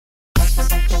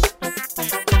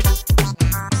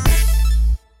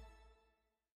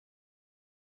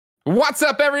What's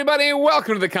up, everybody?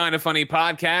 Welcome to the Kind of Funny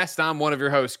podcast. I'm one of your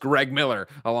hosts, Greg Miller,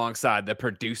 alongside the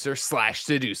producer slash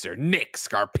seducer, Nick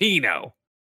Scarpino.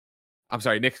 I'm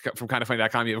sorry, Nick from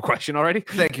kindoffunny.com. You have a question already?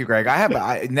 Thank you, Greg.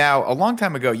 Now, a long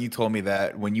time ago, you told me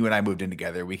that when you and I moved in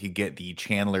together, we could get the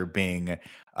Chandler Bing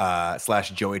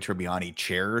slash Joey Tribbiani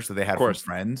chairs that they had from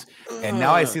Friends. And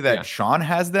now I see that Shaun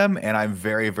has them, and I'm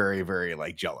very, very, very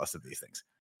jealous of these things.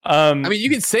 I mean,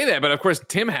 you can say that, but of course,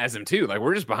 Tim has them too. Like,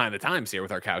 we're just behind the times here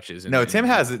with our couches. No, Tim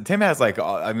has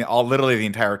literally the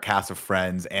entire cast of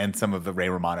Friends and some of the Ray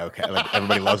Romano.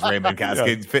 Everybody loves Raymond cast.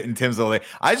 Could fit in Tim's little.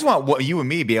 I just want you and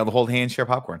me be able to hold hands, share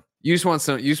popcorn. You just want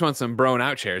some brown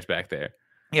out chairs back there.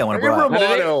 Yeah, I want Ray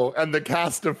Romano and the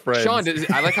cast of Friends. Sean,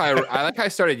 I like how I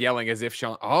started yelling as if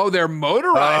Sean. Oh, they're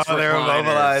motorized. Oh, they're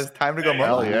mobilized. Time to go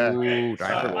mobilized.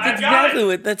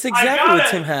 Yeah. That's exactly what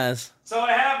Tim has. So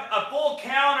I have a full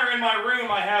counter in my room.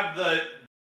 I have the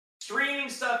streaming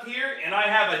stuff here, and I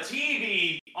have a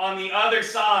TV on the other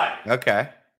side. Okay.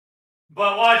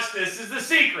 But watch this. This is the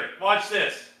secret. Watch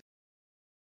this.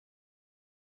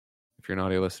 If you're an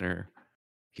audio listener,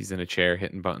 he's in a chair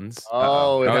hitting buttons.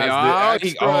 Oh, it has the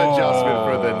extra adjustment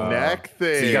for the neck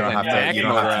thing. So you got the neck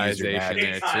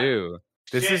motorization there too.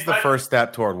 This is the first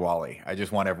step toward Wally. I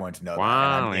just want everyone to know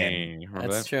Wally. that.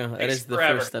 That's true. That is the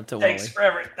forever. first step to Wally. Takes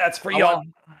forever. That's for y'all.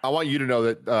 I want you to know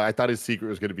that I thought his secret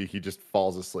was going to be he just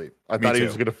falls asleep. I thought he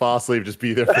was going to fall asleep, just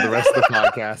be there for the rest of the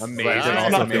podcast.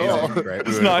 Amazing. Right?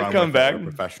 Let's not come back.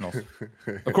 Professionals.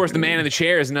 Of course, the man in the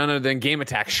chair is none other than Game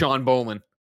Attack, Shaun Bolen.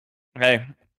 Hey,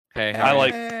 I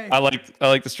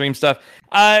like the stream stuff.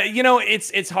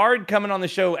 It's hard coming on the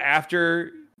show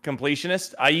after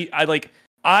Completionist.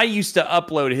 I used to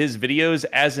upload his videos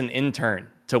as an intern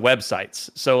to websites.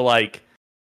 So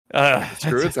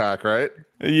Screw Attack, right?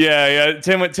 Yeah.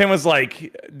 Tim was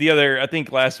like I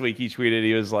think last week he tweeted,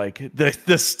 he was like,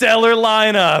 the stellar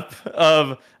lineup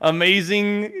of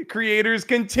amazing creators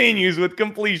continues with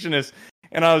Completionist.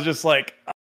 And I was just like,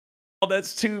 oh,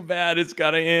 that's too bad. It's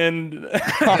got to end.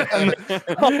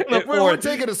 We're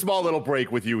taking a small little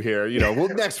break with you here.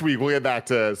 Next week we'll get back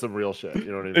to some real shit.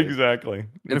 You know what I mean? Exactly.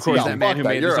 And of course, that man who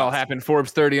made this all happen,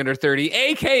 Forbes 30 under 30,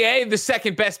 a.k.a. the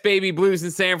second best baby blues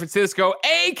in San Francisco,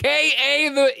 a.k.a.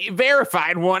 the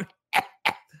verified one,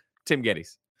 Tim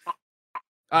Geddes.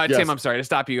 Yes. Tim, I'm sorry to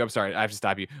stop you. I have to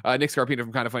stop you. Nick Scarpino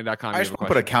from kindoffunny.com. I just want to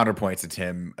put a counterpoint to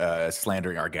Tim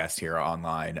slandering our guest here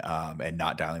online and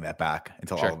not dialing that back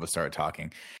until all of us started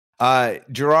talking.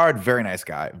 Gerard, very nice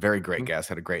guy, very great guest.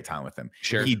 Had a great time with him.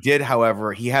 Sure. He did,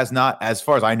 however, he has not, as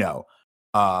far as I know,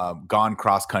 gone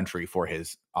cross country for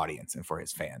his audience and for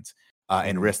his fans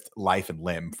and risked life and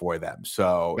limb for them.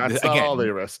 So that's not all they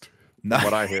risked.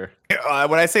 What I hear.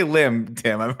 When I say limb,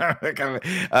 Tim, I'm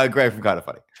Greg from Kind of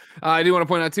Funny. I do want to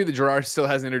point out, too, that Gerard still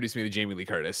hasn't introduced me to Jamie Lee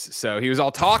Curtis. So he was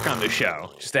all talk on the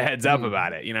show. Just a heads up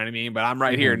about it. You know what I mean? But I'm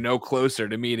right here, no closer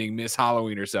to meeting Miss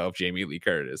Halloween herself, Jamie Lee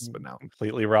Curtis. But no.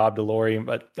 Completely robbed Lori,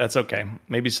 but that's okay.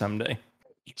 Maybe someday.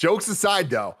 Jokes aside,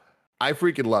 though, I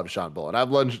freaking love Shaun Bolen. I've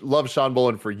loved Shaun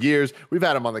Bolen for years. We've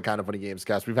had him on the Kind of Funny Games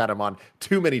cast. We've had him on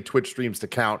too many Twitch streams to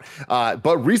count.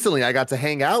 But recently, I got to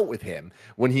hang out with him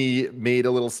when he made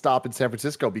a little stop in San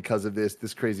Francisco because of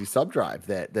this crazy sub drive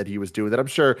that he was doing. That I'm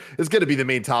sure is going to be the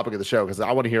main topic of the show because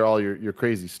I want to hear all your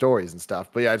crazy stories and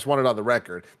stuff. But yeah, I just wanted on the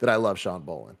record that I love Shaun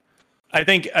Bolen. I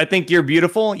think you're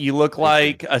beautiful. You look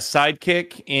like a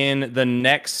sidekick in the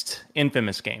next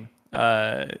Infamous game.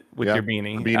 With your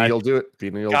beanie. You'll do it.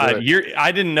 Beanie will do it. I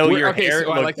didn't know your hair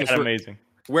looked that amazing.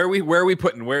 Where are we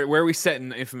putting? Where are we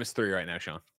setting Infamous 3 right now,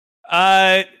 Sean?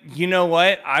 You know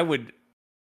what? I would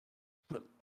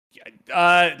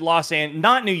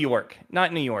not New York.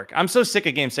 Not New York. I'm so sick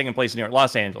of games taking place in New York.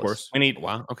 Los Angeles. Of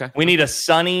course. We need a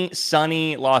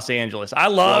sunny Los Angeles. I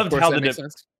loved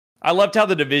how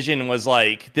the division was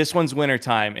like, this one's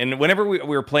wintertime. And whenever we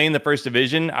were playing the first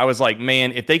division, I was like,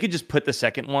 man, if they could just put the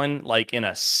second one like in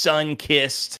a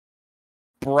sun-kissed,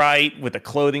 bright with the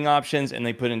clothing options, and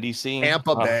they put in DC.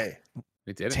 Tampa Bay.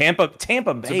 We did it. Tampa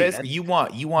Bay. So basically, you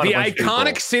want the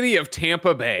iconic city of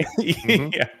Tampa Bay.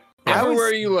 Yeah.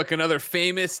 Everywhere you look, another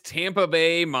famous Tampa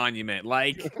Bay monument,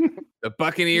 like the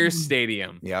Buccaneers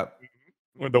Stadium. Yep.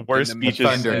 One of the worst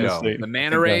beaches. The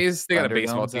Manta Rays. They got a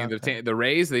baseball team. The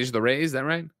Rays. They use the Rays. Is that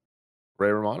right?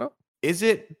 Ray Romano. Is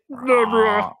it?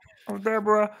 Deborah.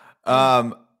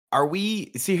 Are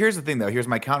we? See, here's the thing, though. Here's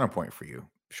my counterpoint for you,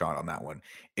 Shaun, on that one.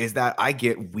 Is that I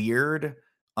get weird,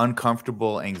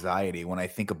 uncomfortable anxiety when I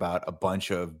think about a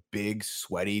bunch of big,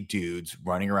 sweaty dudes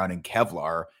running around in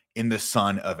Kevlar in the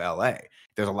sun of LA.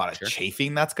 There's a lot of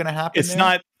chafing that's going to happen. It's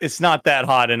not that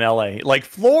hot in LA. Like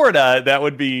Florida, that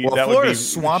would be. Well,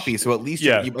 Florida's swampy, so at least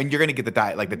you're going to get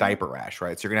the diaper rash,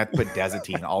 right? So you're going to have to put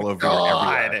Desitine all over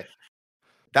everywhere.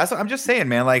 That's what I'm just saying,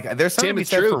 man. Like, there's something to be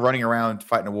said for running around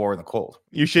fighting a war in the cold.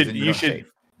 You should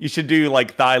do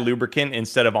like thigh lubricant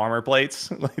instead of armor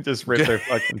plates. Like, just rip their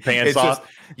fucking pants off.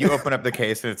 You open up the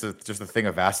case and it's just a thing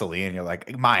of Vaseline. And you're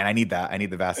like, mine. I need that. I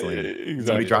need the Vaseline. Exactly.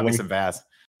 Somebody drop me some Vas.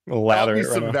 Lather me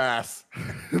some Vas.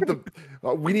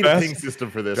 We need a ping system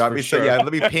for this. Let me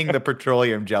ping the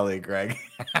petroleum jelly, Greg.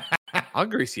 I'll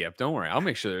grease you up. Don't worry. I'll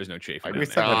make sure there's no chafing. I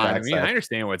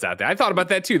understand what's out there. I thought about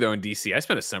that too, though, in DC. I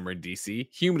spent a summer in DC.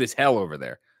 Humid as hell over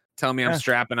there. Tell me I'm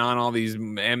strapping on all these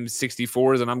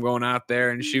M64s and I'm going out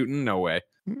there and shooting? No way.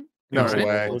 No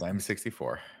way.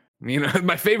 M64. You know,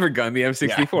 my favorite gun, the M64.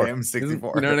 Yeah, the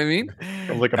M64. You know what I mean?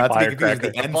 Like a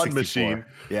firecracker. The fun machine.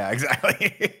 Yeah,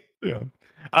 exactly. Yeah.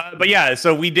 But yeah,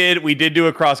 so we did do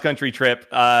a cross country trip.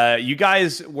 You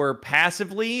guys were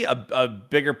passively a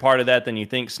bigger part of that than you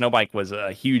think. Snowbike was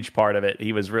a huge part of it.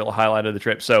 He was real highlight of the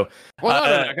trip. So, no.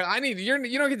 I need you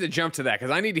don't get to jump to that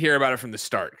because I need to hear about it from the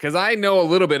start because I know a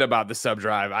little bit about the sub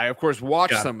drive. I of course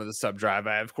watched some of the sub drive.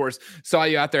 I of course saw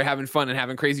you out there having fun and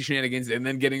having crazy shenanigans and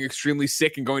then getting extremely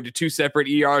sick and going to 2 separate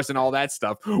ERs and all that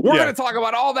stuff. We're going to talk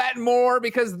about all that and more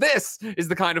because this is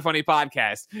the Kind of Funny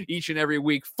podcast. Each and every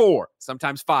week, 4,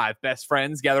 sometimes 5 best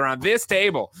friends gather around this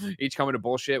table, each coming to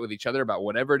bullshit with each other about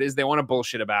whatever it is they want to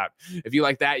bullshit about. If you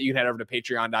like that, you can head over to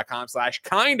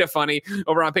patreon.com/kindafunny.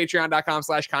 Over on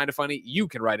patreon.com/kindafunny, you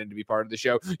can write in to be part of the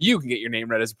show. You can get your name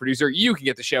read as a producer. You can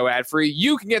get the show ad free.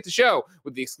 You can get the show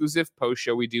with the exclusive post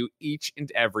show we do each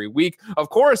and every week. Of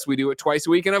course, we do it twice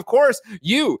a week. And of course,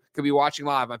 you could be watching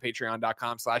live on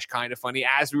patreon.com/kindafunny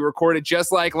as we record it,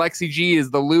 just like Lexi G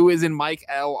is, the Lou is, and Mike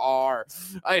LR.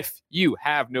 If you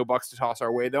have no bucks to toss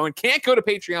our way, though, and can't go to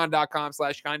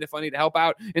patreon.com/kindafunny to help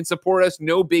out and support us,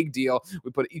 no big deal.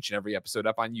 We put each and every episode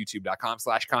up on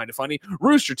youtube.com/kindafunny,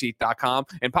 roosterteeth.com,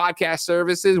 and podcast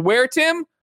services where, Tim?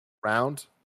 Round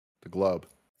the globe.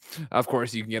 Of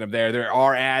course, you can get them there. There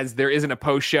are ads. There isn't a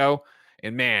post show.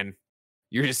 And man,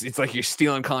 it's like you're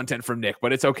stealing content from Nick,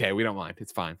 but it's okay. We don't mind.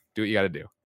 It's fine. Do what you got to do.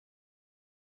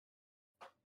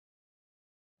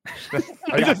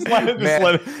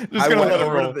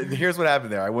 Here's what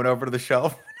happened there. I went over to the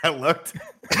shelf. I looked.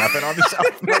 Nothing on the shelf.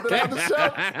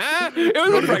 It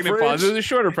was a pregnant pause. It was a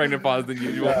shorter pregnant pause than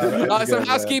usual. Some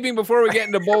housekeeping before we get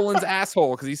into Bolen's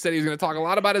asshole, because he said he was going to talk a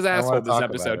lot about his asshole this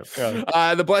episode.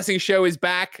 The Blessing Show is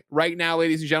back right now,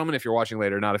 ladies and gentlemen. If you're watching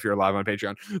later, not if you're live on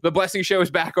Patreon. The Blessing Show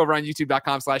is back over on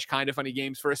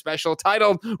youtube.com/kindafunnygames for a special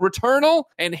titled Returnal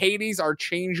and Hades Are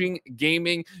Changing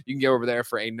Gaming. You can go over there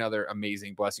for another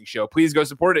amazing Blessing Show. Please go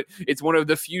support it. It's one of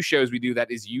the few shows we do that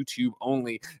is YouTube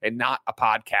only and not a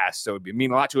podcast. So it'd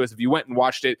mean a lot to us if you went and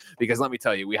watched it, because let me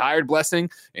tell you, we hired Blessing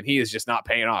and he is just not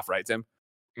paying off, right, Tim?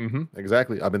 Mm-hmm.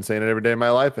 Exactly. I've been saying it every day of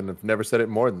my life, and I've never said it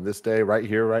more than this day, right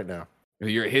here, right now.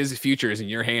 His future is in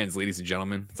your hands, ladies and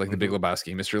gentlemen. It's like the Big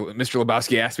Lebowski. Mr.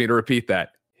 Lebowski asked me to repeat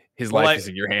that. His life is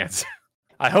in your hands.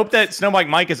 I hope that Snowbike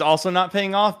Mike is also not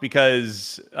paying off,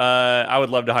 because I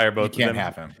would love to hire both of them. You can't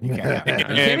have him. You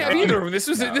can't have either of them. This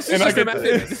is just a method.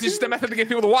 This is just a method to get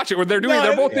people to watch it. What they're doing,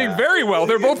 they're both doing very well.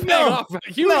 They're both paying off.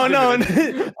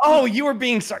 No. Oh, you were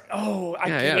being this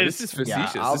is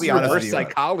facetious. Yeah, I'll this be is honest reverse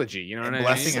psychology. You know what I mean?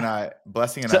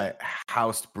 Blessing and I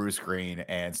housed Bruce Green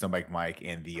and Snowbike Mike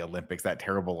in the Olympics, that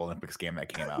terrible Olympics game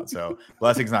that came out. So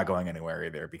Blessing's not going anywhere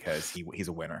either, because he's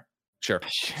a winner. Sure.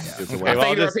 Thank you to our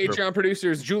Patreon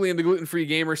producers, Julian the Gluten-Free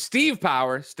Gamer, Steve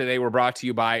Powers. Today we're brought to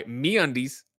you by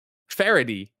MeUndies,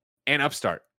 Faraday, and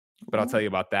Upstart. But I'll tell you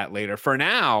about that later. For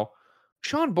now,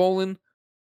 Shaun Bolen,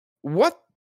 what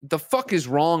the fuck is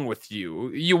wrong with you?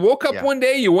 You woke up one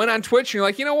day, you went on Twitch, and you're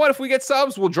like, you know what? If we get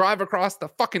subs, we'll drive across the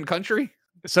fucking country.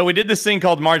 So we did this thing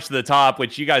called March to the Top,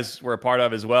 which you guys were a part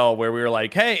of as well, where we were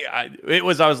like, hey, I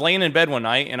was laying in bed one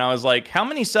night, and I was like, how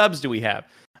many subs do we have?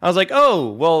 I was like,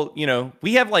 oh, well,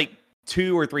 we have like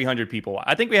 200 or 300 people.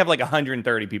 I think we have like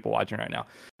 130 people watching right now.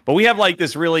 But we have like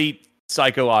this really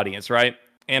psycho audience, right?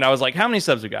 And I was like, how many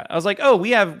subs we got? I was like, oh,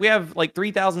 we have like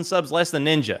 3,000 subs less than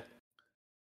Ninja.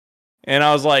 And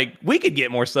I was like, we could get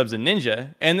more subs than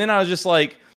Ninja. And then I was just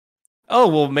like, oh,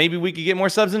 well, maybe we could get more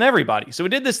subs than everybody. So we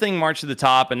did this thing, March to the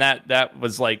Top, and that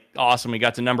was like awesome. We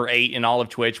got to number 8 in all of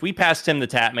Twitch. We passed Tim the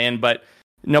Tap Man, but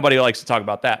nobody likes to talk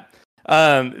about that.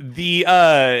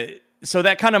 so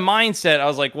that kind of mindset, I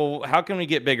was like, well, how can we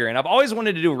get bigger? And I've always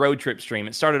wanted to do a road trip stream.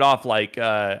 It started off like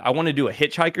I want to do a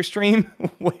hitchhiker stream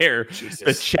where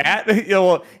the chat,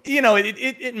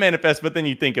 it manifests, but then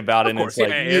you think about it and it's like,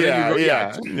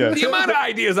 The amount of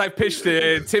ideas I've pitched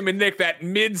to Tim and Nick that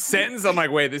mid-sentence, I'm like,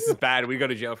 wait, this is bad. We go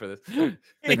to jail for this.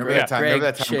 Remember that time,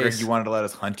 Greg, you wanted to let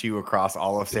us hunt you across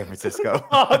all of San Francisco?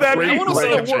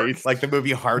 Like the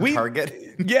movie Hard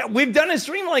Target? Yeah, we've done a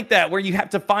stream like that where you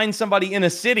have to find somebody in a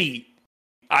city.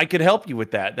 I could help you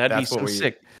with that. That'd be so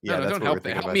sick. Yeah, no, don't help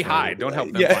them. Help me hide. Don't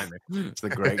help them find me. It's the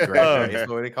Greg. What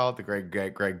do they call it? The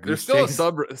Greg. There's still a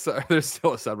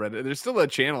subreddit. There's still a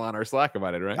channel on our Slack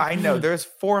about it, right? I know. There's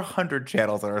 400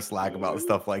 channels on our Slack about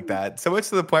stuff like that. So it's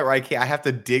to the point where I have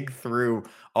to dig through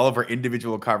all of our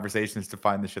individual conversations to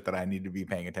find the shit that I need to be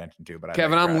paying attention to. But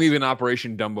Kevin, I'm leaving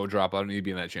Operation Dumbo Drop. I don't need to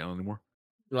be in that channel anymore.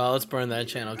 Well, let's burn that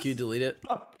channel. Can you delete it?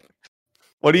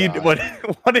 What do you? What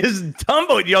is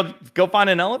Dumbo? Y'all go find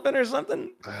an elephant or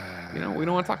something? We don't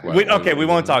want to talk about it. Okay, we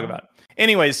won't talk about it.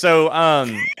 Anyway, so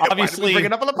obviously bring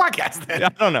it up on the podcast then? I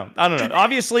don't know.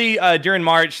 Obviously, during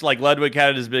March, like Ludwig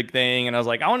had his big thing, and I was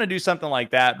like, I want to do something like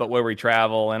that, but where we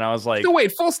travel. And I was like, no,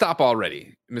 wait, full stop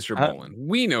already, Mr. Bolen.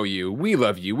 We know you, we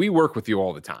love you, we work with you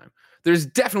all the time. There's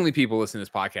definitely people listening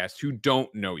to this podcast who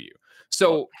don't know you.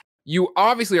 So you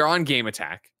obviously are on Game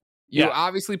Attack. You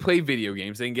obviously play video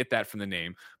games. They can get that from the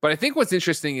name. But I think what's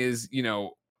interesting is,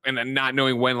 and not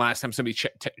knowing when last time somebody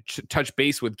touched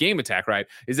base with Game Attack, right,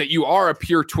 is that you are a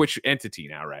pure Twitch entity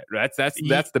now, right? That's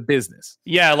the business.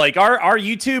 Yeah, like our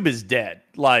YouTube is dead.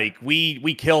 Like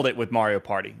we killed it with Mario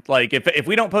Party. Like if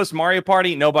we don't post Mario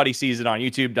Party, nobody sees it on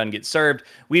YouTube, doesn't get served.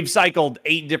 We've cycled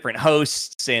 8 different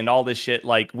hosts and all this shit.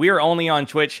 Like we're only on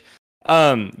Twitch.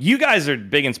 You guys are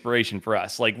big inspiration for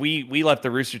us. Like we left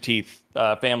the Rooster Teeth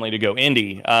family to go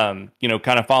indie,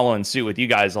 kind of following suit with you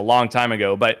guys a long time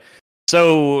ago. But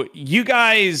so you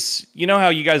guys, you know how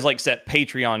you guys like set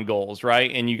Patreon goals,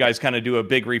 right? And you guys kind of do a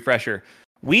big refresher.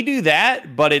 We do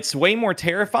that, but it's way more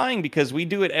terrifying because we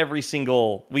do it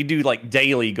we do like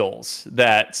daily goals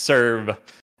that serve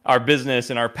our business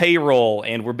and our payroll,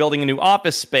 and we're building a new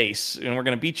office space, and we're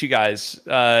going to beat you guys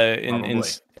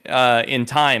in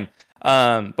time.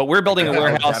 But we're building a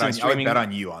warehouse and streaming. I would bet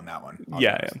on you on that one.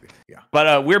 Yeah.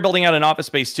 But we're building out an office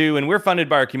space too, and we're funded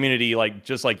by our community, like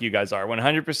just like you guys are,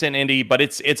 100% indie. But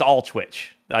it's all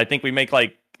Twitch. I think we make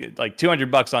like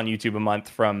 $200 on YouTube a month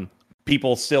from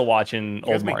people still watching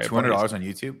old Mario. $200 on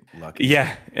YouTube. Lucky.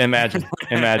 Yeah, imagine.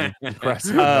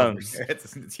 Impressive.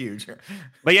 It's huge.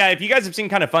 But yeah, if you guys have seen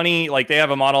Kind of Funny, like they have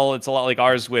a model. It's a lot like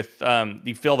ours with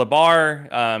you fill the bar,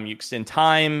 you extend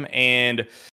time, and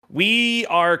we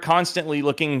are constantly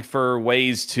looking for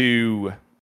ways to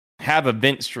have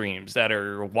event streams that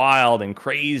are wild and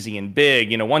crazy and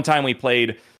big. One time we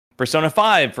played Persona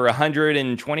 5 for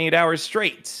 128 hours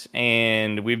straight,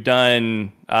 and we've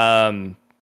done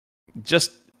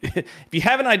just if you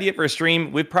have an idea for a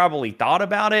stream, we've probably thought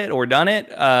about it or done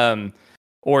it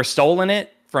or stolen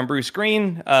it from Bruce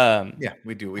Green. Yeah,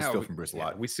 we do. We steal from Bruce a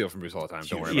lot. We steal from Bruce all the time.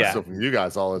 Don't worry about it. Steal from you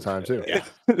guys all the time too. Yeah.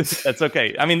 That's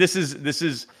okay. I mean, this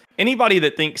is anybody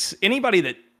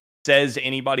that says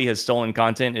anybody has stolen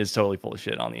content is totally full of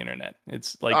shit on the internet.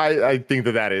 It's like I think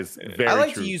that is very I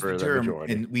like true to use for the term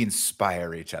majority. and we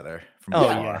inspire each other.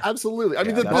 Absolutely. I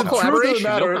mean, the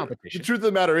truth of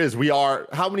the matter is, we are.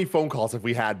 How many phone calls have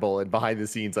we had, Bolen, behind the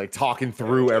scenes, like talking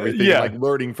through everything, like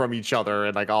learning from each other,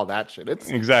 and like all that shit.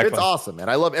 It's awesome, man.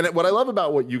 What I love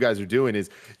about what you guys are doing is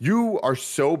you are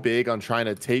so big on trying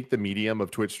to take the medium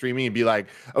of Twitch streaming and be like,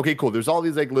 okay, cool. There's all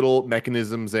these like little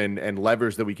mechanisms and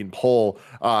levers that we can pull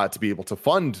to be able to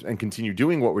fund and continue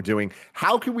doing what we're doing.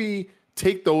 How can we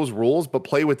take those rules but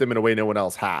play with them in a way no one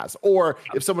else has? Or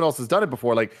if someone else has done it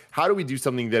before, like how do we do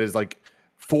something that is like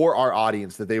for our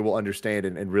audience that they will understand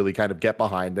and really kind of get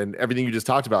behind? And everything you just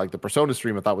talked about, like the Persona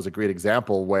stream, I thought was a great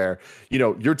example where,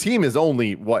 your team is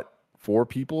only 4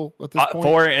 people at this point?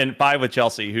 4 and 5 with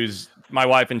Chelsea, who's my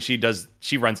wife, and she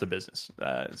runs the business.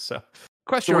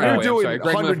 Question. So you're doing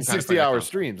 160-hour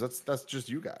streams. That's just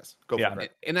you guys. Go for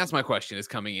it. And that's my question is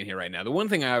coming in here right now. The one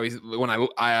thing I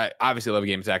obviously love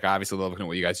Game Attack. I obviously love looking at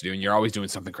what you guys are doing. You're always doing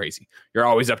something crazy. You're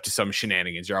always up to some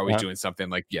shenanigans. You're always doing something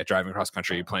like driving across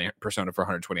country, playing Persona for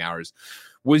 120 hours.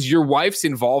 Was your wife's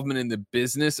involvement in the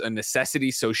business a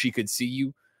necessity so she could see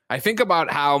you? I think about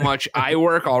how much I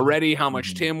work already, how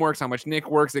much Tim works, how much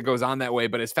Nick works. It goes on that way.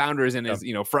 But as founders and as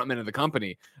frontmen of the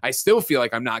company, I still feel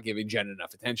like I'm not giving Jen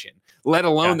enough attention. Let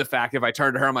alone the fact if I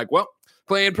turn to her, I'm like, well,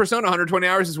 playing Persona 120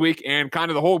 hours this week, and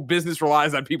kind of the whole business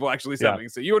relies on people actually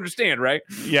subbing. So you understand, right?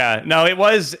 Yeah. No, it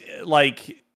was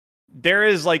like there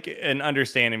is like an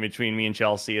understanding between me and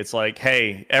Chelsea. It's like,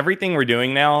 hey, everything we're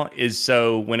doing now is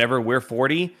so whenever we're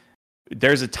 40,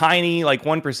 there's a tiny like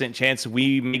 1% chance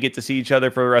we may get to see each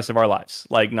other for the rest of our lives,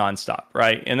 like nonstop,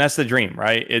 right? And that's the dream,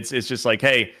 right? It's just like,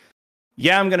 hey,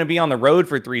 yeah, I'm going to be on the road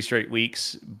for 3 straight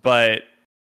weeks, but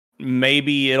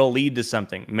maybe it'll lead to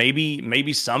something.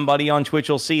 Maybe somebody on Twitch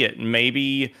will see it.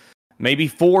 Maybe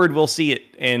Ford will see it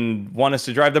and want us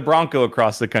to drive the Bronco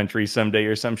across the country someday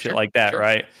or some shit like that,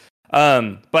 right?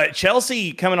 But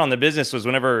Chelsea coming on the business was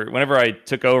whenever I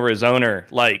took over as owner,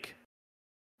 like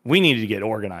we needed to get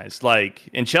organized. Like,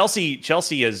 and Chelsea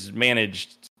has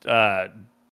managed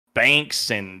banks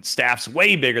and staffs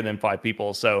way bigger than 5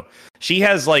 people. So she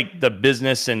has like the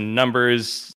business and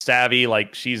numbers savvy.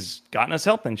 Like she's gotten us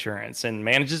health insurance and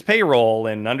manages payroll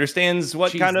and understands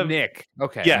what she's kind of Nick.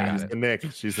 Okay. Yeah.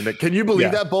 She's the Nick. Can you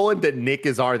believe that, Bolen, that Nick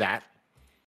is our that?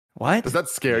 What? Does that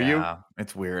scare you?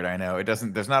 It's weird. I know it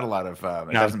doesn't. There's not a lot of.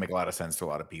 It doesn't make a lot of sense to a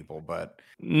lot of people. But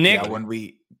Nick,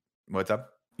 what's up?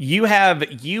 You have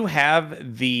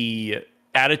the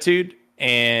attitude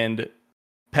and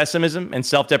pessimism and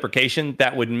self-deprecation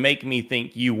that would make me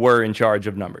think you were in charge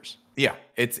of numbers. Yeah,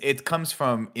 it comes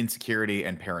from insecurity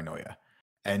and paranoia.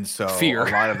 And so fear.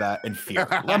 A lot of that and fear.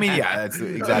 I mean, yeah, that's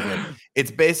exactly.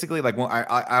 It's basically like when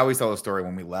I always tell the story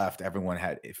when we left, everyone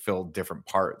had filled different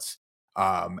parts.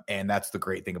 And that's the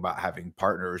great thing about having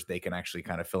partners. They can actually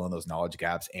kind of fill in those knowledge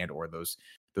gaps and or those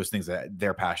things that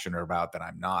they're passionate about that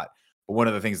I'm not. But one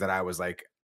of the things that I was like,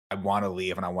 I want to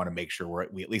leave and I want to make sure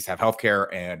we at least have healthcare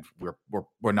and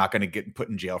we're not going to get put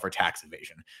in jail for tax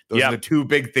evasion. Those are the 2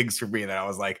 big things for me that I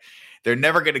was like, they're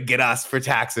never going to get us for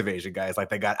tax evasion, guys. Like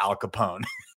they got Al Capone.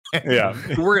 Yeah,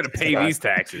 we're going to pay these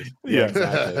taxes. Yeah,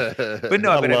 exactly. But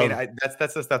no, I mean,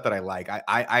 that's the stuff that I like.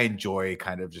 I enjoy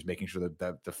kind of just making sure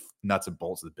that the nuts and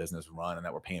bolts of the business run and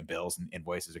that we're paying bills and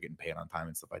invoices are getting paid on time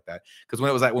and stuff like that. Because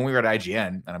when we were at IGN,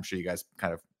 and I'm sure you guys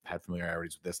kind of had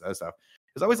familiarities with this other stuff,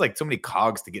 there's always like so many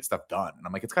cogs to get stuff done. And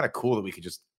I'm like, it's kind of cool that we could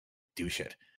just do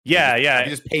shit. Yeah. I can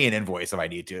just pay an invoice if I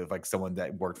need to, if like someone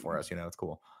that worked for us, it's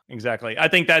cool. Exactly. I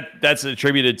think that's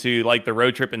attributed to like the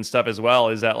road trip and stuff as well,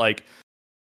 is that like,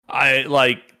 I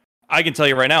can tell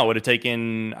you right now, it would have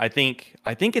taken, I think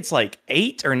it's like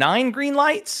 8 or 9 green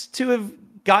lights to have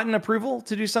gotten approval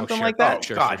to do something like that. Oh,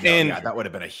 sure. God, and that would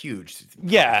have been a huge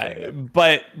thing.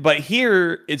 But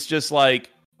here it's just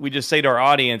like, we just say to our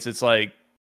audience, it's like,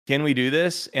 can we do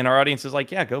this? And our audience is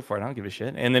like, yeah, go for it. I don't give a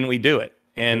shit. And then we do it.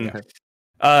 And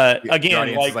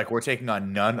again, like we're taking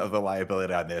on none of the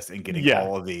liability on this and getting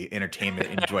all of the entertainment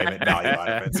enjoyment value out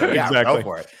of it. So go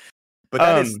for it.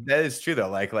 But that is true though.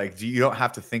 Like you don't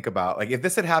have to think about like if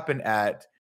this had happened at,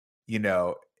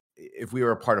 if we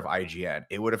were a part of IGN,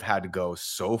 it would have had to go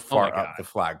so far up the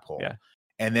flagpole. Yeah.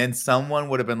 And then someone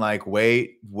would have been like,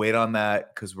 wait on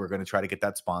that because we're going to try to get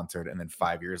that sponsored. And then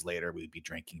 5 years later, we'd be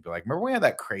drinking. Be like, remember we had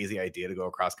that crazy idea to go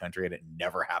across country and it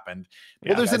never happened?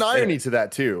 Well, there's an irony to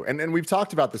that too. And we've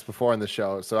talked about this before on the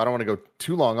show, so I don't want to go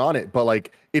too long on it. But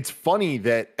like, it's funny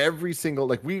that every single,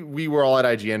 like we were all at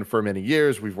IGN for many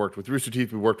years. We've worked with Rooster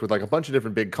Teeth. We worked with like a bunch of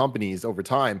different big companies over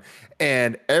time.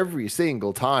 And every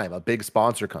single time a big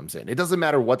sponsor comes in, it doesn't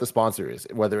matter what the sponsor is,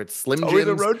 whether it's Slim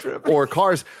Jims Roadtrip or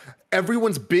cars.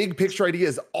 Everyone's big picture idea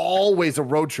is always a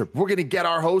road trip. We're going to get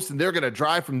our hosts and they're going to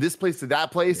drive from this place to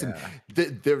that place. Yeah.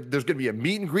 And there's going to be a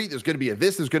meet and greet. There's going to be a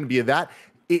this, there's going to be a that.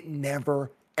 It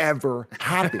never, ever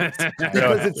happens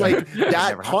because it's like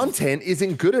that content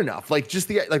isn't good enough. Like just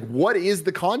what is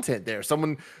the content there?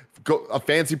 A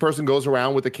fancy person goes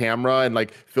around with a camera and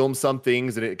like films some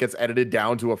things and it gets edited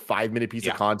down to a 5-minute piece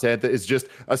of content that is just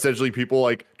essentially people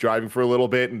like driving for a little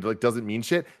bit and like doesn't mean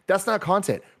shit. That's not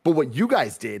content. But what you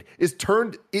guys did is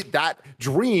turned that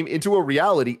dream into a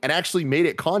reality and actually made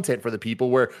it content for the people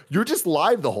where you're just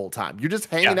live the whole time. You're just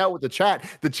hanging out with the chat.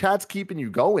 The chat's keeping you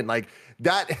going. Like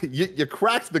that, you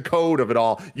cracked the code of it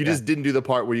all. You just didn't do the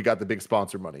part where you got the big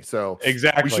sponsor money. So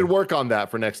exactly, we should work on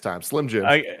that for next time. Slim Jim.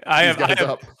 I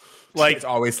have like it's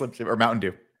always Slim Jim or Mountain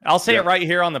Dew. I'll say it right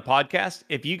here on the podcast.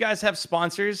 If you guys have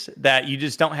sponsors that you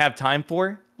just don't have time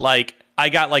for, like I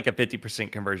got like a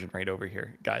 50% conversion rate over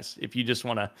here, guys. If you just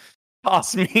want to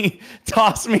toss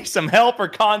me some help or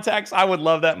contacts, I would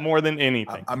love that more than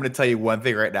anything. I'm going to tell you one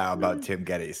thing right now about Tim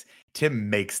Geddes. Tim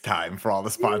makes time for all the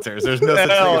sponsors. There's no such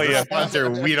thing as a sponsor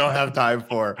we don't have time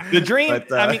for. The dream,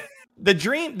 The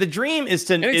dream is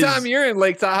to. Anytime you're in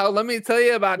Lake Tahoe, let me tell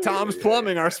you about Tom's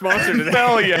Plumbing, our sponsor today.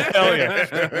 hell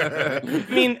yeah.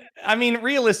 I mean,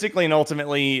 realistically and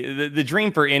ultimately, the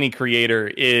dream for any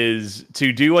creator is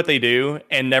to do what they do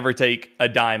and never take a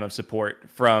dime of support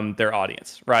from their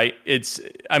audience, right?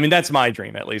 That's my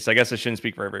dream, at least. I guess I shouldn't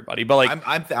speak for everybody, but like,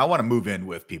 I want to move in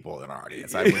with people in our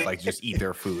audience. I would like just eat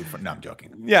their food. No, I'm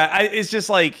joking. Yeah, it's just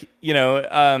like,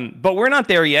 but we're not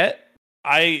there yet.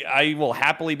 I will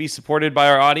happily be supported by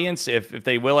our audience if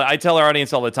they will. I tell our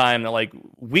audience all the time that like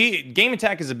Game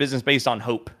Attack is a business based on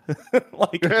hope.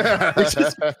 Like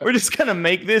we're just gonna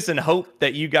make this and hope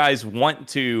that you guys want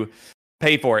to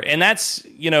pay for it. And that's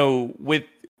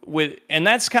and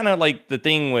that's kind of like the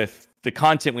thing with the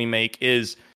content we make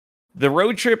is the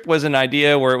road trip was an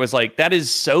idea where it was like that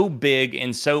is so big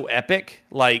and so epic.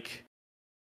 Like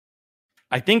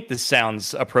I think this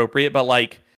sounds appropriate, but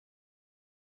like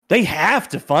they have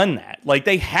to fund that. Like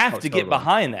they have to get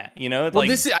behind that, Well,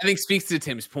 this I think speaks to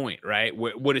Tim's point, right?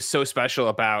 What is so special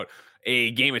about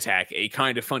a Game Attack, a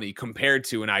Kind of Funny compared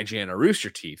to an IGN or Rooster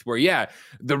Teeth, where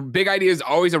the big idea is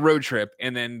always a road trip,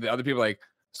 and then the other people are like,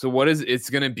 so what is it's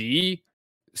going to be?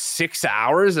 6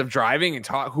 hours of driving and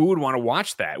talk. Who would want to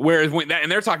watch that? Whereas and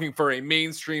they're talking for a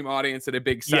mainstream audience at a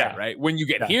big set, right? When you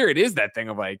get here, it is that thing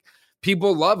of like,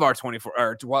 people love our 24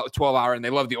 or 12 hour, and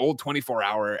they love the old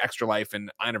 24-hour Extra Life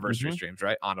and anniversary streams,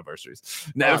 right? Anniversaries.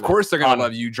 Now, of course, they're going to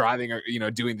love you driving or,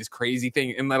 doing this crazy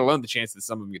thing, and let alone the chance that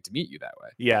some of them get to meet you that way.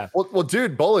 Yeah. Well,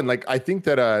 dude, Bolen, like, I think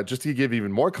that just to give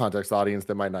even more context to the audience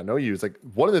that might not know you, is like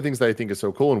one of the things that I think is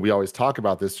so cool, and we always talk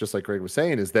about this, just like Greg was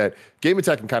saying, is that Game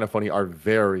Attack and Kind of Funny are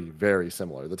very, very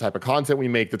similar. The type of content we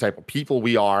make, the type of people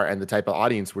we are, and the type of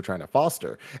audience we're trying to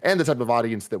foster, and the type of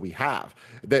audience that we have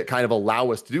that kind of allow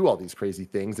us to do all these crazy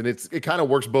things. And it kind of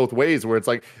works both ways, where it's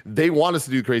like they want us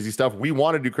to do crazy stuff, we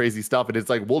want to do crazy stuff, and it's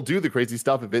like we'll do the crazy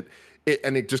stuff if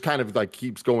it just kind of like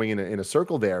keeps going in a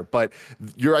circle there. But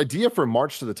your idea for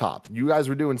March to the Top, you guys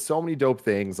were doing so many dope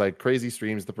things like crazy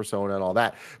streams, the persona and all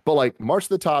that, but like March to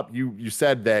the Top, you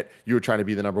said that you were trying to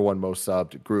be the #1 most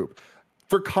subbed group.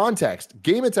 For context,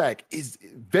 Game Attack is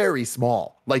very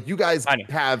small. Like you guys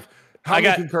have how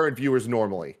many concurrent viewers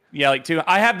normally? Yeah, like 2.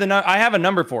 I have a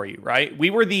number for you, right?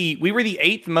 We were the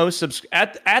 8th most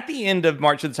at the end of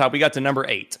March to the Top. We got to number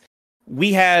 8.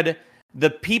 We had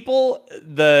the people,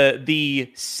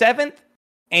 the 7th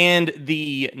and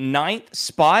the 9th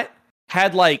spot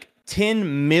had like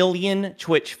 10 million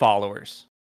Twitch followers.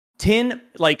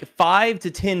 5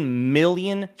 to 10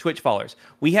 million Twitch followers.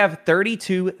 We have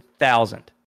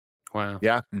 32,000. Wow.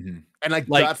 Yeah. Mm-hmm. And like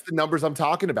that's the numbers I'm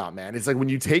talking about, man. It's like when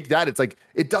you take that, it's like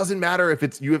it doesn't matter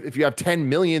if you have 10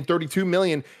 million, 32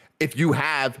 million, if you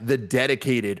have the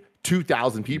dedicated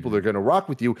 2,000 people that are going to rock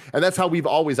with you. And that's how we've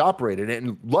always operated.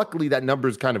 And luckily that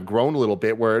number's kind of grown a little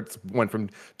bit, where it's went from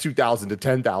 2,000 to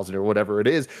 10,000 or whatever it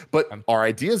is. But our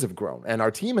ideas have grown, and our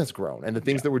team has grown, and the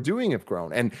things that we're doing have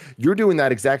grown. And you're doing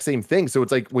that exact same thing. So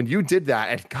it's like when you did that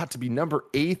and got to be number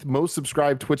 8th most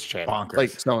subscribed Twitch channel,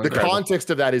 bonkers. Like the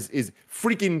context of that is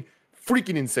freaking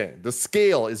insane. The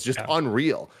scale is just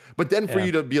unreal. But then for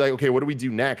you to be like, okay, what do we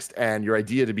do next? And your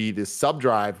idea to be this sub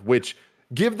drive, which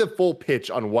give the full pitch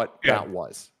on what that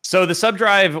was. So the sub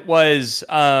drive was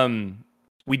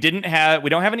we don't have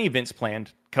any events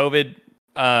planned. COVID.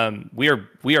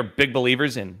 We are big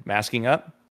believers in masking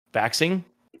up, vaxing,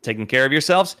 taking care of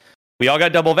yourselves. We all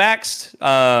got double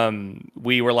vaxxed.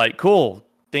 We were like, cool.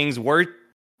 Things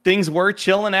were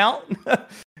chilling out.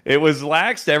 It was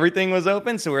laxed. Everything was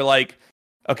open. So we're like,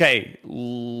 okay,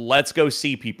 let's go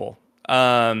see people.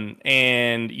 And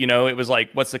it was like,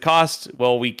 what's the cost?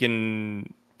 Well, we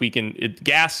can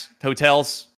gas,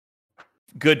 hotels,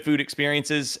 good food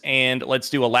experiences, and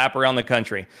let's do a lap around the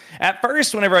country. At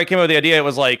first, whenever I came up with the idea, it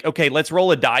was like, okay, let's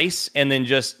roll a dice and then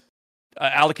just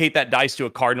allocate that dice to a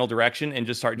cardinal direction and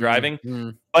just start driving. Mm-hmm.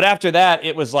 But after that,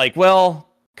 it was like, well,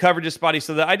 coverage is spotty.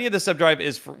 So the idea of the sub drive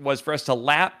was for us to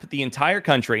lap the entire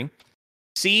country,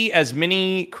 see as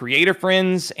many creator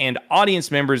friends and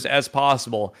audience members as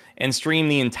possible, and stream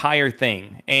the entire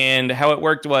thing. And how it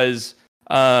worked was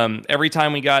every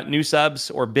time we got new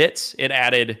subs or bits, it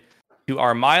added to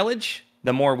our mileage.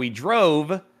 The more we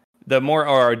drove, the more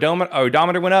our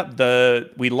odometer went up,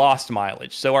 we lost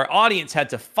mileage. So our audience had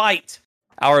to fight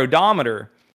our odometer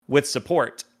with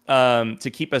support to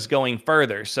keep us going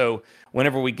further. So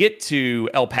whenever we get to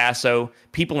El Paso,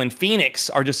 people in Phoenix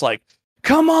are just like,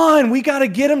 come on, we got to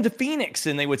get them to Phoenix.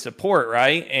 And they would support,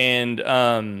 right?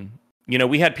 And,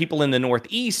 we had people in the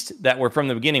Northeast that were from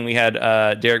the beginning. We had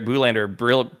Derek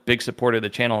Boolander, big supporter of the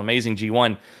channel, amazing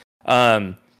G1.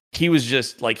 He was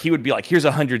just like, he would be like, here's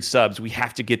 100 subs. We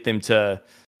have to get them to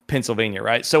Pennsylvania,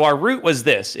 right? So our route was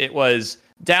this. It was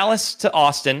Dallas to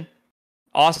Austin,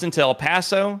 Austin to El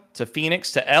Paso, to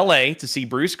Phoenix, to LA to see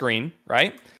Bruce Green,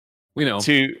 right? We know.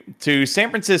 To San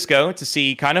Francisco to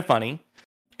see Kind of Funny.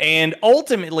 And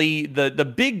ultimately, the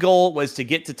big goal was to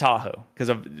get to Tahoe, because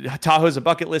Tahoe's a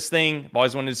bucket list thing. I've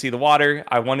always wanted to see the water.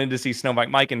 I wanted to see Snowbike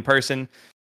Mike in person.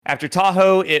 After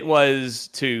Tahoe, it was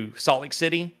to Salt Lake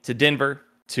City, to Denver,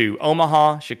 to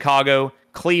Omaha, Chicago,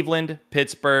 Cleveland,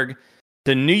 Pittsburgh,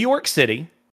 to New York City.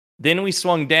 Then we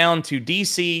swung down to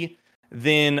DC,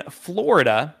 then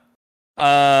Florida,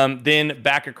 then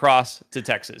back across to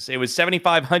Texas. It was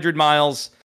 7,500 miles.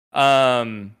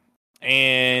 And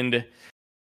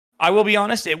I will be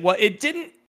honest, it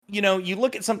didn't, you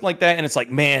look at something like that and it's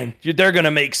like, man, they're going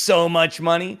to make so much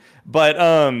money. But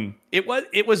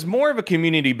it was more of a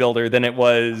community builder than it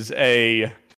was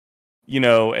a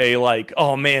like,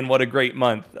 oh man, what a great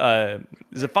month. It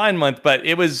was a fine month, but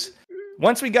it was,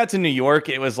 once we got to New York,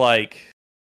 it was like,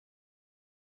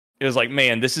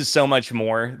 man, this is so much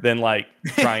more than like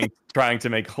trying to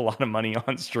make a lot of money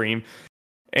on stream.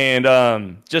 And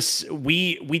I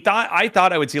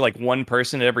thought I would see like one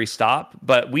person at every stop,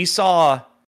 but we saw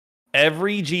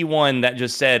every G1 that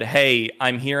just said, hey,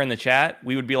 I'm here in the chat.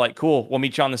 We would be like, cool, we'll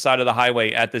meet you on the side of the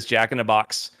highway at this Jack in the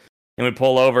Box. And we'd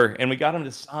pull over, and we got him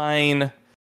to sign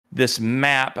this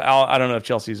map. I don't know if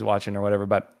Chelsea's watching or whatever,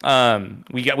 but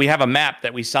we have a map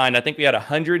that we signed. I think we had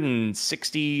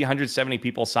 170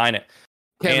 people sign it.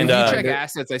 Kevin, if you check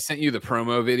assets, I sent you the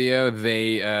promo video.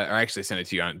 Or actually sent it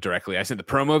to you directly. I sent the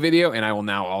promo video, and I will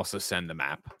now also send the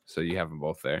map, so you have them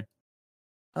both there.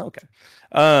 Okay.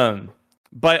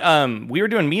 But we were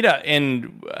doing meetup,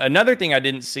 and another thing I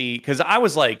didn't see, because I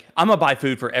was like, I'm gonna buy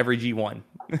food for every G1,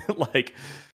 like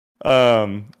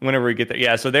whenever we get there.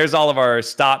 Yeah. So there's all of our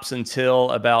stops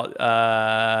until about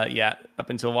up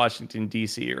until Washington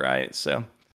DC, right? So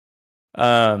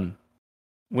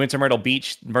went to Myrtle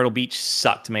Beach. Myrtle Beach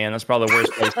sucked, man. That's probably the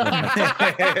worst place.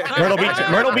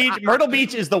 Myrtle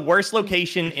Beach is the worst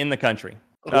location in the country.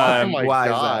 Oh my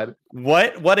God.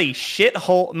 What a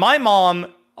shithole. My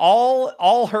mom,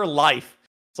 all her life,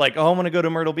 it's like, oh, I'm going to go to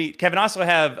Myrtle Beach. Kevin, I also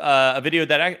have a video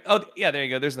that there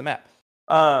you go. There's the map.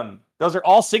 Those are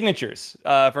all signatures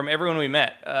from everyone we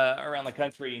met around the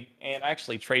country. And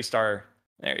actually traced there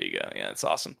you go. Yeah, that's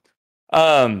awesome.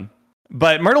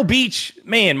 But Myrtle Beach,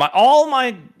 man, all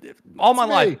my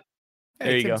life.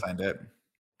 There you go. Signed it.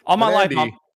 All my life,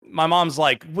 my mom's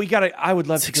like, I would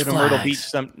love to go to Myrtle Beach.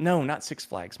 No, not Six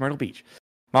Flags, Myrtle Beach.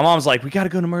 My mom's like, we got to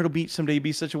go to Myrtle Beach someday. It'd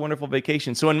be such a wonderful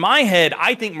vacation. So in my head,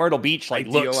 I think Myrtle Beach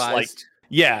looks like,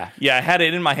 I had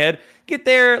it in my head. Get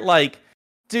there,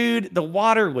 dude, the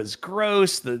water was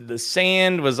gross. The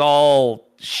sand was all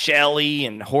shelly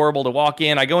and horrible to walk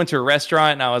in. I go into a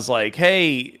restaurant and I was like,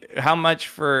 hey, how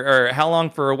long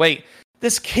for a wait?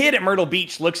 This kid at Myrtle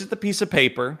Beach looks at the piece of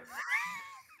paper.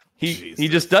 He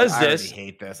just does this. I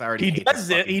hate this. He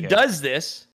does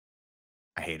this.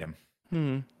 I hate him.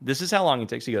 This is how long it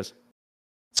takes. He goes,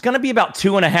 it's going to be about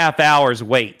 2.5 hours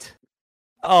wait.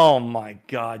 Oh my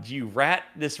God,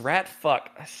 this rat fuck.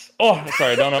 Oh,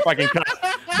 sorry, I don't know if I can cut.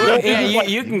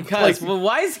 You can cuss. Well,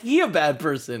 why is he a bad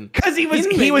person? Because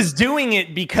he was doing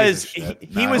it because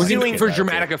he was doing it for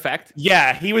dramatic effect.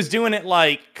 Yeah, he was doing it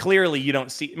clearly you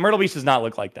don't see. Myrtle Beach does not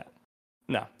look like that.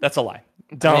 No, that's a lie.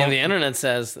 The internet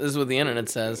says this is what the internet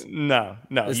says. No.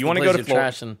 You want to go to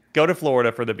Florida? Go to Florida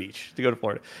for the beach. To go to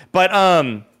Florida, but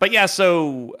yeah.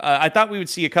 So I thought we would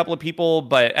see a couple of people,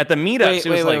 but at the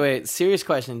meetups, wait. Serious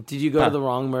question: did you go to the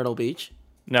wrong Myrtle Beach?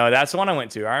 No, that's the one I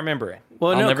went to. I remember it.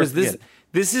 Well, no, because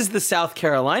this is the South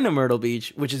Carolina Myrtle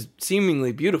Beach, which is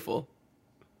seemingly beautiful.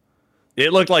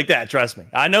 It looked like that. Trust me.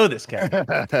 I know this, Kevin.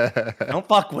 Don't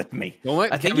fuck with me. Don't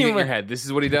let Kevin get in your head. This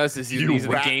is what he does. These are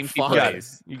the games he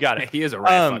plays. You got it. He is a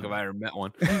rat fuck if I ever met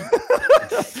one.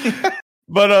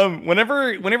 But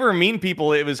whenever we're meeting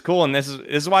people, it was cool. And this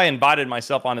is why I invited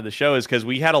myself onto the show, is because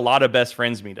we had a lot of best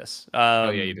friends meet us.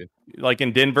 You did. Like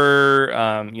in Denver,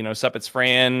 Suppets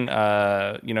Fran,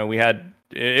 we had,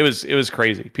 it was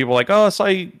crazy. People were like, oh,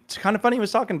 it's kind of funny he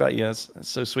was talking about you. That's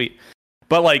so sweet.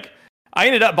 But I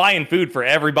ended up buying food for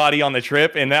everybody on the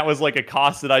trip, and that was a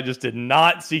cost that I just did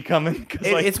not see coming.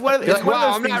 I'm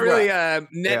not really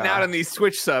netting out on these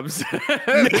Twitch subs.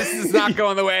 This is not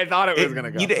going the way I thought it was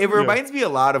going to go. It reminds me a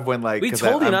lot of when we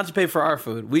told you not to pay for our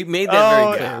food. We made that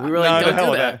very clear. We were like,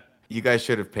 don't do that. You guys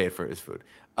should have paid for his food.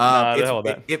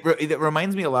 It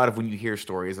reminds me a lot of when you hear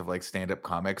stories of stand-up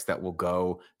comics that they'll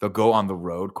go on the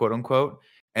road, quote unquote.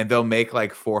 and they'll make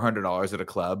like $400 at a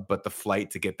club, but the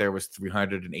flight to get there was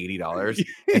 $380.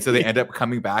 And so they end up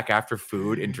coming back after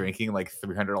food and drinking like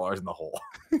 $300 in the hole.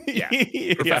 Yeah.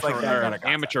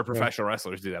 Amateur professional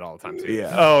wrestlers do that all the time too.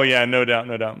 Yeah. Oh yeah, no doubt.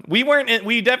 We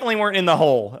definitely weren't in the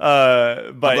hole.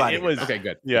 But it was okay,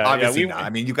 good. Yeah. Obviously not. I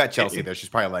mean, you got Chelsea there. She's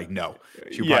probably like, no.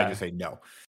 She'd probably just say no.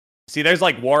 See, there's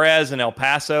like Juarez and El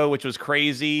Paso, which was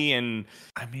crazy. And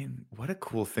I mean, what a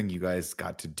cool thing you guys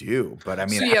got to do. But I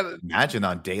mean, imagine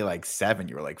on day like 7,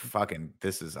 you were like, fucking,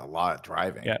 this is a lot of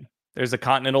driving. Yeah. There's a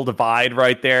continental divide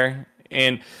right there.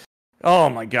 And oh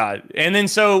my God. And then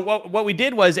so what we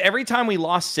did was every time we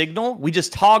lost signal, we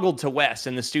just toggled to Wes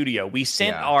in the studio. We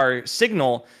sent our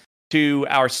signal to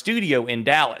our studio in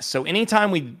Dallas. So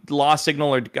anytime we lost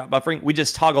signal or got buffering, we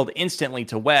just toggled instantly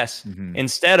to Wes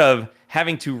instead of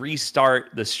having to restart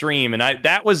the stream. And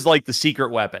that was like the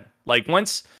secret weapon. Like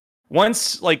once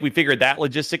like we figured that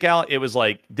logistic out, it was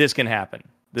like, this can happen.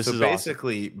 This is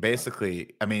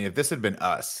basically, I mean, if this had been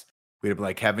us, we'd have been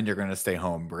like, Kevin, you're going to stay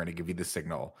home. We're going to give you the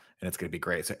signal and it's going to be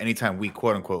great. So anytime we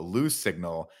quote unquote lose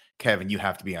signal, Kevin, you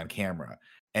have to be on camera.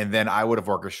 And then I would have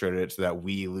orchestrated it so that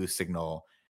we lose signal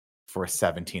for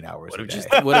 17 hours a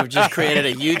day. Would have just created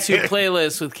a YouTube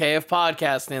playlist with KF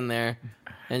Podcast in there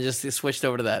and just switched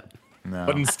over to that. No,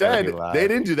 but instead, they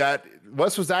didn't do that.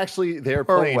 Wes was actually there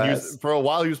playing. For a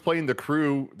while, he was playing the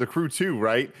crew 2,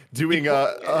 right? Doing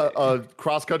a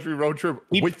cross country road trip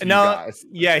with you guys.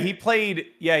 Yeah, he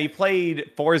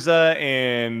played Forza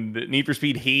and Need for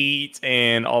Speed Heat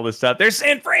and all this stuff. There's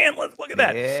San Fran. Let's look at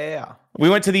that. Yeah. We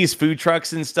went to these food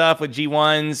trucks and stuff with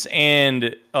G1s,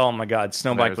 and oh my God,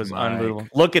 Snowbike was unbelievable.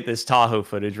 Look at this Tahoe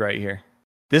footage right here.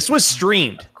 This was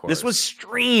streamed. This was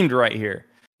streamed right here.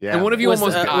 Yeah, and one of you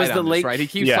almost died on this, right? He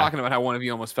keeps talking about how one of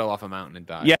you almost fell off a mountain and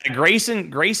died. Yeah,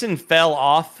 Grayson fell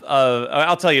off of...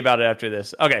 I'll tell you about it after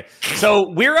this. Okay, so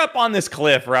we're up on this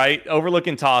cliff, right?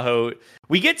 Overlooking Tahoe.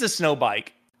 We get to Snowbike,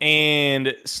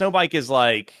 and Snowbike is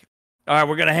like, all right,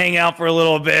 we're going to hang out for a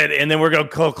little bit, and then we're going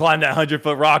to climb that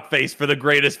 100-foot rock face for the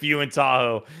greatest view in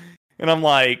Tahoe. And I'm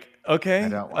like... Okay. I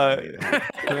don't want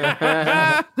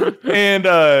to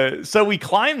And so we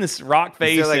climb this rock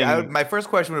face. My first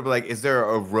question would be like, is there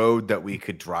a road that we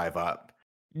could drive up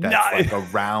that's like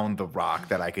around the rock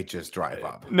that I could just drive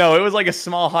up? No, it was like a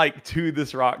small hike to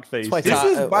this rock face. This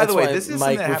is, by the way, this is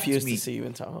Mike refused to see you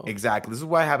in Tahoe. Exactly. This is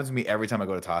what happens to me every time I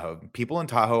go to Tahoe. People in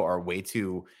Tahoe are way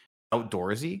too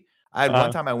outdoorsy. I had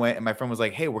one time I went and my friend was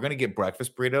like, hey, we're going to get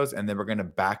breakfast burritos and then we're going to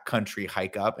backcountry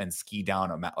hike up and ski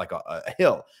down a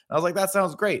hill. And I was like, that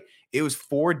sounds great. It was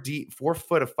 4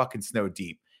 foot of fucking snow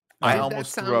deep. I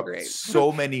almost threw up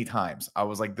so many times. I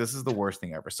was like, this is the worst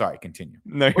thing ever. Sorry, continue.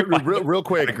 No, real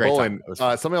quick, Bolen,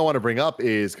 something I want to bring up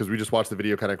is because we just watched the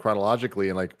video kind of chronologically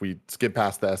and like we skipped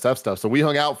past the SF stuff. So we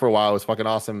hung out for a while. It was fucking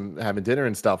awesome having dinner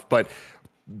and stuff. But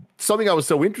something I was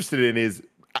so interested in is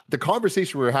the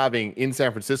conversation we were having in San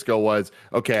Francisco was,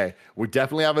 okay, we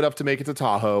definitely have enough to make it to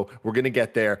Tahoe. We're going to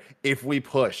get there. If we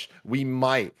push, we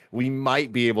might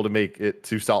be able to make it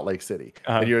to Salt Lake City.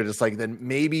 And you're just like, then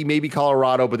maybe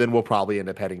Colorado, but then we'll probably end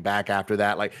up heading back after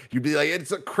that. Like you'd be like,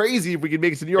 it's crazy if we could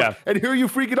make it to New York. Yeah. And here you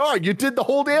freaking are. You did the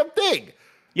whole damn thing.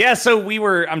 Yeah, so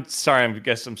I'm sorry, I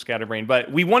guess I'm scatterbrained,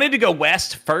 but we wanted to go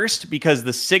west first because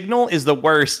the signal is the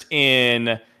worst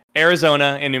in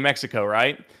Arizona and New Mexico,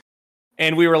 right?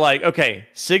 And we were like, okay,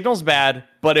 signal's bad,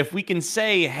 but if we can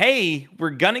say, hey, we're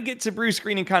going to get to Bruce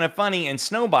Green and Kind of Funny and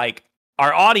Snowbike,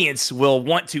 our audience will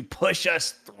want to push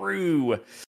us through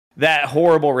that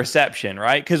horrible reception,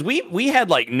 right? Because we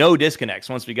had like no disconnects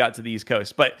once we got to the East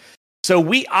Coast. But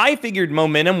so I figured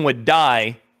momentum would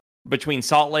die between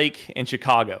Salt Lake and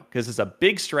Chicago because it's a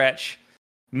big stretch.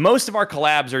 Most of our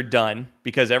collabs are done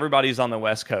because everybody's on the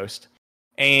West Coast.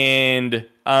 And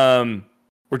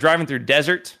we're driving through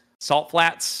desert, salt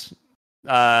flats,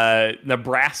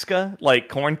 Nebraska, like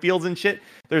cornfields and shit.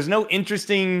 There's no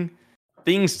interesting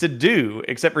things to do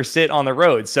except for sit on the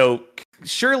road. So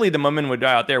surely the momentum would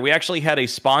die out there. We actually had a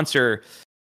sponsor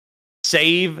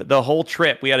save the whole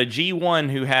trip. We had a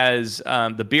G1 who has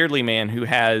the Beardly Man who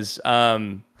has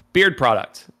beard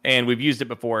product, and we've used it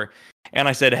before. And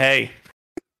I said, hey,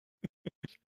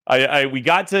 we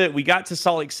got to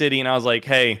Salt Lake City, and I was like,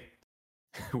 hey,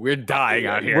 we're dying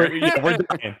out here. We're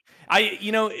dying.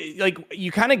 Like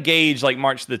you kind of gauge like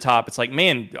March to the Top. It's like,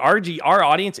 man, our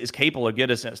audience is capable of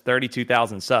getting us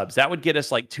 32,000 subs. That would get us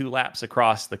like 2 laps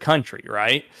across the country,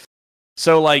 right?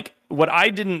 So like what I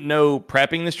didn't know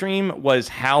prepping the stream was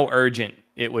how urgent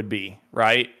it would be,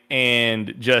 right?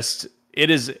 And just it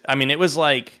was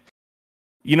like,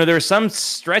 there were some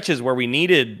stretches where we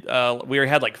needed we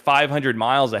had like 500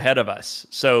 miles ahead of us.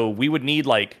 So we would need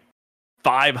like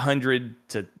 500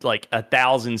 to like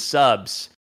 1,000 subs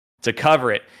to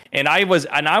cover it. And I was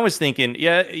thinking,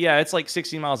 yeah, it's like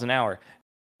 60 miles an hour.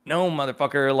 No,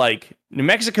 motherfucker, like New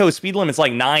Mexico speed limit's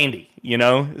like 90, you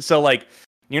know? So like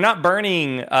you're not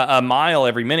burning a mile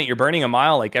every minute. You're burning a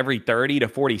mile like every 30 to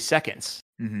 40 seconds.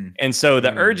 Mm-hmm. And so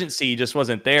the urgency just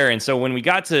wasn't there. And so when we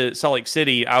got to Salt Lake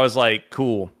City, I was like,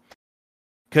 cool.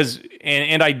 Because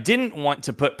and I didn't want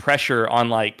to put pressure on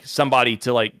like somebody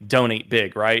to like donate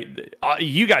big, right?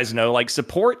 You guys know, like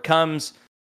support comes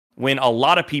when a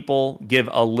lot of people give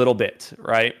a little bit,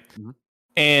 right? Mm-hmm.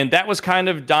 And that was kind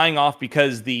of dying off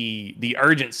because the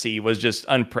urgency was just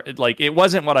like it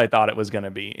wasn't what I thought it was going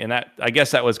to be, and that I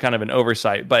guess that was kind of an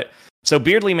oversight. But so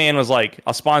Beardly Man was like,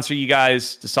 "I'll sponsor you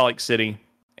guys to Salt Lake City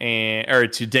or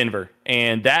to Denver,"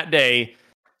 and that day.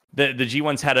 The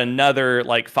G1s had another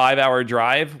like 5-hour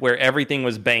drive where everything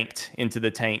was banked into the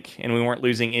tank and we weren't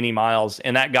losing any miles.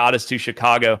 And that got us to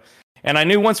Chicago. And I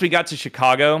knew once we got to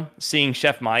Chicago, seeing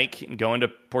Chef Mike and going to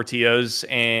Portillo's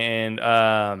and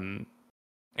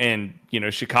you know,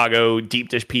 Chicago deep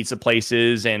dish pizza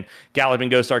places and Galloping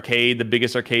Ghost Arcade, the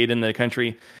biggest arcade in the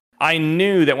country. I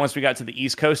knew that once we got to the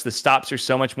East Coast, the stops are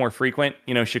so much more frequent.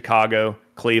 You know, Chicago,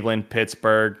 Cleveland,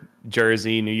 Pittsburgh,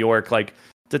 Jersey, New York, like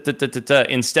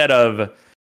instead of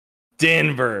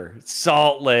Denver,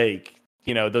 Salt Lake,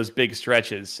 you know, those big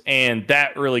stretches. And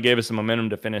that really gave us some momentum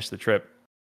to finish the trip.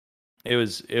 It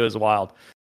was wild.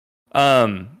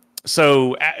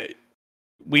 So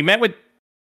we met with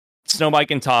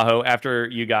Snowbike in Tahoe after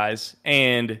you guys,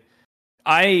 and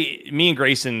me and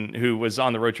Grayson, who was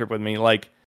on the road trip with me, like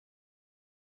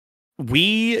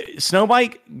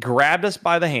Snowbike grabbed us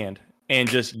by the hand and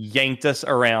just yanked us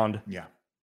around. Yeah.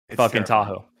 It's fucking terrifying.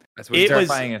 Tahoe. That's what's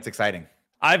terrifying and it's exciting.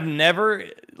 I've never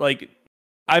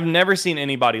seen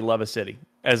anybody love a city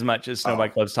as much as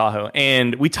Snowbike loves Tahoe.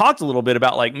 And we talked a little bit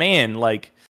about like, man,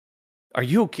 like, are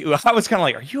you okay? I was kind of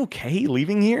like, are you okay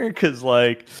leaving here? Because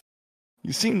like,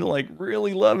 you seem to like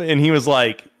really love it. And he was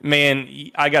like, man,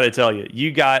 I got to tell you,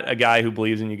 you got a guy who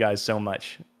believes in you guys so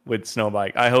much with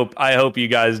Snowbike. I hope you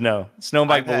guys know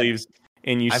Snowbike believes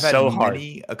in you so hard. I've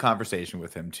had a conversation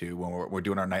with him too when we're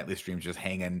doing our nightly streams, just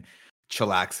hanging,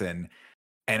 chillaxing,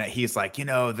 and he's like, you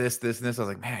know, this and this. I was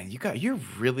like, man, you're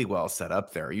really well set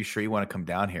up there. Are you sure you want to come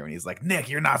down here? And he's like, Nick,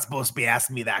 you're not supposed to be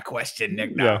asking me that question,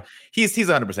 Nick. No, yeah. He's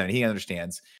 100%. He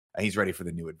understands. He's ready for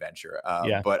the new adventure.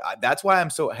 But that's why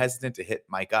I'm so hesitant to hit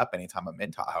Mike up anytime I'm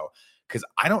in Tahoe, because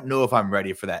I don't know if I'm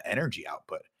ready for that energy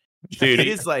output. Dude, it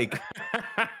is like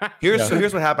here's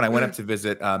what happened. I went up to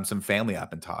visit some family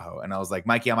up in Tahoe, and I was like,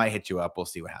 Mikey, I might hit you up. We'll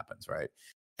see what happens, right?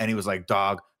 And he was like,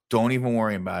 dog, don't even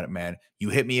worry about it, man. You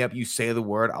hit me up, you say the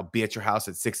word, I'll be at your house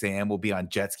at 6 a.m. We'll be on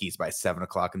jet skis by 7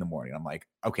 o'clock in the morning. I'm like,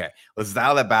 okay, let's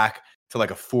dial that back to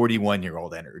like a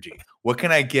 41-year-old energy. What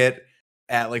can I get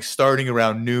at like starting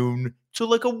around noon to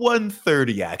like a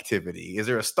 1:30 activity? Is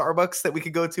there a Starbucks that we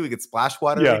could go to? We could splash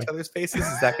water in each other's faces.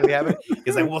 Is that going to be happening?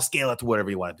 He's like, we'll scale it to whatever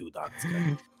you want to do, dog.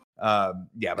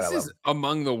 But this is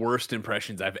among the worst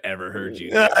impressions I've ever heard you.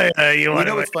 You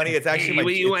know what's funny? It's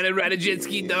actually you want to ride a jet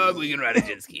ski, dog? We can ride a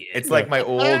jet ski. It's like my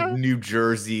old New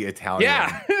Jersey Italian.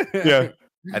 Yeah.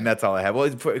 And that's all I have. Well,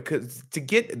 because to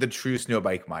get the true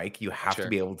Snowbike Mike, you have to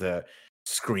be able to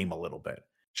scream a little bit.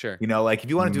 Sure. You know, like if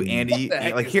you want to do Andy,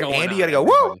 like here, Andy, you got to go,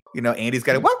 whoa. You know, Andy's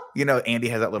got to, whoa. You know, Andy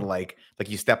has that little like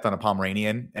you stepped on a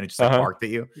Pomeranian and it just like barked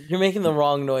at you. You're making the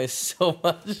wrong noise so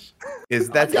much. I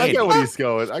get what he's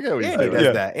going. I get what he's Andy doing.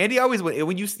 Does that. Andy always,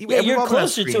 when you you're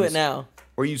closer to it now.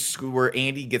 Where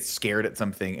Andy gets scared at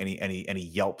something and he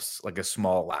yelps like a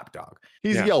small lapdog.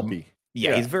 He's yelpy.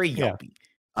 Yeah, he's very yelpy.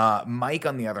 Mike,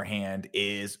 on the other hand,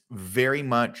 is very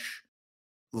much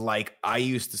like I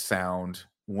used to sound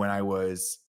when I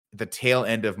was the tail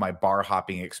end of my bar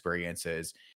hopping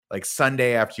experiences, like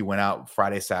Sunday after you went out,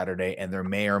 Friday, Saturday, and there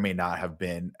may or may not have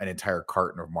been an entire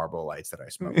carton of Marlboro Lights that I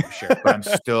smoked. Sure, but I'm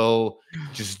still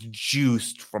just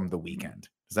juiced from the weekend.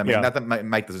 Does that mean not that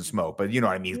Mike doesn't smoke, but you know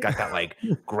what I mean? He's got that like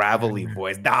gravelly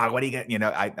voice. Dog, what do you get? You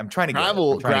know, I'm trying to get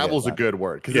gravel's a good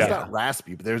word because it's not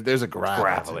raspy, but there's a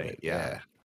gravelly. Yeah.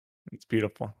 It's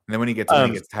beautiful. And then when he gets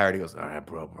tired, he goes, all right,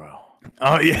 bro.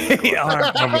 Oh yeah. All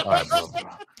right,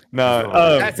 bro.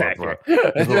 No, that's accurate.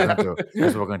 That's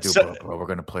what we're gonna do, bro. We're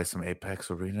gonna play some Apex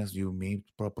Arenas. You, me,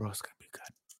 bro. It's gonna be good.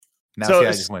 Now, I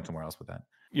just went somewhere else with that.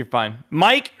 You're fine.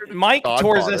 Mike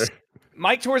tours us.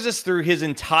 Mike tours us through his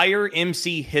entire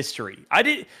MC history.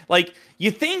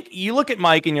 You look at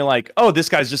Mike and you're like, oh, this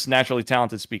guy's just a naturally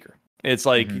talented speaker. It's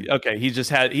like, okay, he just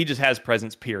has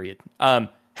presence, period.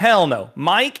 Hell no.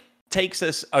 Mike takes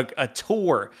us a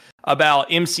tour about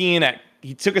MCing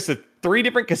he took us to 3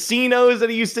 different casinos that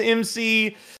he used to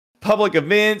MC. public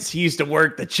events. He used to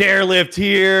work the chairlift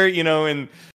here,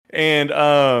 and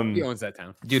he owns that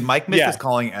town. Dude, Mike missed his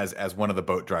calling as one of the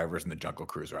boat drivers in the Jungle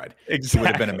Cruise ride. Exactly. It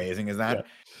would have been amazing as that. Yeah.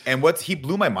 And he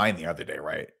blew my mind the other day,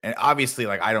 right? And obviously,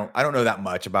 like I don't know that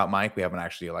much about Mike. We haven't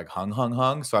actually like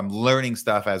hung. So I'm learning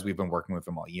stuff as we've been working with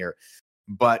him all year.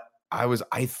 But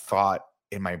I thought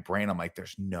in my brain, I'm like,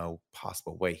 there's no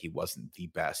possible way he wasn't the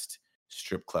best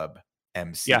strip club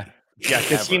MC. Yeah,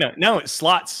 casino. No,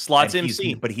 slots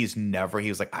MC. But he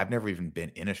was like, I've never even been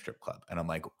in a strip club. And I'm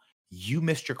like, you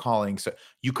missed your calling. So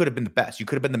you could have been the best. You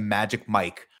could have been the Magic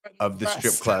Mike of the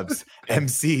strip clubs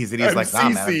MCs. And he's like, nah,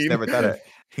 man, I've just never done it.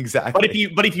 Exactly.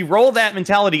 But if you roll that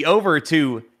mentality over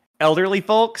to elderly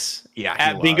folks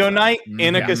at bingo night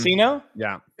in a casino.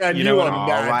 Yeah. And you know what?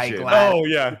 Oh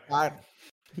yeah.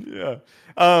 Yeah.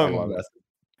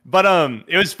 But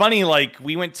it was funny. Like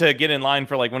we went to get in line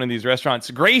for like one of these restaurants.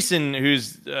 Grayson,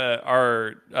 who's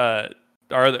our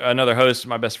another host,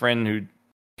 my best friend, who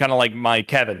kind of like my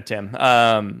Kevin Tim.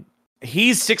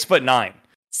 He's 6'9".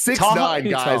 6'9",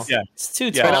 guys. Yeah, it's too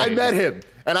tall. And I met him,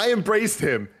 and I embraced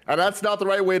him, and that's not the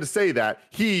right way to say that.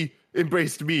 He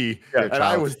embraced me, and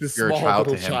I was this small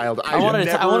little child. I wanted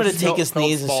to take his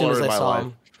knees as soon as I saw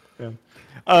him.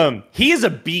 Yeah. He is a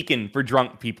beacon for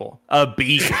drunk people. A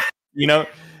beacon,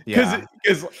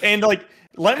 because and like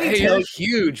let me tell you,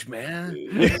 huge man.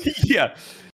 Yeah.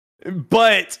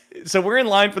 But so we're in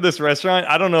line for this restaurant.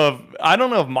 I don't know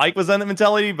if Mike was on that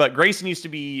mentality, but Grayson used to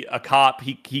be a cop.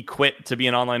 He quit to be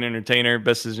an online entertainer.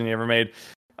 Best decision he ever made.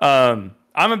 I'm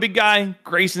a big guy.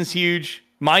 Grayson's huge.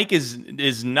 Mike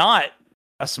is not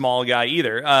a small guy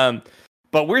either.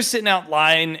 But we're sitting out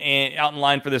in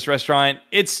line for this restaurant.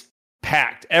 It's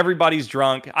packed. Everybody's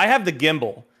drunk. I have the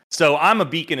gimbal, so I'm a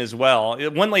beacon as well.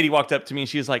 One lady walked up to me and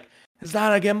she was like, "Is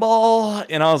that a gimbal?"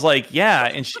 And I was like, "Yeah."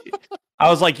 And I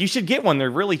was like, "You should get one.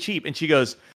 They're really cheap." And she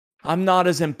goes, "I'm not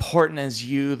as important as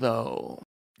you, though."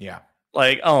 Yeah.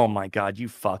 Like, oh my God, you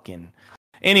fucking.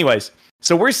 Anyways,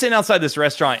 so we're sitting outside this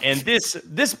restaurant, and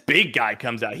this big guy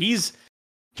comes out. He's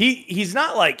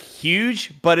not like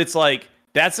huge, but it's like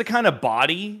that's the kind of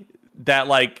body that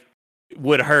like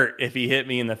would hurt if he hit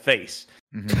me in the face.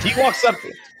 Mm-hmm.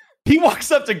 He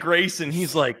walks up to Grayson.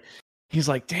 He's like,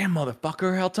 "Damn,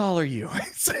 motherfucker, how tall are you?"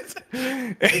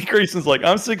 And Grayson's like,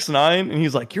 "I'm 6'9", and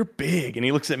he's like, "You're big." And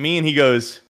he looks at me and he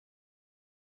goes,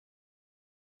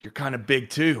 "You're kind of big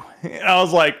too." And I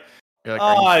was like,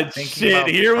 "Oh shit,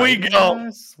 here we go.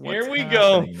 Here we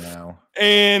go." Now?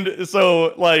 And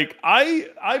so like I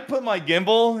put my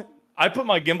gimbal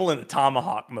in the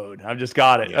tomahawk mode. I've just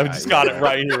got it. Yeah, I've just got it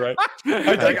right here, right?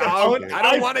 I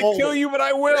don't want to kill you, but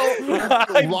I will.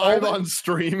 Live on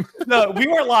stream. No, we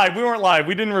weren't live.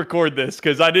 We didn't record this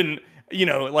because I didn't,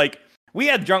 like we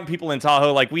had drunk people in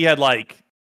Tahoe. Like we had like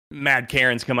mad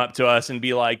Karens come up to us and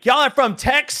be like, "Y'all are from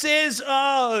Texas?"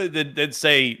 Oh, they'd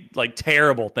say like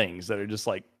terrible things that are just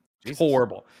like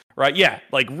horrible. Right? Yeah,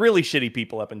 like really shitty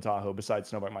people up in Tahoe besides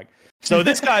Snowbike Mike. So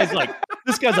this guy's like,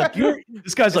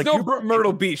 no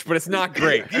Myrtle Beach, but it's not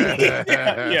great.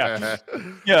 Yeah.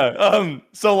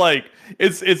 So like,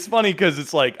 it's funny because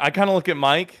it's like I kind of look at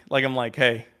Mike, like I'm like,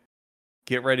 hey,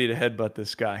 get ready to headbutt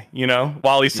this guy,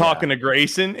 while he's talking to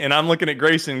Grayson, and I'm looking at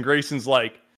Grayson. And Grayson's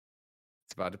like,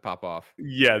 it's about to pop off.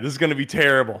 Yeah, this is gonna be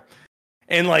terrible.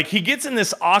 And like he gets in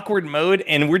this awkward mode,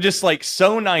 and we're just like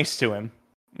so nice to him,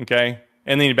 okay.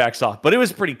 And then he backs off. But it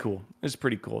was pretty cool.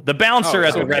 The bouncer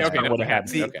at the restaurant would have had.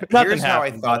 See, here's how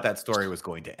I thought that story was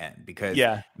going to end. Because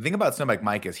the thing about Snowbike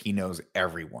Mike is he knows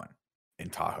everyone in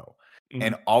Tahoe. Mm-hmm.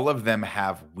 And all of them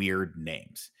have weird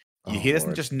names. He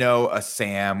doesn't just know a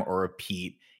Sam or a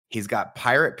Pete. He's got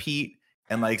Pirate Pete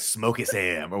and like Smoky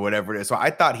Sam or whatever it is. So I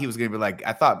thought he was going to be like,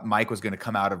 I thought Mike was going to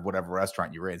come out of whatever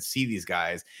restaurant you were in, see these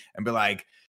guys and be like,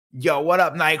 "Yo, what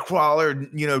up,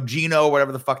 Nightcrawler?" Gino,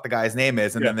 whatever the fuck the guy's name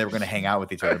is, and then they were gonna hang out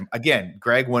with each other. Again,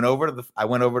 Greg went over to the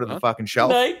fucking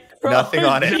shelf. Nothing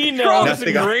on it. Gino. That's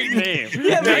a great name.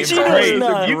 Yeah, but Gino's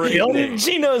not.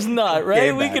 Gino's not,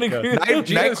 right? We can agree.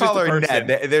 Nightcrawler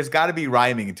Ned. There's got to be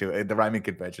rhyming to it. The rhyming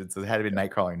convention. So it had to be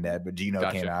Nightcrawler Ned, but Gino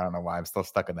came out. I don't know why. I'm still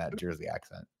stuck in that Jersey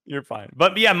accent. You're fine.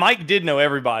 But yeah, Mike did know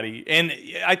everybody, and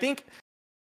I think.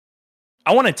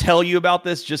 I want to tell you about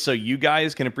this just so you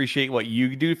guys can appreciate what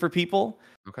you do for people.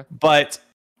 Okay. But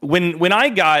when I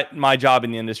got my job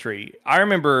in the industry, I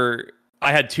remember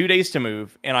I had 2 days to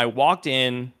move, and I walked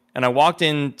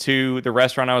into the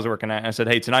restaurant I was working at, and I said,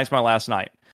 "Hey, tonight's my last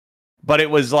night." But it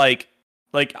was like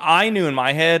I knew in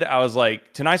my head, I was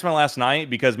like, tonight's my last night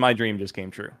because my dream just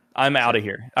came true. I'm out of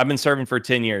here. I've been serving for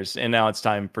 10 years, and now it's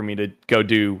time for me to go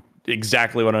do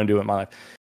exactly what I want to do in my life.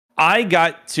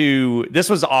 This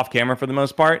was off camera for the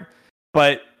most part,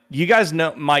 but you guys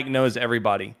know Mike knows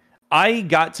everybody. I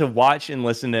got to watch and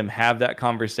listen to him have that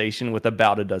conversation with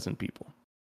about a dozen people.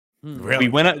 Really?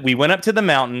 We went up to the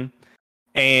mountain,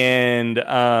 and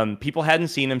people hadn't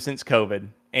seen him since COVID.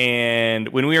 And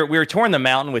when we were touring the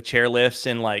mountain with chairlifts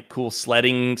and like cool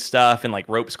sledding stuff and like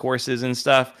ropes courses and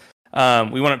stuff,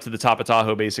 we went up to the top of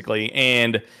Tahoe basically,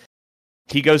 and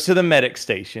he goes to the medic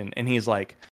station and he's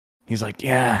like,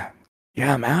 yeah,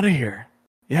 I'm out of here.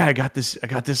 Yeah, I got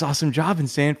this awesome job in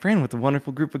San Fran with a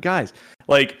wonderful group of guys.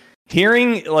 Like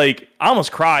hearing, like I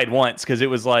almost cried once because it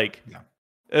was like,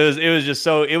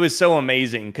 it was so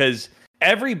amazing because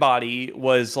everybody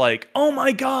was like, "Oh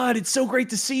my God, it's so great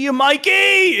to see you,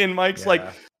 Mikey!" And Mike's like,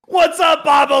 "What's up,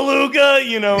 Babaluga?"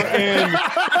 You know, and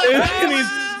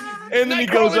then he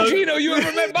goes up. Gino, you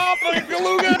ever met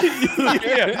Babaluga?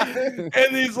 Yeah.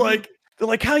 And he's like, they're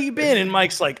like, "How you been?" And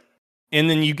Mike's like, and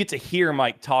then you get to hear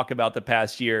Mike talk about the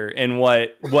past year and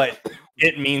what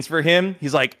it means for him.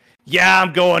 He's like, "Yeah,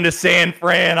 I'm going to San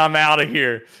Fran. I'm out of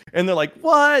here." And they're like,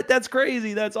 "What? That's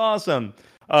crazy. That's awesome."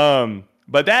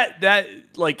 But that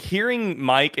like hearing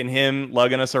Mike and him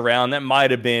lugging us around, that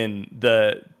might have been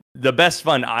the best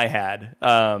fun I had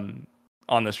on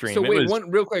the stream. So wait, one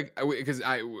real quick, because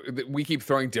we keep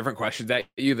throwing different questions at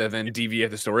you that then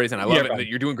deviate the stories, and I love it. That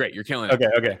you're doing great. You're killing it.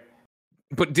 Okay.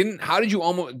 But how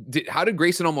did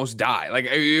Grayson almost die? Like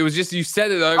it was just, you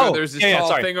said it. Like, there's this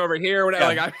tall thing over here.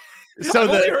 Whatever. Yeah. Like I've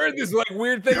only heard this like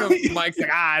weird thing of Mike's like,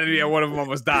 one of them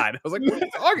almost died. I was like, what are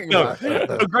you talking about?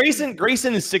 So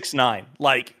Grayson is 6'9".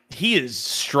 Like he is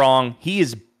strong. He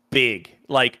is big.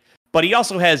 Like, but he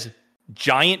also has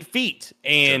giant feet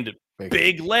and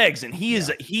big legs, and he is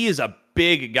a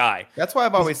big guy. That's why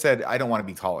I've always said I don't want to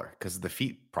be taller because of the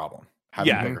feet problem.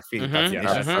 Having bigger feet. You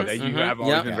have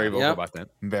always been very vocal about that.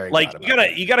 Very like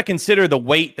you gotta consider the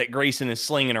weight that Grayson is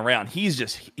slinging around. He's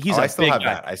I still have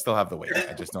that. I still have the weight.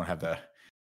 I just don't have the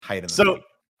height of the feet.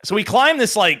 So we climb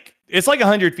this it's like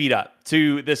 100 feet up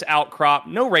to this outcrop,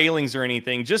 no railings or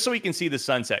anything, just so we can see the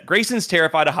sunset. Grayson's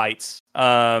terrified of heights,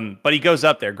 but he goes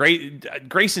up there.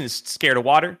 Grayson is scared of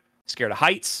water, scared of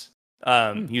heights.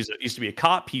 He used to be a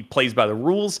cop. He plays by the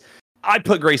rules. I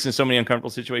put Grayson in so many uncomfortable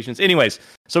situations. Anyways,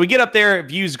 so we get up there.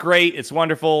 View's great. It's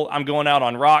wonderful. I'm going out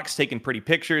on rocks, taking pretty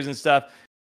pictures and stuff.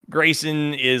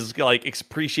 Grayson is like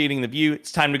appreciating the view.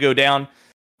 It's time to go down.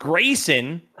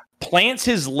 Grayson plants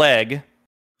his leg,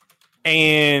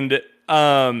 and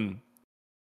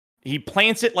he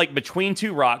plants it like between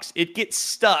two rocks. It gets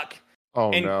stuck.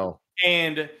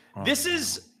 And this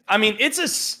is, I mean,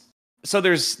 so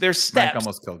there's steps. Mike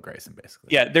almost killed Grayson, basically.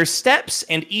 Yeah, there's steps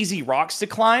and easy rocks to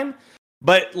climb,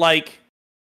 but like,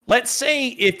 let's say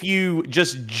if you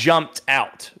just jumped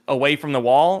out away from the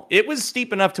wall, it was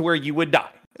steep enough to where you would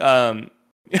die. And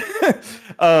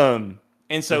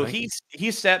so he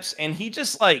steps, and he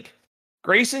just like,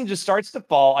 Grayson just starts to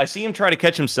fall. I see him try to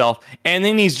catch himself, and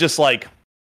then he's just like,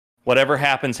 whatever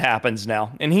happens, happens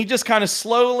now. And he just kind of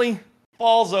slowly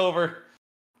falls over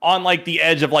on like the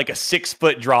edge of like a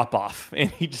 6-foot drop off,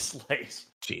 and he just lays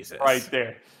right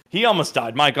there. He almost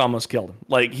died. Mike almost killed him.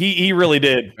 Like he really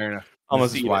did. Fair enough.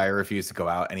 This is why I refuse to go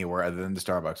out anywhere other than the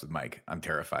Starbucks with Mike. I'm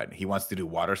terrified. He wants to do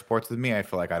water sports with me. I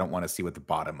feel like I don't want to see what the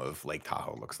bottom of Lake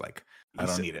Tahoe looks like. I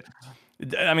don't need it.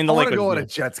 I mean, I want to go on a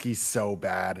jet ski so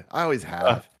bad. I always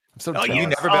have. I'm so jealous. You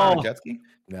never been on a jet ski?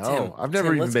 No, I've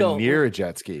never even been near a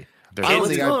jet ski.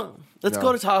 Let's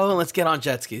go to Tahoe and let's get on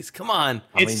jet skis. Come on.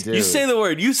 You say the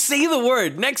word. You say the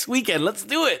word. Next weekend, let's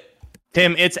do it.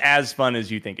 Tim, it's as fun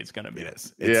as you think it's going to be. It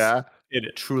is. It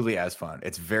is truly as fun.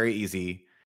 It's very easy.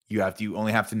 You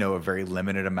only have to know a very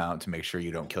limited amount to make sure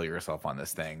you don't kill yourself on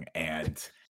this thing. And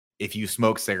if you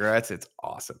smoke cigarettes, it's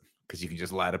awesome because you can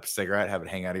just light up a cigarette, have it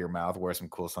hang out of your mouth, wear some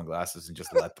cool sunglasses, and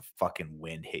just let the fucking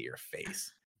wind hit your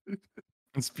face.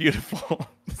 It's beautiful.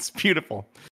 It's beautiful.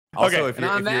 Also, and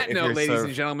on that note, ladies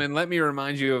and gentlemen, let me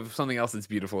remind you of something else that's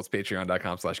beautiful. It's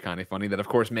patreon.com/kindafunny that, of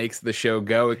course, makes the show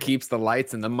go. It keeps the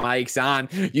lights and the mics on.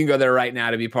 You can go there right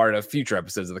now to be part of future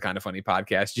episodes of the Kinda Funny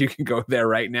podcast. You can go there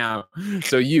right now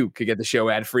so you could get the show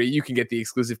ad-free. You can get the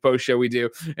exclusive post show we do.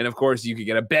 And, of course, you could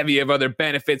get a bevy of other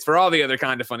benefits for all the other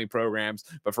Kinda Funny programs.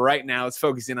 But for right now, let's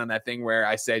focus in on that thing where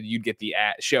I said you'd get the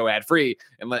show ad-free.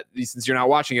 And since you're not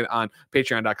watching it on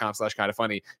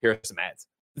patreon.com/kindafunny, here are some ads.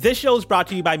 This show is brought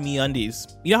to you by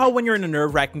MeUndies. You know how when you're in a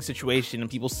nerve-wracking situation and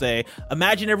people say,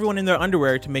 imagine everyone in their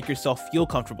underwear to make yourself feel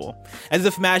comfortable. As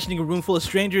if imagining a room full of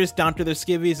strangers down to their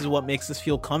skivvies is what makes us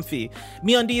feel comfy.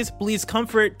 MeUndies believes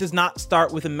comfort does not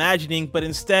start with imagining, but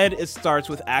instead it starts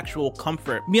with actual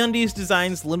comfort. MeUndies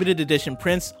designs limited edition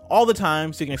prints all the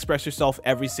time so you can express yourself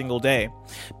every single day.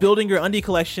 Building your undie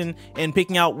collection and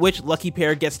picking out which lucky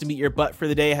pair gets to meet your butt for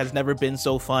the day has never been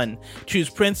so fun. Choose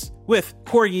prints with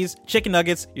corgis, chicken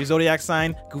nuggets, your zodiac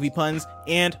sign, goofy puns,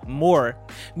 and more.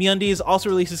 MeUndies also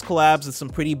releases collabs with some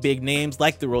pretty big names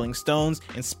like the Rolling Stones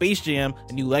and Space Jam: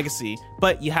 A New Legacy.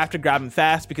 But you have to grab them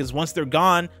fast because once they're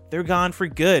gone for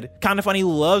good. Kinda Funny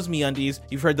loves MeUndies.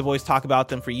 You've heard the boys talk about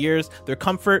them for years. They're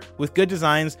comfort with good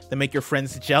designs that make your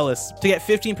friends jealous. To get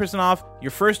 15% off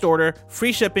your first order,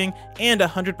 free shipping, and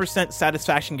 100%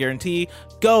 satisfaction guarantee,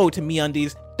 go to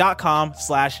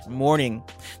MeUndies.com/morning.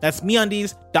 That's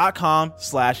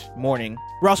MeUndies.com/morning.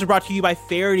 We're also brought to you by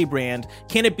Faraday Brand.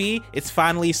 Can it be? It's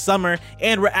finally summer,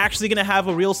 and we're actually going to have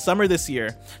a real summer this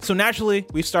year. So naturally,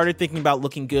 we've started thinking about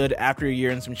looking good after a year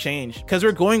and some change, because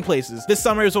we're going places. This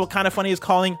summer is what Kinda Funny is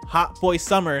calling Hot Boy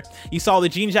Summer. You saw the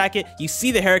jean jacket, you see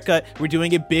the haircut, we're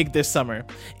doing it big this summer.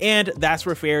 And that's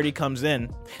where Faraday comes in.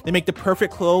 They make the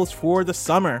perfect clothes for the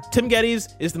summer. Tim Geddes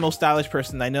is the most stylish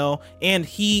person I know, and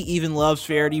he even loves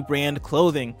Faraday Brand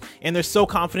clothing. And they're so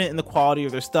confident in the quality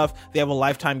of their stuff, they have a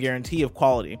lifetime guarantee of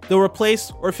quality. They'll replace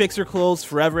or fix your clothes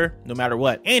forever, no matter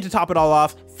what. And to top it all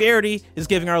off, Faraday is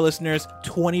giving our listeners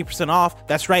 20% off.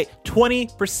 That's right,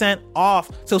 20% off.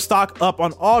 So stock up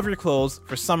on all of your clothes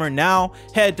for summer now.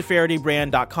 Head to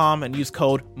FaradayBrand.com and use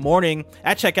code MORNING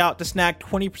at checkout to snag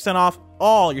 20% off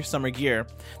all your summer gear.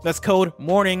 That's code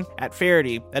MORNING at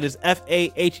Faraday. That is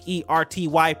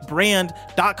FAHERTY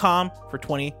brand.com for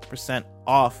 20%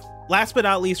 off. Last but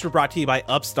not least, we're brought to you by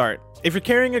Upstart. If you're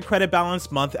carrying a credit balance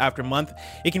month after month,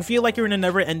 it can feel like you're in a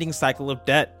never-ending cycle of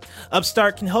debt.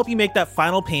 Upstart can help you make that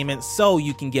final payment so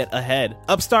you can get ahead.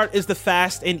 Upstart is the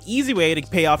fast and easy way to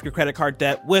pay off your credit card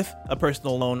debt with a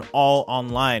personal loan all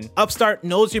online. Upstart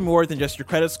knows you're more than just your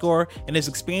credit score and is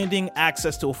expanding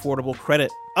access to affordable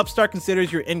credit. Upstart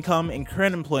considers your income and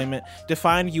current employment to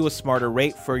find you a smarter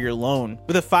rate for your loan.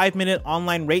 With a 5-minute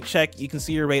online rate check, you can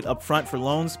see your rate up front for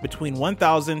loans between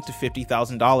 $1,000 to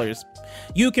 $50,000.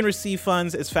 You can receive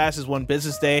funds as fast as one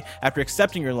business day after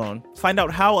accepting your loan. Find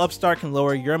out how Upstart can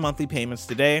lower your monthly payments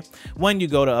today when you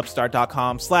go to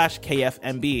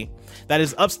upstart.com/KFMB. That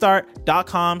is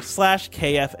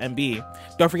upstart.com/KFMB.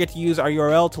 Don't forget to use our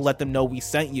URL to let them know we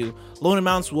sent you. Loan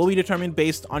amounts will be determined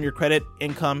based on your credit,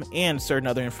 income, and certain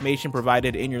other information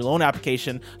provided in your loan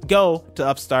application. Go to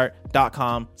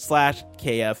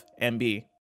upstart.com/KFMB.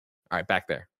 All right, back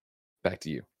there. Back to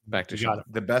you. Back to Shaun.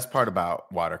 The best part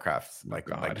about watercrafts, like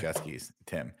jet skis,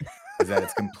 Tim, is that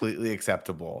it's completely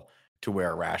acceptable to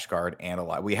wear a rash guard and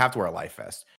we have to wear a life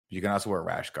vest. You can also wear a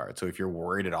rash guard. So if you're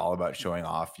worried at all about showing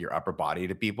off your upper body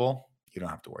to people, you don't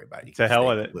have to worry about it. To hell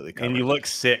with it. And you look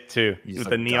sick too with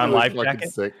the neon life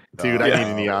jacket. Sick. Dude, I need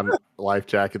a neon life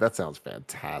jacket. That sounds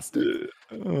fantastic.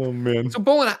 Oh man. So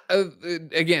Bolen,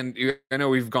 again, I know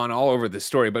we've gone all over this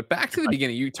story, but back to the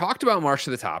beginning. You talked about March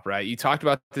to the Top, right? You talked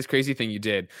about this crazy thing you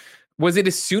did. Was it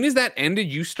as soon as that ended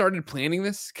you started planning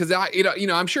this? Because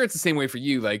I'm sure it's the same way for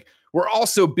you. Like, we're all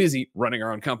so busy running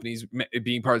our own companies,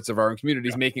 being parts of our own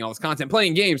communities, making all this content,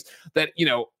 playing games that,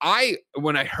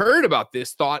 when I heard about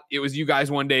this, thought it was you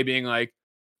guys one day being like,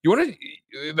 you want to,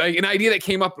 like, an idea that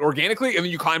came up organically and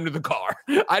then you climbed to the car.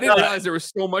 I didn't realize there was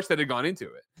so much that had gone into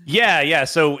it. Yeah.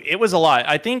 So it was a lot.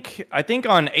 I think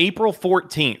on April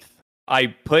 14th, I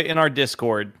put in our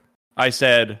Discord, I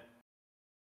said,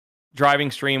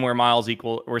 driving stream where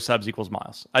subs equals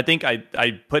miles. I think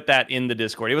I put that in the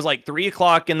Discord. It was like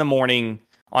 3:00 in the morning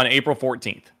on April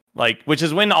 14th, which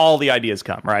is when all the ideas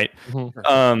come, right?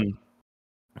 Mm-hmm.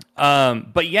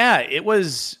 But yeah, it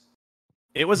was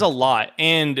a lot.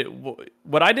 And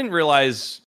what I didn't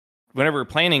realize whenever we're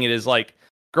planning it is like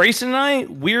Grayson and I,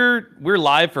 we're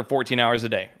live for 14 hours a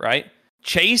day, right?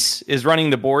 Chase is running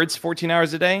the boards 14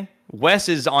 hours a day. Wes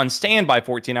is on standby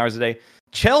 14 hours a day.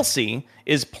 Chelsea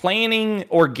is planning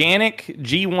organic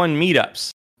G1 meetups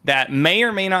that may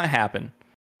or may not happen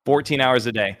 14 hours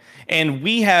a day. And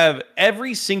we have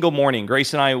every single morning,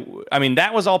 Grace and I mean,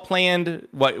 that was all planned.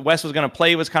 What Wes was going to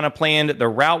play was kind of planned. The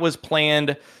route was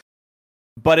planned.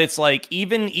 But it's like,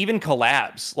 even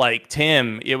collabs, like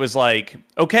Tim, it was like,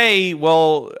 okay,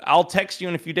 well, I'll text you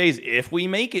in a few days if we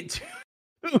make it to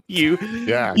you.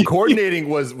 Yeah, coordinating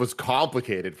was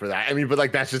complicated for that. I mean, but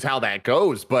like that's just how that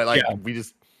goes. But like we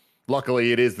just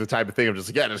luckily, it is the type of thing of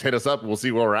just just hit us up and we'll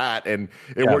see where we're at. And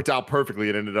it worked out perfectly.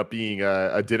 It ended up being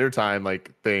a dinner time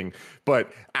like thing.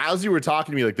 But as you were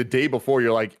talking to me like the day before,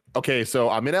 you're like, okay, so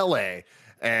I'm in LA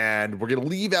and we're going to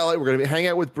leave LA. We're going to hang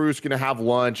out with Bruce, going to have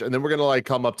lunch, and then we're going to like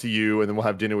come up to you and then we'll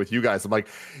have dinner with you guys. I'm like,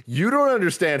 you don't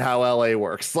understand how LA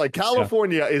works. Like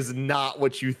California is not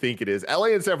what you think it is. LA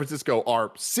and San Francisco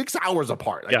are 6 hours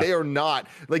apart. Like they are not,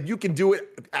 like you can do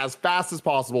it as fast as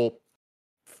possible,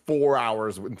 4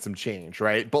 hours with some change,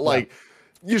 right? But like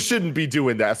you shouldn't be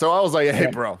doing that. So I was like,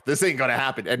 hey bro, this ain't gonna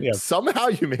happen. And somehow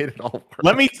you made it all work.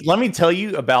 Let me tell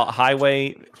you about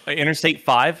Interstate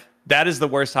 5. That is the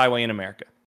worst highway in America.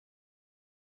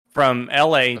 From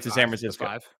LA to San Francisco. The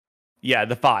 5? Yeah,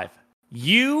 the 5.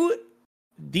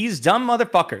 These dumb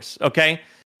motherfuckers, okay?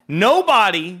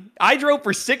 I drove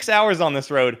for 6 hours on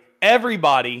this road.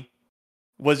 Everybody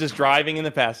was just driving in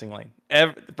the passing lane.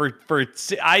 I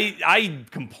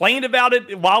complained about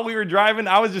it while we were driving.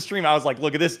 I was just streaming. I was like,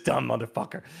 look at this dumb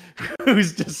motherfucker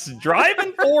who's just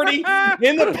driving 40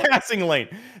 in the passing lane.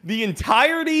 The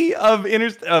entirety of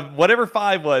whatever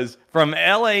 5 was from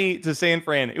LA to San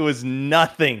Fran, it was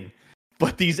nothing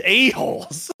but these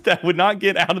a-holes that would not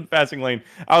get out of the passing lane.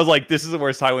 I was like, this is the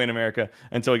worst highway in America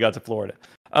until we got to Florida.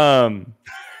 Always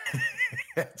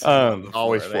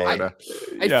Florida.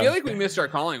 I feel like we missed our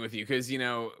calling with you because,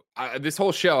 this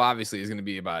whole show obviously is going to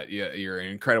be about your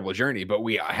incredible journey, but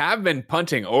we have been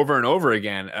punting over and over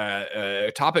again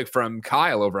a topic from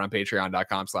Kyle over on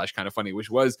patreon.com/kindafunny, which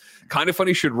was Kind of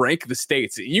Funny should rank the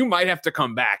states. You might have to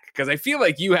come back because I feel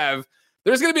like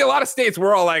there's going to be a lot of states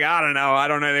we're all like, I don't know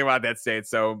anything about that state.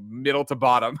 So middle to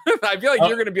bottom. I feel like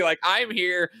you're going to be like, I'm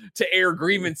here to air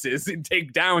grievances and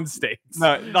take down states.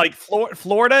 No, like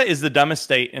Florida is the dumbest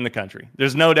state in the country.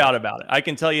 There's no doubt about it. I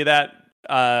can tell you that,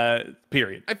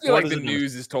 period. I feel like the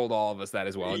news has told all of us that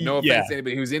as well. No offense to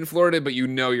anybody who's in Florida, but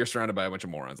you're surrounded by a bunch of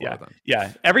morons a lot of them.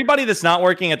 Yeah. Everybody that's not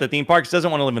working at the theme parks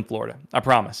doesn't want to live in Florida. I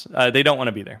promise. They don't want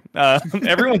to be there.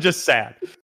 Everyone's just sad.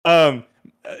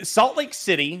 Salt Lake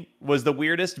City was the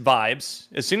weirdest vibes.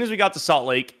 As soon as we got to Salt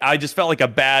Lake, I just felt like a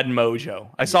bad mojo.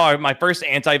 I saw my first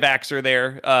anti-vaxxer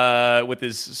there with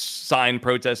his sign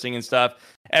protesting and stuff.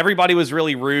 Everybody was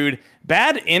really rude.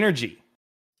 Bad energy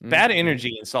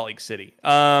in Salt Lake City.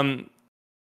 Let's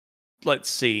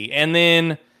see. And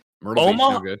then Myrtle Beach,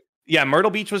 no good. Yeah, Myrtle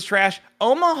Beach was trash.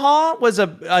 Omaha was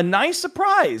a nice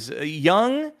surprise. A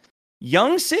young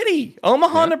city.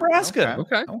 Omaha, Nebraska.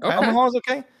 Okay. Omaha's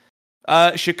okay.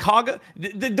 Chicago.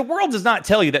 The world does not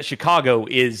tell you that Chicago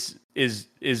is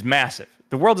massive.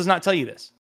 The world does not tell you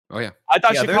this. Oh yeah. I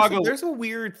thought Chicago. There's a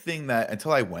weird thing that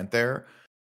until I went there,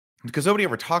 because nobody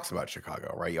ever talks about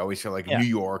Chicago, right? You always hear like New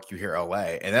York, you hear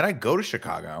LA, and then I go to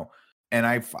Chicago and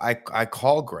I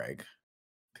call Greg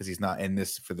because he's not in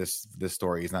this for this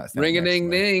story. He's not. Ring a ding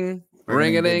ding.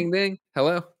 Ring a ding ding.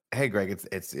 Hello. Hey Greg,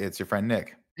 it's your friend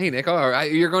Nick. Hey Nick,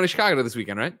 you're going to Chicago this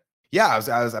weekend, right? Yeah,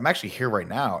 I'm actually here right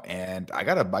now, and I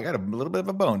got a little bit of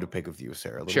a bone to pick with you,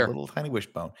 Sarah. A little tiny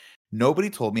wishbone. Nobody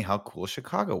told me how cool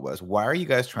Chicago was. Why are you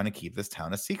guys trying to keep this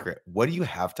town a secret? What do you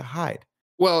have to hide?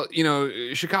 Well,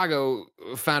 Chicago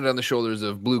founded on the shoulders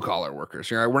of blue collar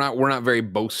workers. Right? We're not very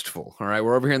boastful. All right,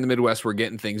 we're over here in the Midwest. We're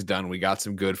getting things done. We got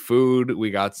some good food. We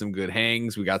got some good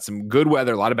hangs. We got some good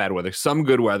weather. A lot of bad weather. Some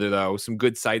good weather though. Some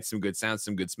good sights. Some good sounds.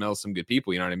 Some good smells. Some good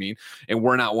people. You know what I mean? And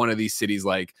we're not one of these cities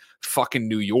like fucking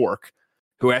New York,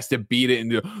 who has to beat it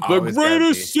into the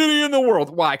greatest city in the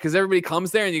world. Why? Because everybody comes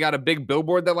there and you got a big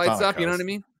billboard that lights up. You know what I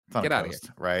mean? Get out of here.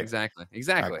 Right. Exactly.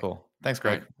 Right, cool. Thanks,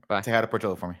 Greg. Right, bye. Say hi to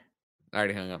Portillo for me. I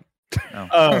already hung up.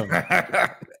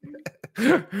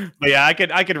 But yeah, I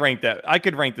could rank that. I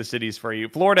could rank the cities for you.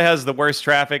 Florida has the worst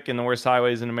traffic and the worst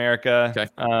highways in America. Okay.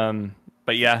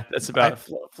 But yeah, that's about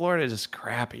Florida is just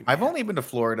crappy. Man. I've only been to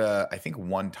Florida, I think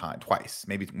twice,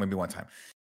 maybe one time.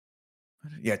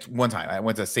 Yeah, one time I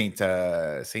went to St.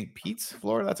 Pete's,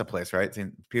 Florida. That's a place, right?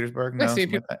 St. Petersburg. No,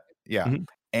 yeah. Mm-hmm.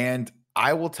 And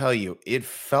I will tell you, it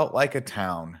felt like a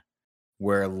town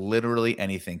where literally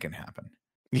anything can happen.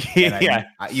 Yeah,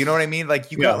 you know what I mean. Like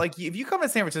got like if you come to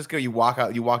San Francisco, you walk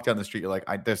down the street, you're like,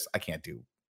 I can't do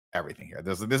everything here.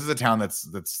 This is a town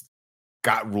that's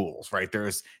got rules, right?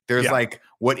 There's like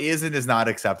what is and is not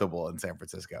acceptable in San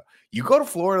Francisco. You go to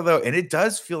Florida though, and it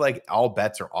does feel like all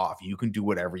bets are off. You can do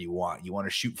whatever you want. You want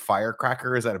to shoot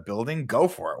firecrackers at a building? Go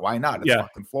for it. Why not? It's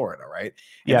fucking Florida, right?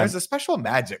 And there's a special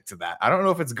magic to that. I don't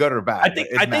know if it's good or bad.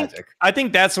 I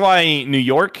think that's why New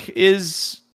York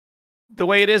is the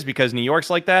way it is, because New York's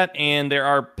like that, and there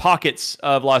are pockets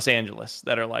of Los Angeles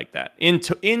that are like that. In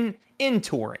in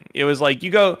touring. It was like you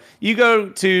go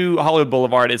to Hollywood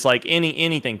Boulevard. It's like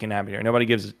anything can happen here. Nobody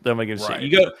gives right.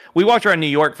 shit. We walked around New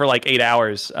York for like 8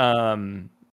 hours.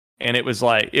 And it was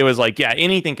like, yeah,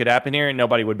 anything could happen here and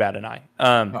nobody would bat an eye.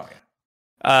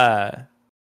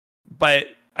 But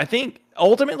I think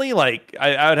ultimately, like,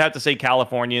 I would have to say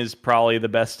California is probably the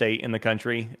best state in the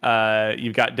country.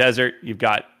 You've got desert, you've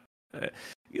got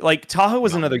like Tahoe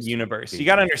was another universe. You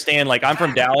got to understand, like, I'm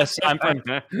from Dallas. I'm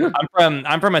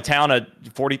from a town of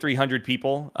 4,300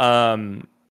 people.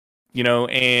 You know,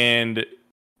 and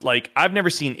like I've never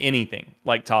seen anything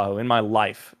like Tahoe in my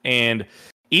life. And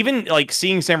even like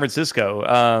seeing San Francisco,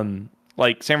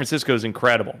 like San Francisco is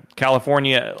incredible.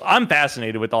 California, I'm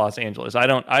fascinated with Los Angeles. I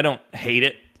don't hate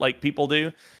it like people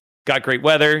do. Got great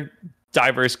weather,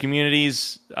 diverse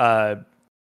communities,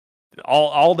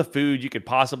 all the food you could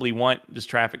possibly want. Just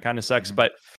traffic kind of sucks,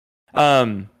 but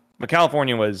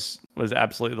California was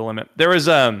absolutely the limit. There was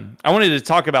I wanted to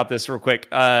talk about this real quick.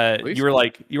 You were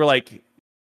like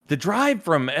the drive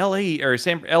from LA to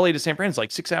San Fran is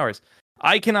like 6 hours.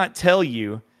 I cannot tell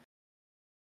you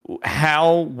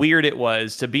how weird it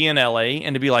was to be in LA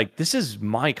and to be like, this is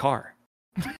my car.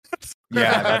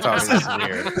 Yeah, that's always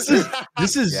weird.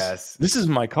 This is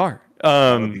my car.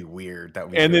 That would be weird. That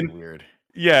would be really weird.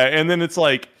 Yeah, and then it's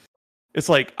like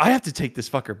I have to take this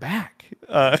fucker back.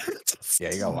 Yeah,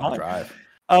 you got a long drive.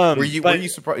 Were you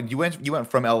surprised? You went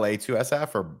from LA to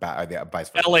SF or vice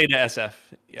versa? LA to SF.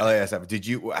 Yeah. LA to SF. Did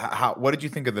you? What did you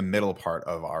think of the middle part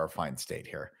of our fine state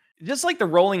here? Just like the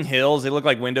rolling hills, they look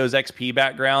like Windows XP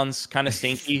backgrounds, kind of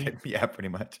stinky. Yeah, pretty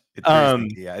much. It's very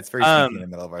stinky. Yeah, it's very stinky in the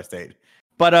middle of our state.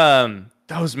 But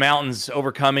those mountains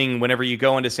overcoming whenever you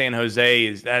go into San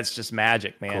Jose that's just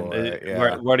magic, man. Cool,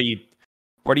 yeah. What are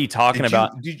you talking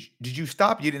about? Did you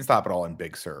stop? You didn't stop at all in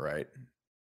Big Sur, right?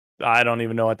 I don't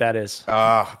even know what that is.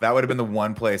 That would have been the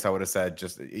one place I would have said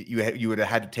just you would have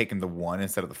had to take him the 1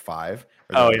 instead of the 5.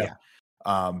 Yeah.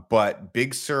 But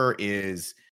Big Sur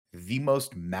is the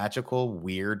most magical,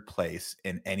 weird place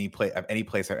in any place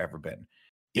I've ever been.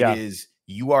 It is,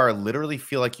 you are literally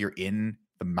feel like you're in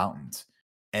the mountains,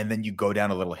 and then you go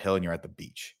down a little hill and you're at the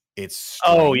beach. It's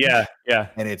strange, yeah,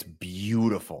 and it's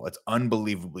beautiful. It's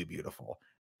unbelievably beautiful.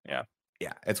 Yeah,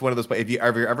 it's one of those places. If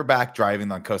you're ever back driving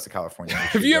on coast of California,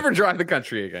 if you ever drive the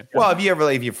country again, well, if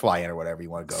you fly in or whatever you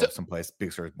want to go someplace,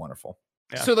 Big Sur is wonderful.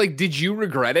 Yeah. So, like, did you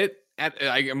regret it at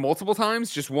multiple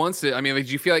times? Just once? I mean, like,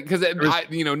 did you feel like, because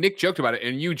Nick joked about it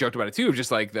and you joked about it too, of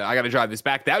just like I got to drive this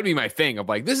back. That would be my thing of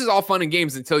like, this is all fun and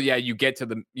games until you get to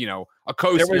the a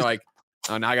coast and you're like,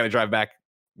 oh, now I got to drive back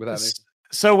without me.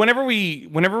 So whenever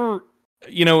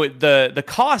the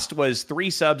cost was 3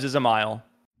 subs is a mile,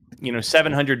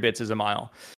 700 bits is a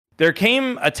mile. There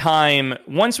came a time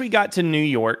once we got to New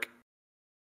York,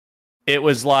 it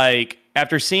was like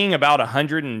after seeing about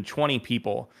 120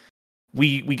 people,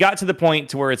 we got to the point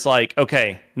to where it's like,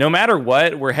 okay, no matter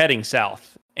what, we're heading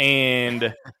south.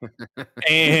 And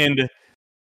and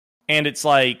it's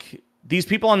like these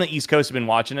people on the East Coast have been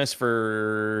watching us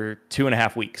for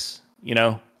 2.5 weeks,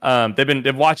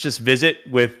 they've watched us visit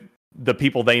with the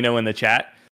people they know in the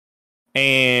chat,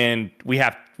 and we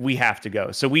have to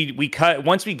go. So we cut,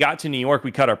 once we got to New York,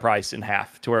 we cut our price in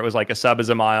half to where it was like a sub is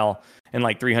a mile and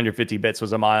like 350 bits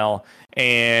was a mile.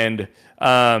 And,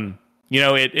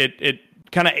 it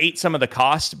kind of ate some of the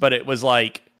cost, but it was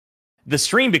like the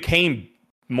stream became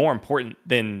more important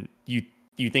than you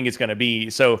think it's going to be.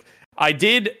 So I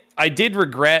did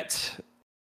regret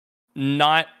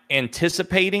not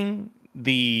anticipating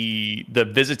the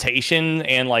visitation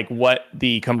and like what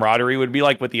the camaraderie would be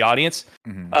like with the audience.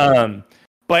 Mm-hmm.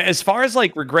 But as far as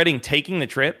like regretting taking the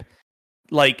trip,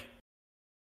 like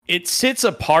it sits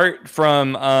apart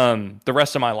from the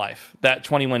rest of my life, that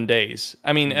 21 days.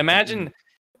 I mean, imagine,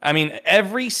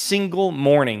 every single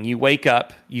morning you wake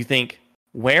up, you think,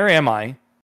 where am I?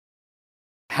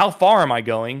 How far am I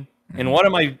going? And what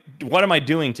am I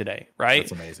doing today? Right?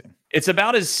 That's amazing. It's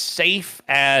about as safe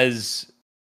as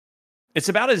it's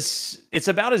about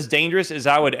as dangerous as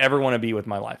I would ever want to be with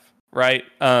my life. Right.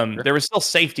 Sure. There was still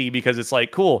safety because it's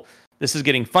like, cool, this is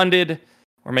getting funded.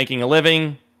 We're making a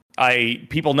living.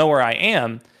 People know where I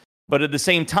am. But at the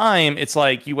same time, it's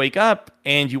like you wake up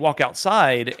and you walk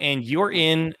outside and you're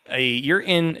in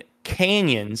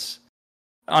canyons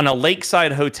on a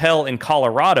lakeside hotel in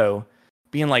Colorado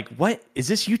being like, what is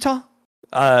this, Utah?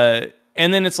 And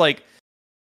then it's like,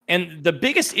 and the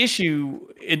biggest issue,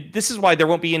 this is why there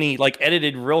won't be any like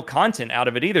edited real content out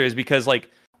of it either, is because like,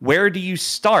 where do you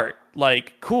start?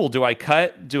 Like, cool, do I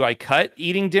cut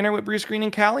eating dinner with Bruce Green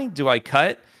and Callie? Do I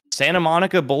cut Santa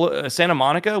Monica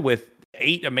with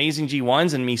 8 amazing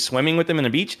G1s and me swimming with them in the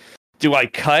beach? Do I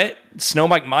cut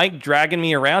Snowbike Mike dragging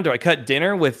me around? Do I cut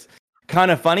dinner with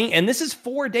Kind of Funny? And this is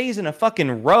 4 days in a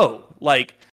fucking row.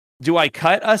 Like, do I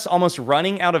cut us almost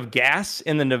running out of gas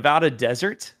in the Nevada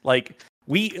desert? Like,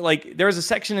 there was a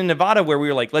section in Nevada where we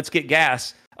were like, let's get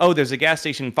gas. Oh, there's a gas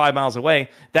station 5 miles away.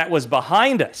 That was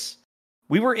behind us.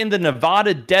 We were in the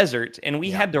Nevada desert and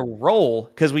we had to roll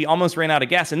because we almost ran out of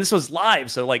gas. And this was live.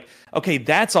 So like, okay,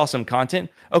 that's awesome content.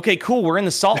 Okay, cool. We're in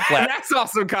the salt flat. That's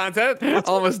awesome content.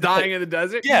 Almost dying in the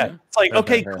desert. Yeah. It's like,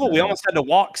 okay, cool. We almost had to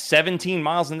walk 17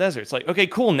 miles in the desert. It's like, okay,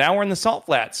 cool. Now we're in the salt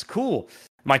flats. Cool.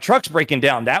 My truck's breaking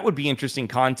down. That would be interesting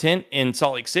content in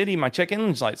Salt Lake City. My check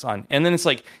engine light's on. And then it's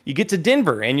like, you get to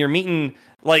Denver and you're meeting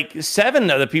like 7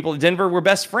 of the people in Denver were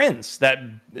best friends that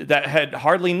had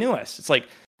hardly knew us. It's like,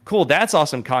 cool, that's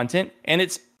awesome content, and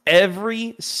it's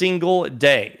every single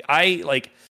day.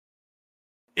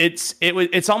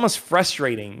 It's almost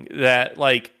frustrating that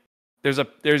like there's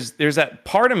that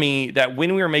part of me that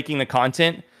when we were making the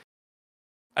content,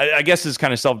 I guess it's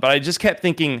kind of self, but I just kept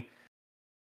thinking,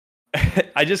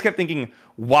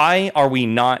 why are we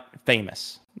not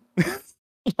famous?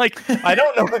 Like I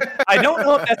don't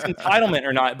know if that's entitlement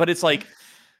or not, but it's like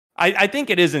I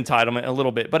think it is entitlement a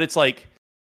little bit, but it's like,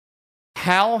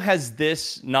 how has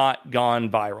this not gone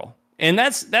viral? And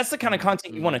that's the kind of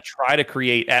content you want to try to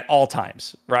create at all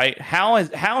times, right? How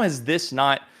has this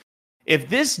not, if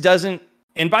this doesn't,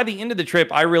 and by the end of the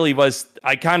trip, what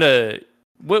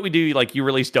we do, like you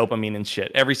release dopamine and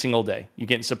shit every single day. You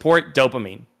get support,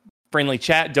 dopamine. Friendly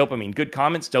chat, dopamine. Good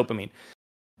comments, dopamine.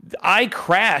 I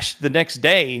crashed the next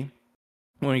day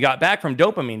when we got back from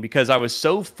dopamine because I was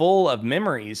so full of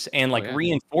memories and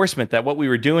reinforcement that what we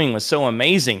were doing was so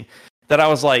amazing that I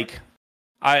was like,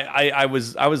 I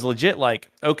was legit like,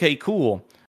 okay, cool.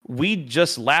 We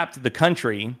just lapped the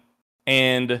country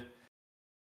and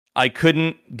I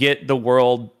couldn't get the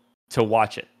world to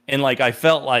watch it. And like, I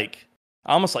felt like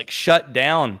I almost like shut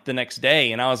down the next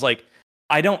day. And I was like,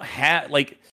 I don't have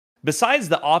like, besides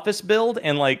the office build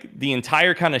and like the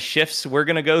entire kind of shifts we're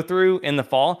going to go through in the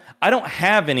fall, I don't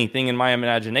have anything in my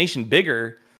imagination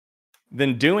bigger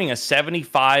than doing a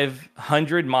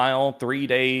 7,500 mile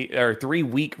 3-day or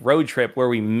 3-week road trip where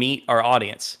we meet our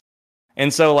audience.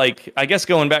 And so like, I guess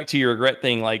going back to your regret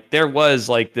thing, like there was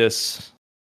like this,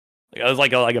 it was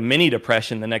like a mini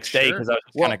depression the next day because I was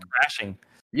kind of crashing.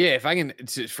 Yeah. If I can,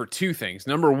 for 2 things.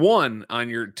 Number one, on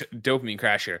your dopamine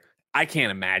crash here, I can't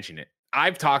imagine it.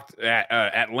 I've talked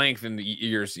at length in the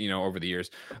years, over the years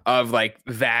of like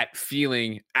that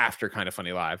feeling after Kind of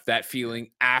Funny Live, that feeling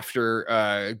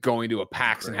after going to a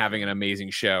PAX and having an amazing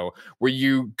show where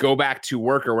you go back to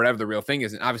work or whatever the real thing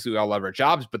is. And obviously we all love our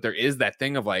jobs, but there is that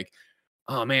thing of like,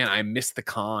 oh man, I miss the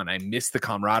con. I miss the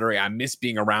camaraderie. I miss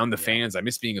being around the fans. I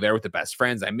miss being there with the best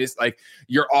friends. I miss like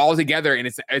you're all together. And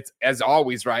it's as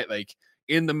always, right? Like,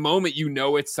 in the moment,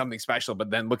 it's something special, but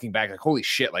then looking back, like, holy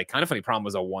shit, like Kind of Funny Prom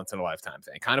was a once in a lifetime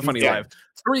thing. Kind of Funny Live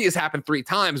 3 has happened 3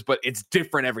 times, but it's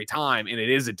different every time. And it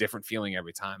is a different feeling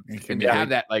every time. And to have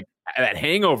that, like that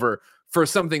hangover for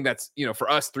something that's,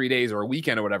 for us 3 days or a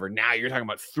weekend or whatever. Now you're talking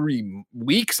about 3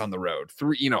 weeks on the road,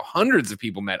 hundreds of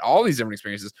people met, all these different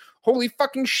experiences. Holy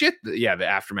fucking shit. The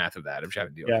aftermath of that. I'm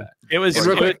having to deal with that. It was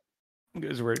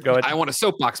weird. Go ahead. I want a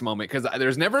soapbox moment because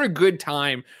there's never a good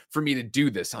time for me to do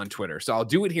this on Twitter. So I'll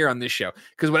do it here on this show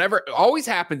because whatever always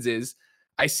happens is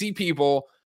I see people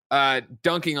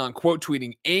dunking on quote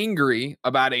tweeting angry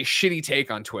about a shitty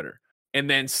take on Twitter and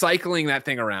then cycling that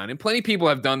thing around. And plenty of people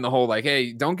have done the whole like,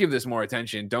 hey, don't give this more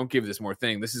attention. Don't give this more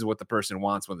thing. This is what the person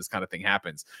wants when this kind of thing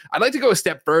happens. I'd like to go a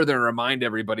step further and remind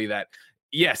everybody that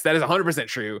yes, that is 100%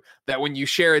 true. That when you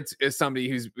share it as somebody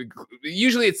who's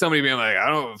usually it's somebody being like, I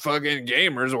don't fucking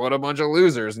gamers, what a bunch of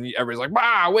losers. And everybody's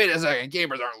like, wait a second,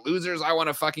 gamers aren't losers. I want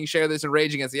to fucking share this and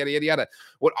rage against yada, yada, yada.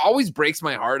 What always breaks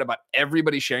my heart about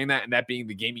everybody sharing that and that being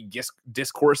the gaming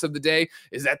discourse of the day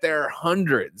is that there are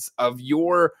hundreds of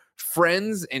your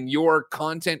friends and your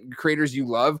content creators you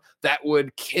love that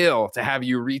would kill to have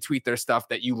you retweet their stuff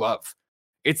that you love.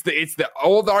 It's the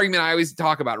old argument I always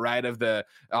talk about, right? Of the,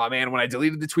 oh man, when I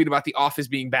deleted the tweet about The Office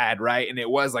being bad, right? And it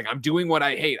was like, I'm doing what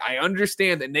I hate. I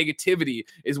understand that negativity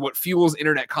is what fuels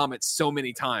internet comments so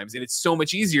many times. And it's so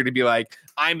much easier to be like,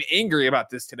 I'm angry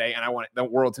about this today and I want the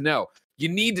world to know. You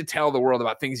need to tell the world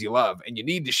about things you love and you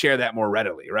need to share that more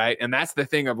readily, right? And that's the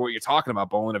thing of what you're talking about,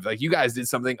 Bolen, of like, you guys did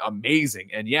something amazing.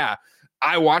 And yeah,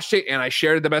 I watched it and I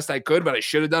shared it the best I could, but I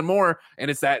should have done more.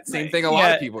 And it's that same thing a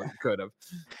lot of people could have.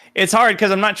 It's hard because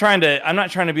I'm not trying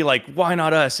to be like, why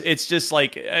not us? It's just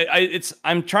like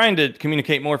I'm trying to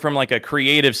communicate more from like a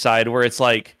creative side where it's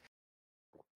like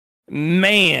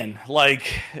Man,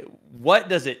 like, what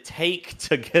does it take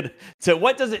to get to?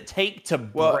 What does it take to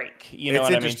break? You know,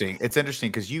 it's interesting. It's interesting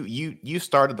because you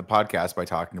started the podcast by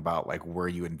talking about like where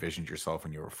you envisioned yourself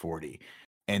when you were 40,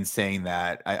 and saying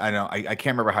that I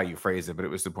can't remember how you phrased it, but it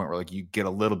was the point where like you get a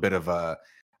little bit of a,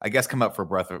 I guess, come up for a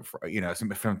breath of, you know, some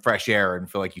fresh air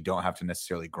and feel like you don't have to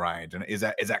necessarily grind. And is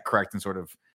that correct? And sort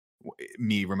of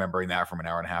me remembering that from an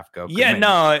hour and a half ago? Yeah, no.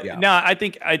 I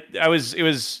think it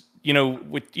was. You know,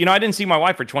 I didn't see my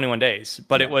wife for 21 days,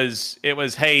 but it was,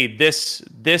 hey,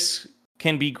 this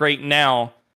can be great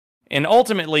now. And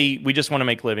ultimately we just want to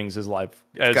make livings as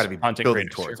content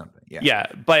creators towards something.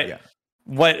 But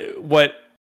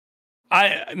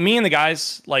me and the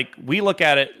guys, like, we look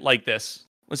at it like this: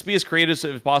 let's be as creative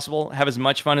as possible, have as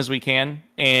much fun as we can.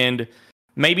 And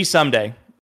maybe someday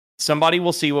somebody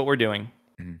will see what we're doing,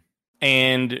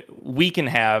 and we can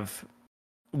have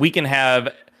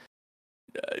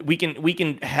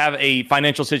a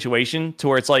financial situation to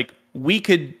where it's like we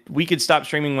could stop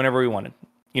streaming whenever we wanted.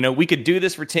 You know, we could do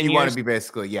this for 10 years. You want to be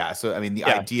basically, So I mean, the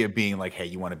idea being like, hey,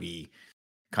 you want to be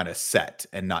kind of set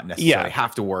and not necessarily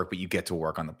have to work, but you get to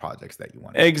work on the projects that you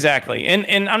want. Exactly.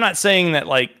 And I'm not saying that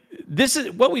like this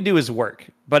is what we do is work,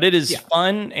 but it is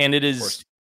fun and it is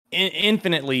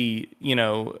infinitely, you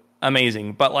know,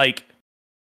 amazing. But like,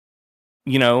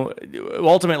 you know,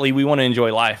 ultimately we want to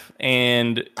enjoy life.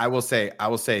 And I will say,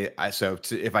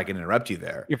 if I can interrupt you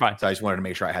there, you're fine. So I just wanted to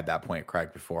make sure I had that point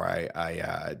correct before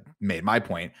I made my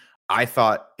point. I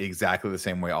thought exactly the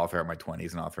same way all throughout my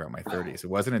 20s and all throughout my 30s. It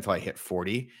wasn't until I hit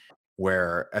 40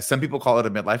 where some people call it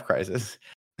a midlife crisis.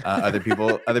 Other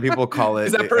people call it.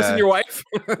 Is that person your wife?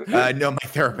 No, my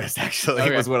therapist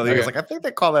actually was one of the. He was like, I think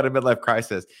they call that a midlife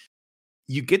crisis.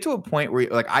 You get to a point where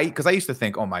like because I used to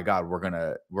think, oh my God, we're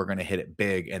gonna hit it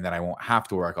big and then I won't have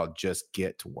to work. I'll just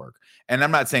get to work. And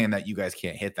I'm not saying that you guys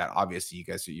can't hit that. Obviously, you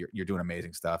guys you're doing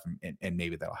amazing stuff and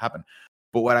maybe that'll happen.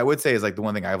 But what I would say is like the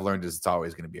one thing I've learned is it's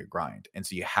always going to be a grind. And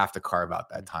so you have to carve out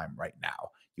that time right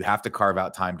now. You have to carve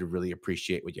out time to really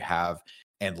appreciate what you have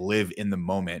and live in the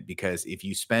moment, because if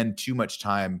you spend too much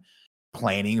time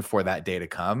planning for that day to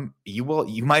come, you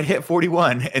might hit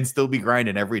 41 and still be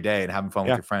grinding every day and having fun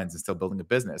with your friends and still building a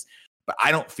business. But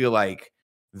I don't feel like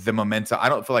the momentum, I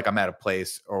don't feel like I'm at a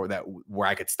place where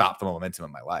I could stop the momentum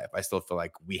in my life. I still feel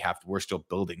like we're still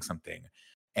building something,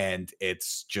 and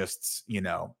it's just, you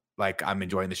know, like I'm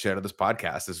enjoying the shit out of this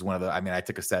podcast. This is one of the, I mean, I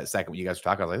took a second when you guys were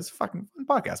talking, I was like, this is a fucking fun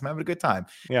podcast. I'm having a good time.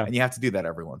 Yeah. And you have to do that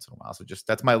every once in a while. So just,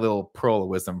 that's my little pearl of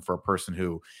wisdom for a person who,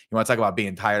 you want to talk about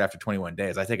being tired after 21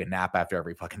 days. I take a nap after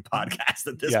every fucking podcast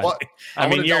at this point. I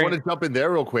want to jump in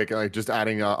there real quick. Like just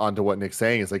adding on to what Nick's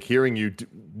saying is like hearing you,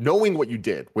 knowing what you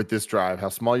did with this drive, how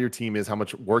small your team is, how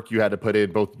much work you had to put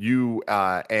in, both you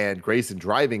and Grayson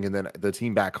driving, and then the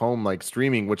team back home, like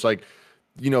streaming, which like,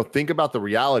 you know, think about the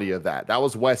reality of that. That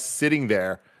was Wes sitting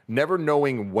there, never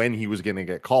knowing when he was going to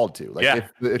get called to. Like,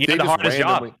 if he had the hardest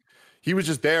job. He was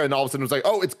just there, and all of a sudden it was like,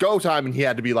 oh, it's go time, and he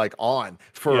had to be like on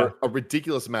for a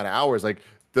ridiculous amount of hours. Like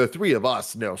the three of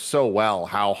us know so well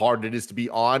how hard it is to be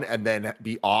on and then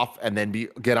be off and then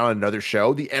get on another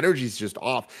show. The energy is just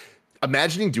off.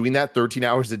 Imagining doing that 13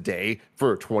 hours a day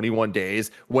for 21 days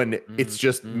when it's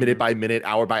just minute by minute,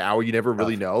 hour by hour, you never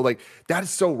really know. Like that is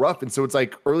so rough. And so it's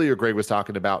like earlier, Greg was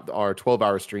talking about our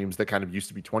 12-hour streams that kind of used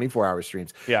to be 24-hour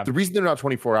streams. Yeah. The reason they're not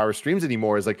 24-hour streams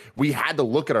anymore is like we had to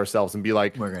look at ourselves and be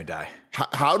like, we're going to die.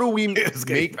 How do we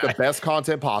make the best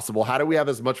content possible? How do we have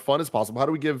as much fun as possible? How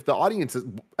do we give the audience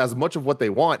as much of what they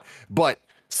want, but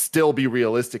still be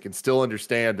realistic and still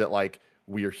understand that like,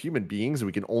 we are human beings.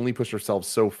 We can only push ourselves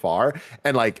so far.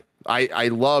 And like, I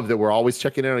love that we're always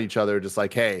checking in on each other. Just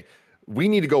like, hey, we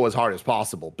need to go as hard as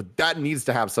possible, but that needs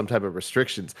to have some type of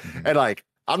restrictions. And like,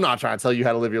 I'm not trying to tell you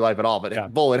how to live your life at all,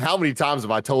 but Bolen, how many times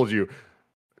have I told you,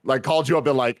 like called you up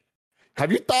and like, have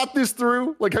you thought this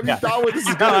through? Like, have you thought what this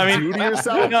is going to do to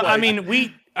yourself? No, like, I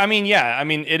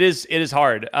mean, it is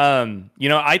hard. You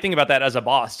know, I think about that as a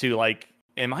boss too. Like,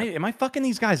 am I fucking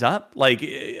these guys up? Like,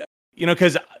 you know,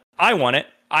 cause I want it.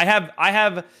 I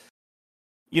have,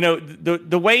 you know,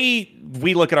 the way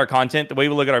we look at our content, the way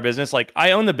we look at our business, like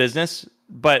I own the business,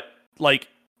 but like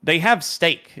they have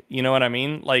stake, you know what I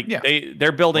mean? Like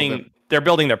they're building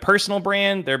their personal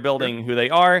brand, they're building who they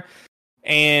are.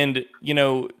 And, you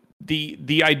know,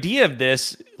 the idea of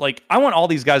this, like I want all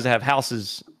these guys to have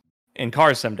houses and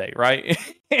cars someday, right?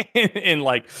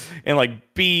 and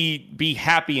be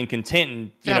happy and content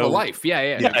and have a life. Yeah,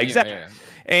 exactly.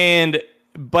 Yeah.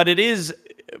 But it is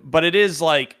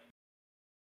like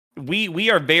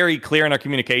we are very clear in our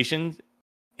communication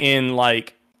in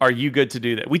like are you good to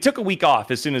do that? We took a week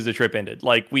off as soon as the trip ended.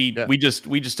 Like we just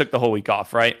took the whole week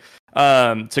off, right?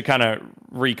 To kind of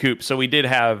recoup. So we did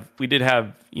have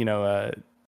you know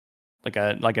like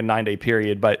a 9-day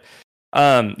period, but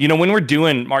you know, when we're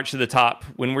doing March to the Top,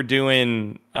 when we're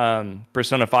doing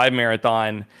Persona 5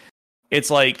 marathon, it's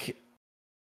like,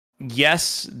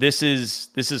 yes, this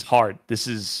is hard. This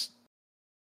is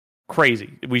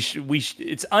crazy.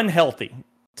 It's unhealthy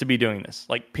to be doing this,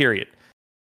 like, period.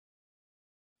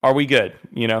 Are we good?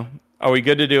 You know, are we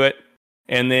good to do it?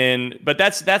 And then, but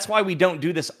that's why we don't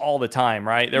do this all the time,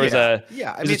 right? There was a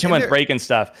 2-month break and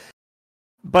stuff.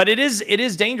 But it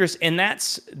is dangerous, and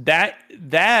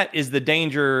that is the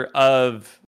danger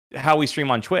of how we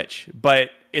stream on Twitch. But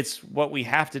it's what we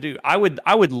have to do. I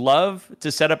would love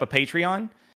to set up a Patreon,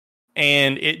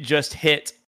 and it just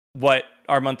hit what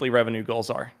our monthly revenue goals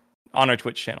are on our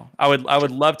Twitch channel. I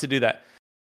would love to do that.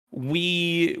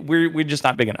 We're just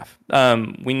not big enough.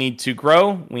 We need to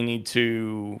grow. We need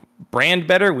to brand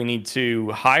better. We need to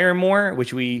hire more,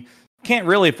 which we can't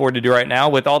really afford to do right now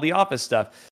with all the office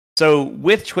stuff. So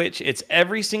with Twitch, it's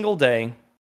every single day.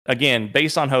 Again,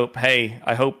 based on hope. Hey,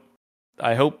 I hope,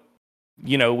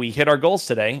 you know, we hit our goals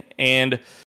today. And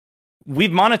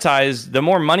we've monetized. The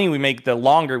more money we make, the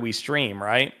longer we stream,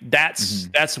 right?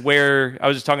 That's where I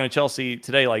was just talking to Chelsea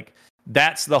today. Like,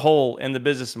 that's the whole in the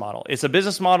business model. It's a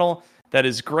business model that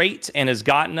is great and has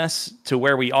gotten us to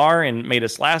where we are and made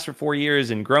us last for 4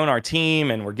 years and grown our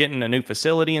team, and we're getting a new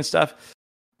facility and stuff.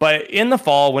 But in the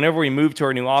fall, whenever we move to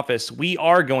our new office, we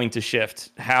are going to shift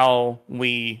how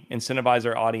we incentivize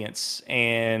our audience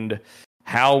and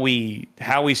how we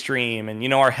stream. And, you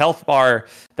know, our health bar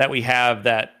that we have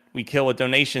that we kill with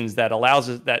donations that allows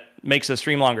us, that makes us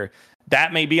stream longer,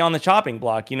 that may be on the chopping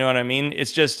block. You know what I mean?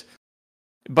 It's just,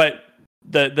 but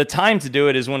the time to do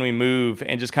it is when we move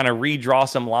and just kind of redraw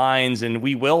some lines, and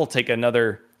we will take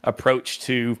another approach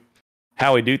to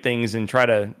how we do things and try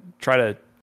to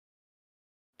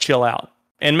chill out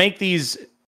and make these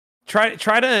try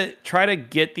to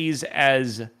get these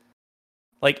as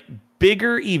like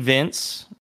bigger events,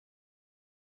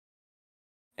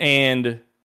 and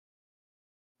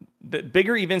the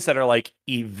bigger events that are like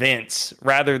events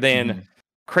rather than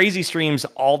crazy streams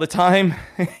all the time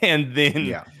and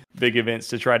then big events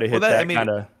to try to hit that kind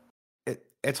of.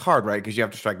 It's hard, right? Because you have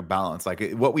to strike a balance.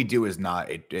 Like, what we do is not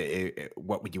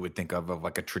what you would think of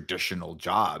like a traditional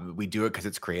job. We do it because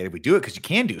it's creative. We do it because you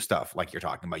can do stuff like you're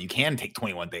talking about. You can take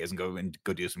 21 days and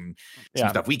go do some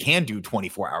stuff. We can do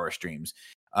 24-hour streams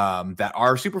that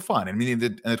are super fun. I mean,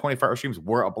 the 24-hour streams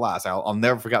were a blast. I'll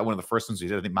never forget one of the first ones we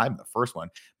did. I think mine, the first one,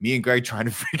 me and Greg trying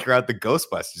to figure out the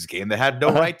Ghostbusters game that had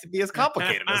no right to be as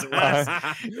complicated as it was.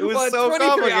 It was so 23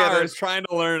 complicated. Hours trying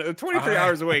to learn, 23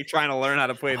 hours a week trying to learn how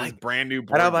to play this brand new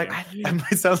board. And I'm like,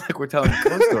 it sounds like we're telling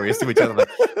ghost stories to each other. Like,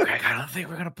 Greg, I don't think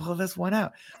we're gonna pull this one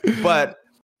out. But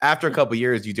after a couple of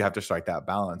years, you do have to strike that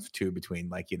balance too between,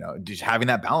 like, you know, just having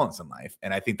that balance in life.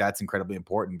 And I think that's incredibly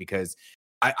important because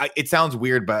it sounds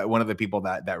weird, but one of the people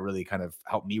that really kind of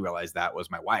helped me realize that was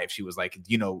my wife. She was like,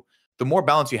 you know, the more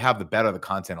balance you have, the better the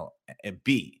content will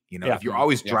be. You know, if you're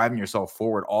always driving yourself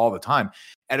forward all the time,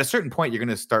 at a certain point, you're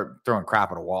going to start throwing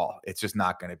crap at a wall. It's just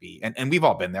not going to be. And we've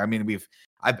all been there. I mean,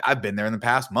 I've been there in the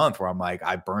past month where I'm like,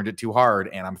 I burned it too hard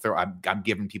and I'm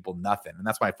giving people nothing. And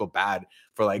that's why I feel bad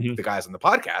for like the guys on the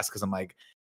podcast. Cause I'm like,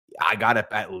 I got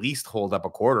to at least hold up a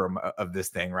quarter of this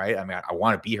thing, right? I mean, I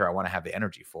want to be here. I want to have the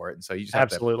energy for it. And so you just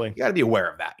have you got to be aware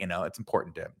of that. You know, it's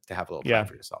important to have a little time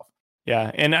for yourself.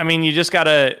 Yeah. And I mean, you just got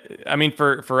to, I mean,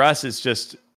 for us, it's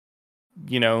just,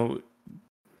 you know,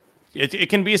 it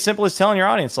can be as simple as telling your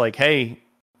audience, like, hey,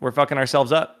 we're fucking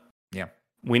ourselves up. Yeah.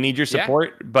 We need your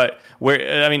support, but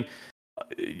I mean,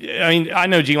 I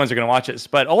know G1s are going to watch this,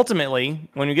 but ultimately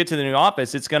when we get to the new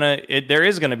office, there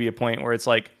is going to be a point where it's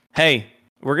like, hey,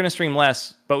 we're going to stream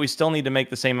less, but we still need to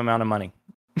make the same amount of money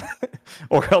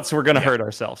or else we're going to hurt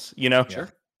ourselves, you know? Sure.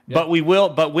 Yeah.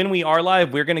 But when we are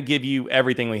live, we're going to give you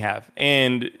everything we have.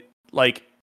 And like,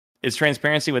 it's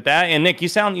transparency with that. And Nick, you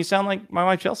sound like my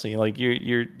wife, Chelsea. Like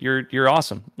you're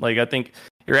awesome. Like, I think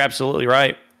you're absolutely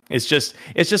right. It's just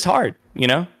hard, you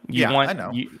know? I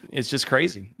know. It's just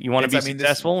crazy. You want to be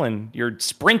successful and you're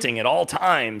sprinting at all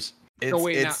times.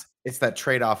 It's that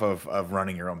trade-off of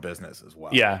running your own business as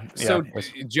well. Yeah. So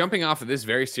jumping off of this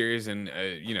very serious and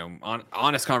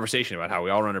honest conversation about how we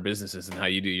all run our businesses and how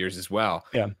you do yours as well.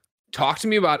 Yeah. Talk to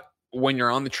me about when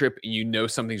you're on the trip and you know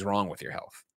something's wrong with your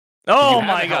health. Oh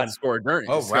my God! Scored during.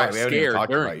 Oh right, we haven't even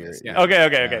talked about yours. Yeah.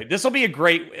 Okay. This will be a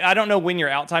great. I don't know when your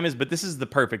out time is, but this is the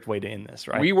perfect way to end this,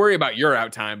 right? We worry about your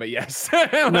out time, but yes.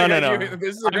 No.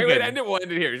 This is a great way to end it. We'll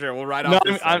end it here. Sure, we'll ride off.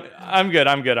 I'm good.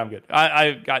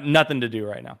 I got nothing to do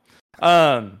right now.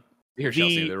 Here's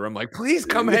Chelsea in the room, like, please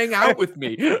come hang out with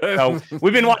me.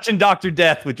 We've been watching Dr.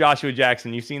 Death with Joshua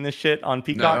Jackson. You seen this shit on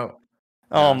Peacock? No.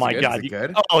 Oh my God! Is it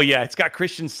good? Oh yeah, it's got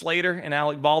Christian Slater and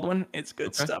Alec Baldwin. It's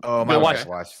good stuff. Oh, my wife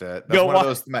watched it. That's one of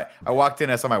those. I walked in,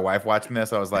 I saw my wife watching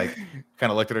this. I was like, kind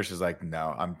of looked at her. She's like,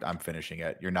 "No, I'm finishing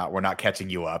it. We're not catching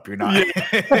you up. You're not."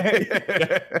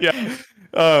 Yeah.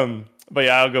 But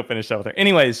yeah, I'll go finish that with her.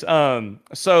 Anyways,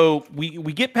 so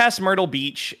we get past Myrtle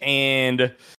Beach and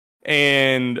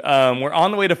we're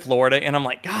on the way to Florida, and I'm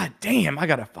like, God damn, I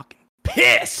gotta fucking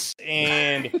piss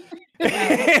and.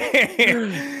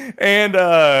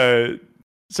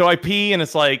 So I pee and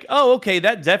it's like, oh, okay,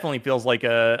 that definitely feels like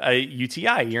a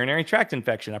UTI, urinary tract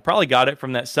infection. I probably got it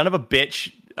from that son of a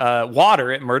bitch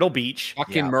water at Myrtle Beach.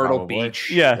 Fucking Myrtle Beach.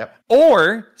 Yeah. Yep.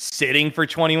 Or sitting for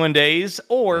 21 days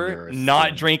or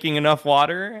not drinking enough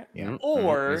water. Yeah.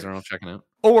 Or these are all checking out.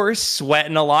 Or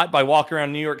sweating a lot by walking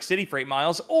around New York City for 8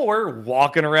 miles, or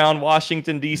walking around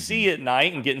Washington, D.C. at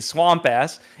night and getting swamp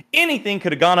ass. Anything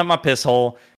could have gone up my piss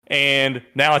hole. And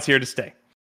now it's here to stay.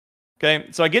 Okay,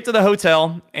 so I get to the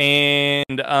hotel and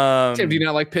Tim, do you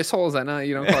not like piss holes? I know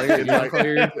you don't call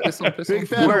your piss hole. Big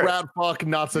fan of rat fuck,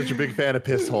 not such a big fan of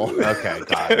piss hole. Okay,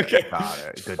 got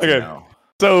it. Good to know.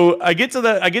 So I get to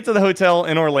the hotel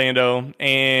in Orlando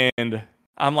and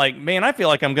I'm like, man, I feel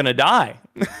like I'm gonna die.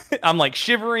 I'm like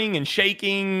shivering and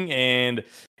shaking, and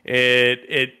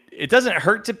it doesn't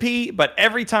hurt to pee, but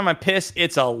every time I piss,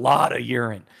 it's a lot of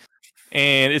urine.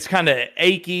 And it's kind of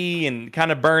achy and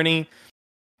kind of burny.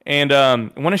 And I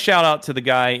want to shout out to the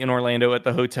guy in Orlando at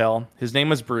the hotel. His name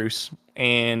was Bruce.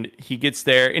 And he gets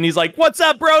there and he's like, "What's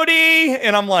up, Brody?"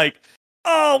 And I'm like,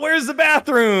 "Oh, where's the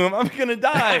bathroom? I'm going to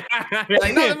die." You're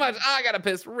like, not that much. I got to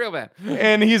piss real bad.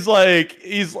 And he's like,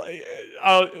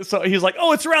 "Oh,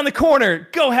 it's around the corner.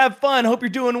 Go have fun. Hope you're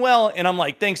doing well." And I'm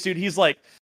like, "Thanks, dude." He's like,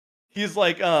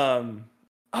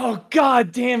 oh,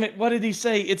 God damn it. What did he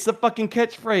say? It's the fucking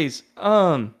catchphrase.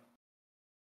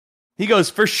 He goes,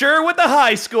 "For sure with the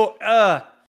high score." God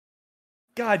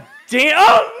damn.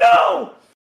 Oh, no.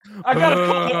 I got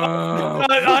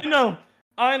to.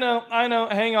 I know.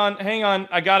 Hang on.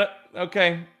 I got it.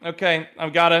 Okay.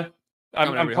 I've got to.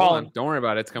 I'm calling. Don't worry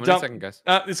about it. It's coming in a second, guys.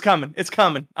 It's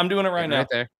coming. I'm doing it right now. Right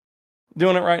there.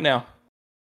 Doing it right now.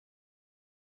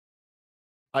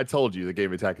 I told you the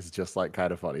game attack is just like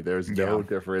kind of funny. There's no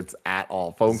difference at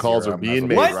all. Phone calls are being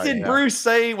made. What did Bruce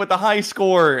say with the high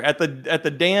score at the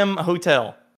damn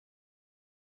hotel?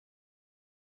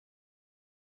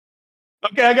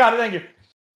 Okay, I got it. Thank you.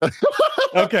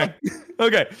 Okay.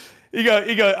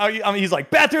 He's like,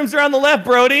 "Bathrooms are on the left,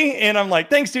 Brody." And I'm like,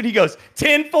 "Thanks, dude." He goes,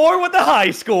 10-4 with the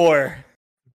high score.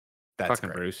 That's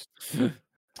fucking great. Bruce.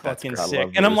 Fucking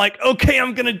sick. And I'm like, okay,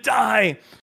 I'm gonna die.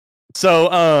 So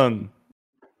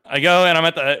I go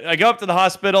up to the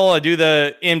hospital. I do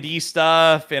the MD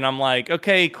stuff, and I'm like,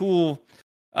 okay, cool.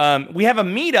 We have a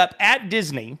meetup at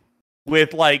Disney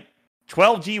with like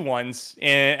 12 G1s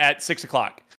at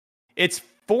 6:00. It's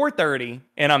 4:30,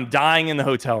 and I'm dying in the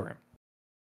hotel room.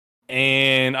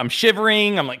 And I'm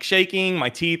shivering. I'm like shaking. My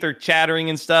teeth are chattering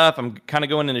and stuff. I'm kind of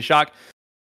going into shock.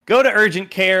 Go to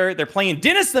urgent care. They're playing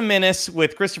Dennis the Menace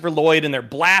with Christopher Lloyd, and they're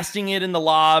blasting it in the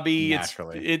lobby.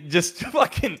 Naturally. It just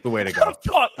fucking the way to go.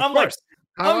 I'm like,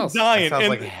 I'm dying. That sounds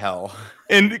like hell.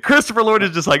 And Christopher Lloyd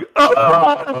is just like,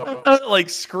 like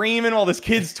screaming while this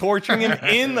kid's torturing him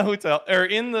in the hotel or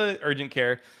in the urgent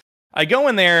care. I go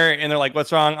in there and they're like,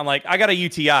 "What's wrong?" I'm like, "I got a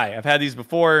UTI. I've had these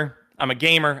before. I'm a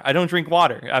gamer. I don't drink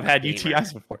water. I've had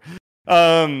UTIs before."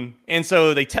 And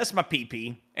so they test my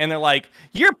pee and they're like,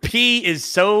 "Your pee is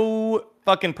so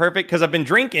fucking perfect," because I've been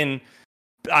drinking.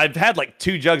 I've had like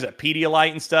 2 jugs of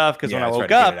Pedialyte and stuff because when I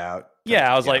woke up, I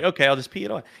was like, okay, I'll just pee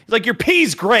it away. He's like, "Your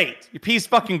pee's great. Your pee's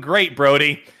fucking great,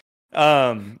 Brody."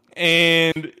 And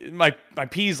my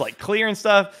pee's like clear and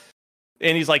stuff.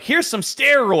 And he's like, "Here's some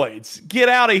steroids. Get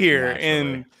out of here."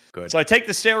 Naturally. And so I take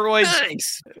the steroids.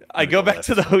 Thanks. I go back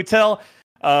to the hotel.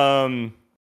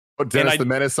 Put Dennis the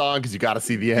Menace on because you got to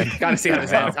see the end. Got to see how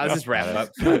this ends. I'll just wrap it up.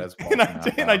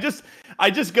 I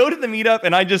just go to the meetup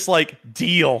and I just like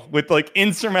deal with like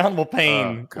insurmountable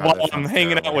pain while I'm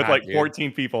hanging out with like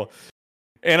 14 people.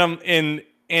 And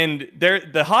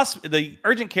the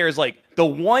urgent care is like, the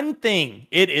one thing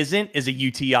it isn't is a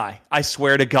UTI. I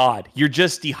swear to God, you're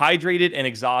just dehydrated and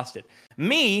exhausted.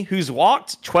 Me, who's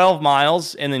walked 12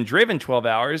 miles and then driven 12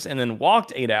 hours and then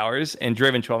walked 8 hours and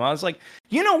driven 12 miles, like,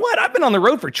 you know what? I've been on the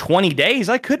road for 20 days.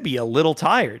 I could be a little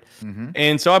tired.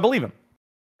 And so I believe him.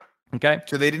 Okay.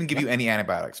 So they didn't give you any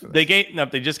antibiotics for this?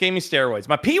 They just gave me steroids.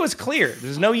 My pee was clear.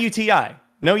 There's no UTI.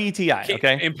 No UTI.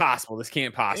 Okay. Impossible. This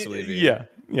can't possibly be.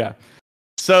 Yeah.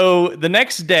 So the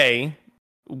next day,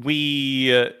 we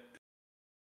go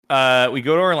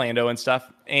to Orlando and stuff.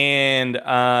 And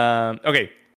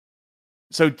okay.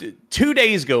 So 2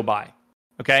 days go by.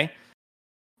 Okay.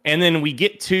 And then we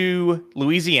get to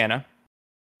Louisiana.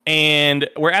 And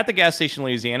we're at the gas station in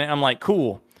Louisiana. And I'm like,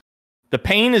 cool. The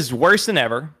pain is worse than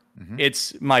ever.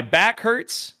 It's my back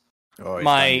hurts.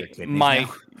 My back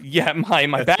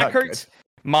hurts. Good.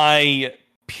 My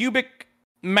pubic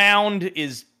mound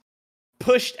is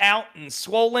pushed out and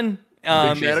swollen.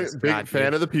 Big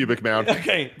fan of the pubic mound.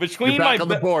 Okay, between my on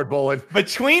the board, Bolen.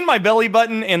 Between my belly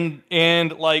button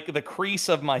and like the crease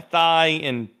of my thigh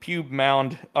and pube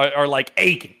mound are like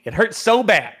aching. It hurts so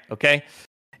bad. Okay,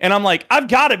 and I'm like, I've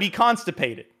got to be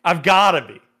constipated. I've got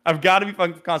to be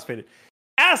fucking constipated.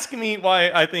 Ask me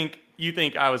why you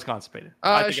think I was constipated.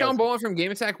 Shaun Bolen from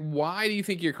Game Attack, why do you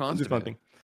think you're constipated?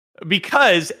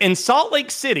 Because in Salt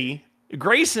Lake City,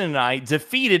 Grayson and I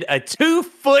defeated a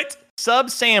 2-foot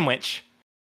sub sandwich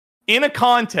in a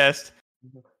contest.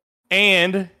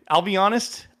 And I'll be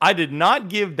honest, I did not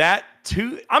give that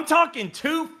I'm talking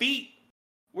 2 feet.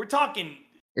 We're talking.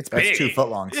 That's big. 2 foot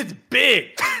long. It's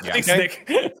big. Yeah.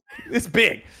 It's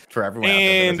big. For everyone out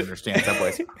there that doesn't understand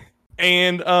Subways.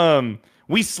 And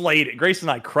we slayed it. Grace and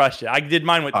I crushed it. I did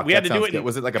mine with. We had to do it.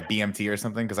 Was it like a BMT or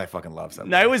something? Because I fucking love Subway.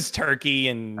 No, it was turkey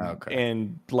and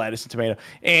lettuce and tomato.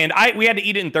 And we had to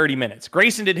eat it in 30 minutes.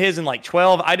 Grayson did his in like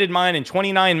 12. I did mine in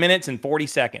 29 minutes and 40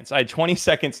 seconds. I had 20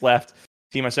 seconds left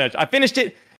to eat my sandwich. I finished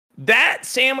it. That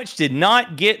sandwich did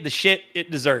not get the shit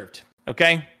it deserved.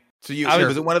 Okay. So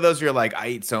was it one of those you're like, I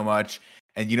eat so much,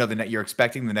 and you know you're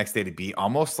expecting the next day to be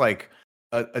almost like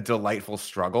a delightful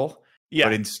struggle. Yeah.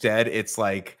 But instead, it's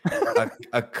like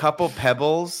a couple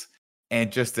pebbles and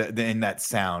just in that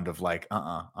sound of like,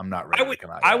 I'm not ready to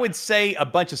come out. I would say a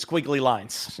bunch of squiggly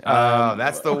lines.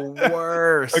 That's the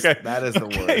worst. Okay. That is the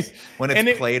worst. When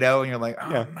it's Play-Doh and you're like,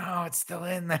 no, it's still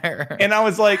in there. And I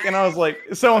was like,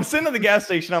 so I'm sitting at the gas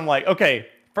station. I'm like, okay,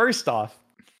 first off,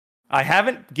 I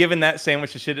haven't given that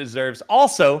sandwich the shit it deserves.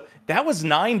 Also, that was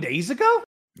 9 days ago.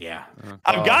 Yeah,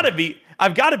 I've got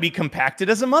to be compacted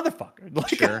as a motherfucker.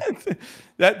 Like, sure.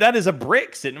 that is a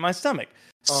brick sitting in my stomach.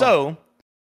 So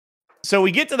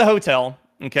we get to the hotel.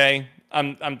 Okay,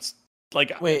 I'm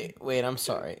like, wait, I'm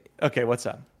sorry. Okay, what's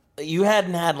up? You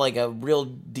hadn't had like a real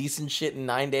decent shit in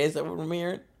 9 days that were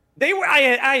premiered? They were.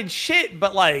 I had shit,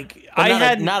 but like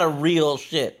not a real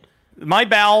shit. My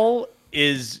bowel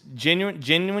is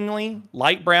genuinely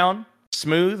light brown,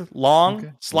 smooth,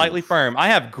 long, slightly firm. I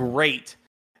have great.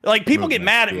 Like, people get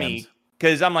mad at me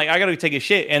because I'm like, I got to take a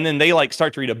shit. And then they like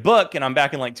start to read a book and I'm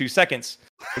back in like 2 seconds.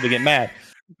 So they get mad.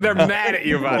 They're mad at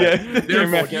you about it.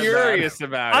 They're furious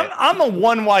about it. I'm a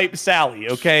one wipe Sally.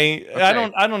 Okay.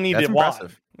 I don't need to wipe.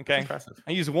 Okay. Impressive.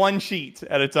 I use one sheet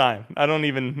at a time. I don't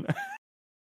even.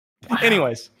 Wow.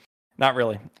 Anyways, not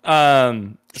really.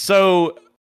 So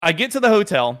I get to the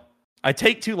hotel. I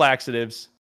take 2 laxatives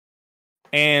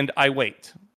and I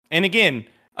wait. And again,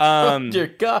 oh dear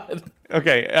God.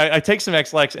 Okay, I take some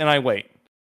X-Lax and I wait.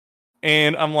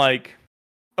 And I'm like,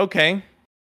 okay,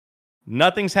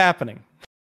 nothing's happening.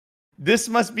 I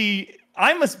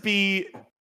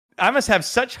must have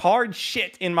such hard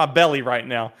shit in my belly right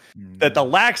now that the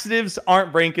laxatives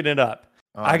aren't breaking it up.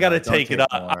 Oh, I gotta take it up.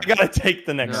 I gotta take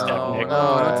the next step, Nick.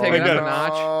 Don't take it up a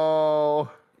notch.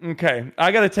 Okay,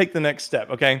 I gotta take the next step,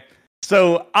 okay?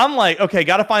 So I'm like, okay,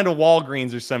 got to find a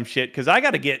Walgreens or some shit because I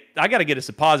got to get a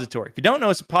suppository. If you don't know,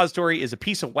 a suppository is a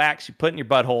piece of wax you put in your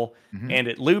butthole and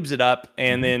it lubes it up,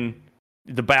 and then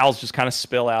the bowels just kind of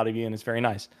spill out of you, and it's very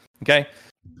nice. Okay,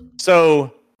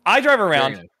 so I drive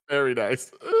around. Very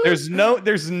nice. There's no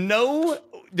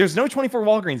 24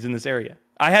 Walgreens in this area.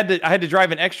 I had to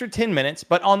drive an extra 10 minutes,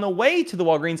 but on the way to the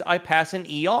Walgreens, I pass an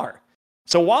ER.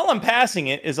 So while I'm passing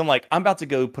it, I'm like, I'm about to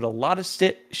go put a lot of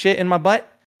shit in my butt.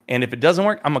 And if it doesn't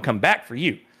work, I'm gonna come back for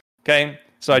you. Okay.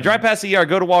 So I drive past the ER,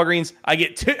 go to Walgreens. I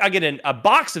get a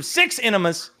box of 6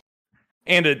 enemas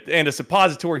and a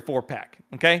suppository 4-pack.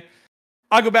 Okay.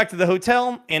 I go back to the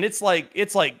hotel and it's like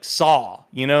Saw.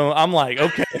 You know, I'm like,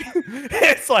 okay.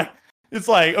 it's like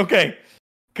okay,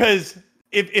 because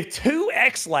if 2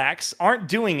 X-Lax aren't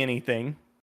doing anything,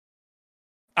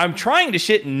 I'm trying to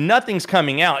shit and nothing's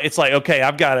coming out. It's like, okay,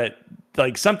 I've got to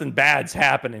something bad's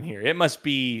happening here. It must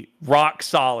be rock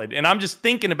solid. And I'm just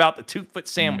thinking about the 2-foot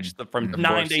sandwich from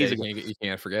 9 days ago. You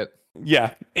can't forget.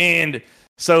 Yeah. And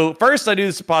so first I do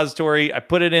the suppository. I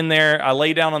put it in there. I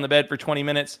lay down on the bed for 20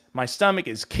 minutes. My stomach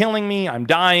is killing me. I'm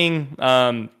dying.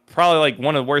 Probably like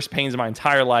one of the worst pains of my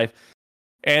entire life.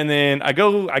 And then I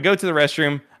go to the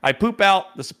restroom. I poop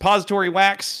out the suppository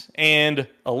wax and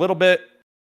a little bit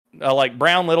like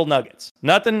brown little nuggets.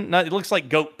 Nothing. It looks like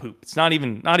goat poop. It's not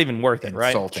even worth it,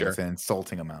 right? It's an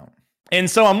insulting amount. And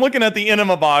so I'm looking at the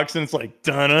enema box, and it's like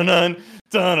dun-dun-dun,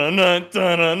 dun-dun-dun,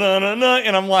 dun-dun-dun-dun,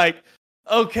 and I'm like,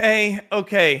 okay,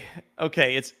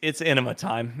 it's enema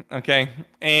time, okay.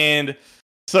 And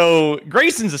so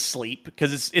Grayson's asleep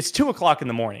because it's 2:00 in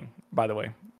the morning. By the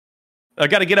way, I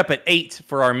got to get up at 8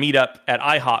 for our meetup at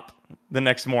IHOP the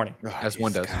next morning, as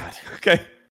one does. God. Okay.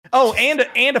 Oh, and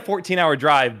a 14-hour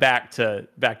drive back to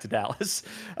Dallas.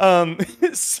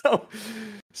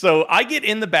 So I get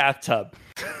in the bathtub.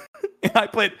 And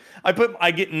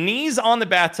I get knees on the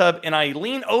bathtub and I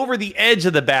lean over the edge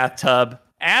of the bathtub,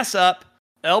 ass up,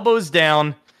 elbows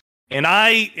down, and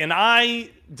I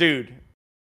dude,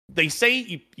 they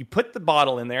say you put the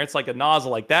bottle in there. It's like a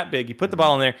nozzle like that big. You put the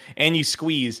bottle in there and you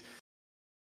squeeze.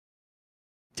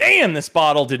 Damn, this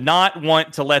bottle did not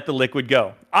want to let the liquid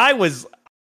go. I was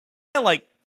like,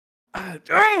 I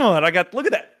got, look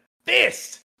at that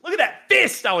fist. Look at that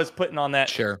fist I was putting on that.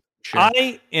 Sure.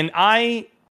 I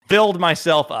filled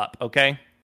myself up, okay?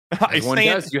 One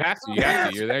does. You have to.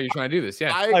 You're there. You're trying to do this.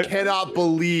 Yeah. I cannot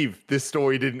believe this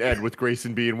story didn't end with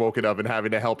Grayson being woken up and having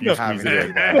to help you squeeze it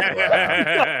in.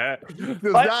 That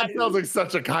sounds like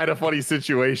such a kind of funny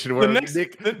situation where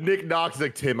Nick knocks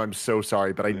like, Tim, I'm so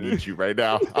sorry, but I need you right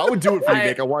now. I would do it for you,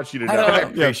 Nick. I want you to know. I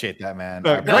appreciate that, man.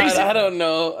 Grayson, I don't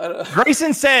know.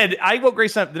 Grayson said, I woke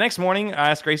Grayson up the next morning.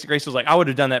 I asked Grayson. Grayson was like, I would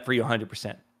have done that for you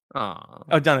 100%.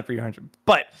 I've done it for you 100%.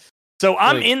 But so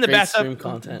I'm in the bathtub.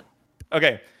 Content.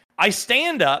 Okay. I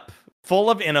stand up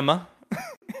full of enema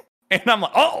and I'm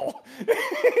like, oh,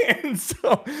 and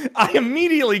so I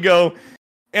immediately go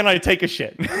and I take a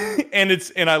shit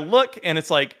and I look and it's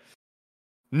like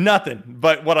nothing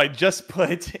but what I just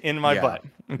put in my butt.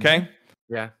 Okay.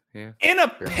 Yeah. In a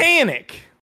panic,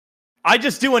 I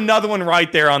just do another one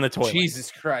right there on the toilet.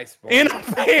 Jesus Christ. Boy. In a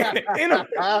panic.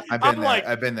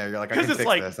 I've been there. You're like, I can fix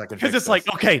this. Because it's like,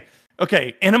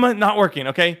 okay, enema not working.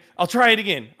 Okay, I'll try it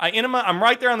again. I'm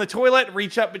right there on the toilet,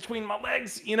 reach up between my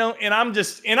legs, and I'm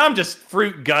just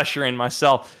fruit gushering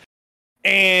myself.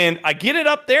 And I get it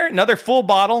up there, another full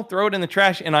bottle, throw it in the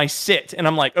trash, and I sit. And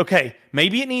I'm like, okay,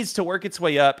 maybe it needs to work its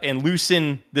way up and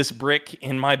loosen this brick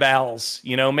in my bowels.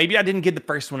 Maybe I didn't give the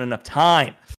first one enough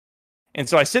time. And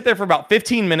so I sit there for about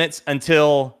 15 minutes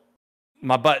until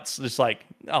my butt's just like,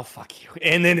 oh, fuck you.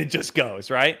 And then it just goes,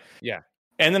 right? Yeah.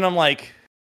 And then I'm like,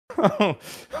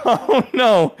 oh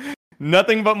no,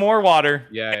 nothing but more water.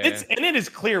 Yeah, and it is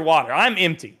clear water. I'm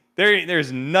empty.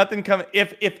 There's nothing coming.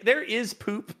 If there is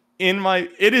poop in my,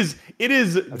 it is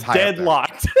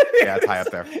deadlocked. Yeah, it's high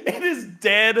up there. It is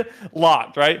dead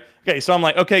locked, right? Okay, so I'm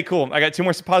like, okay, cool. I got 2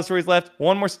 more suppositories left.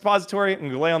 1 more suppository. I'm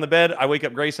gonna lay on the bed. I wake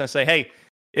up Grace and I say, hey,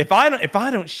 if I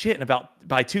don't shit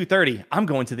by 2:30, I'm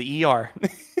going to the ER.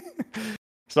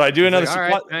 So I do another. All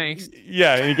right, thanks.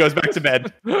 Yeah, and he goes back to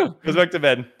bed.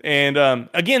 And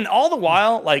again, all the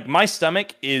while, like my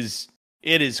stomach is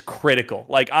critical.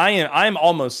 Like I'm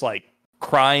almost like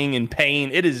crying in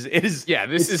pain. It is. Yeah,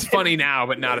 this is funny now,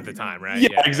 but not at the time, right?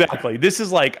 Yeah, exactly. This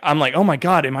is like I'm like, oh my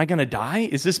god, am I gonna die?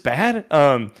 Is this bad?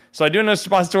 So I do another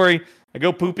suppository. I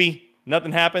go poopy.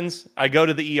 Nothing happens. I go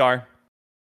to the ER.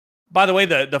 By the way,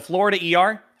 the Florida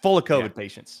ER full of COVID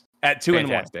patients at 2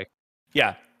 a.m.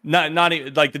 Yeah. Not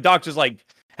like the doctor's like,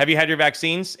 have you had your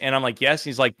vaccines? And I'm like, yes.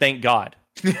 He's like, thank God.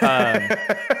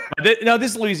 No,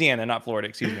 this is Louisiana, not Florida.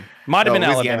 Excuse me. Might have been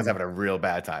Louisiana's Alabama. having a real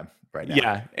bad time right now.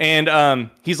 Yeah, and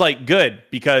he's like, good,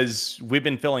 because we've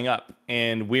been filling up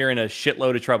and we're in a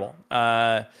shitload of trouble.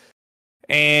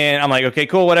 And I'm like, okay,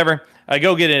 cool, whatever. I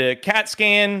go get a CAT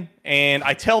scan and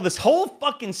I tell this whole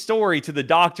fucking story to the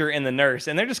doctor and the nurse,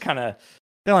 and they're just kind of.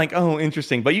 They're like, oh,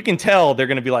 interesting. But you can tell they're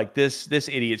going to be like, this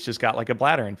idiot's just got like a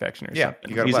bladder infection or something.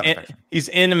 You got a bladder infection. He's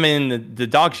in the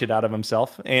dog shit out of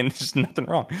himself, and there's nothing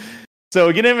wrong. So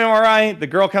we get an MRI. The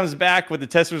girl comes back with the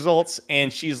test results,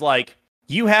 and she's like,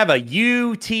 you have a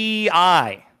UTI,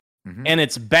 and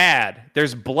it's bad.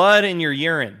 There's blood in your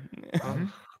urine.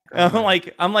 I'm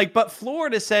like, but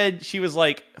Florida said, she was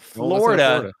like,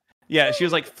 Florida. Yeah, she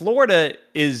was like, Florida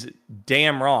is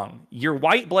damn wrong. Your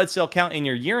white blood cell count in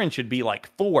your urine should be like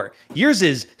 4. Yours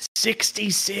is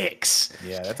 66.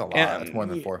 Yeah, that's a lot. That's more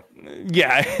than 4.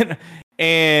 Yeah.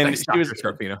 And she was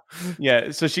Scarpino.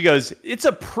 Yeah. So she goes, it's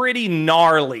a pretty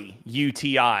gnarly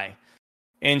UTI.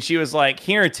 And she was like,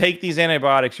 here, take these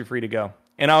antibiotics. You're free to go.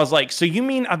 And I was like, so you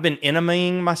mean I've been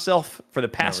enemying myself for the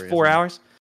past 4 hours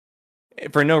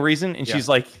for no reason? And she's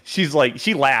like, she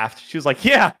laughed. She was like,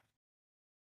 yeah.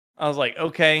 I was like,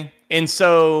 okay. And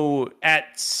so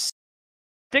at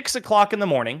 6 o'clock in the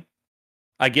morning,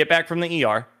 I get back from the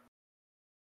ER.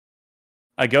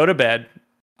 I go to bed.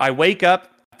 I wake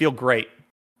up, I feel great.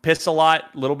 Piss a lot,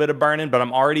 a little bit of burning, but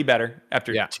I'm already better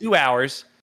after 2 hours.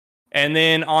 And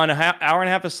then on an hour and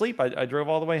a half of sleep, I drove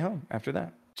all the way home after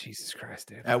that. Jesus Christ,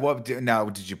 dude. Now,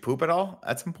 did you poop at all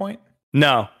at some point?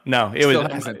 No. It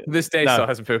was this day still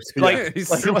hasn't pooped.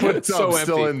 It's so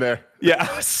still in there. Yeah,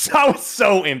 I was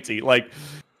so empty. Like,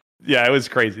 yeah, it was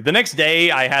crazy. The next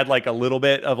day, I had like a little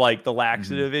bit of like the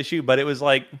laxative issue, but it was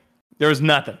like there was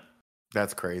nothing.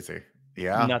 That's crazy.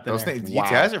 Yeah, nothing. Those things,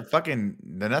 UTIs are fucking.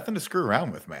 They're nothing to screw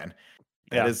around with, man.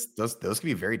 Those can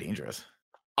be very dangerous.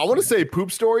 I want to say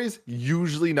poop stories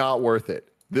usually not worth it.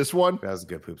 This one, that was a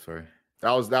good poop story.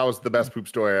 That was the best poop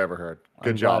story I ever heard.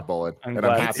 Good job, Bolen. I'm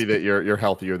happy that you're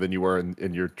healthier than you were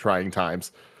in your trying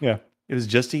times. Yeah, it was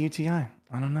just a UTI.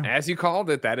 I don't know. As you called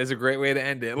it, that is a great way to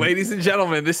end it. Ladies and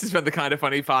gentlemen, this has been the Kinda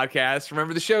Funny podcast.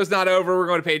 Remember, the show's not over. We're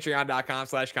going to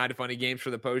patreon.com/kindafunnygames for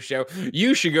the post show.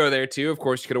 You should go there too. Of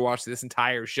course, you could have watched this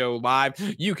entire show live.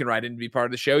 You can write in to be part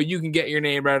of the show. You can get your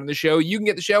name right on the show. You can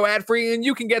get the show ad free, and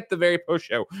you can get the very post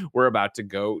show we're about to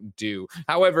go do.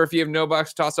 However, if you have no bucks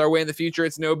to toss our way in the future,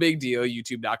 it's no big deal.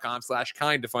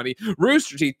 YouTube.com/kindafunny,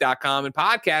 roosterteeth.com, and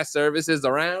podcast services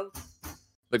around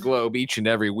the globe each and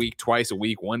every week, twice a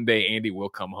week. One day Andy will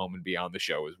come home and be on the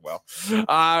show as well.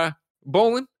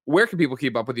 Bolen, where can people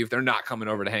keep up with you if they're not coming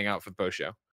over to hang out for the post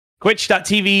show?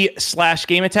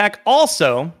 Twitch.tv/GameAttack.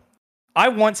 Also, I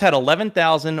once had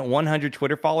 11,100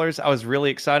 Twitter followers. I was really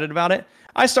excited about it.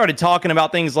 I started talking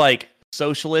about things like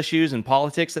social issues and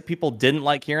politics that people didn't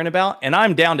like hearing about, and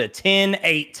I'm down to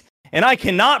 10,800. And I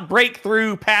cannot break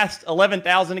through past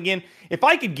 11,000 again. If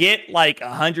I could get like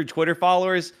 100 Twitter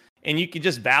followers and you could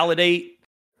just validate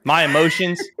my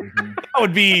emotions, that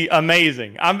would be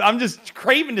amazing. I'm just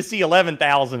craving to see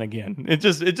 11,000 again. It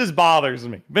just bothers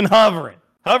me. Been hovering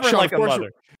Shaun, like a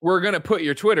mother. We're gonna put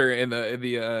your Twitter in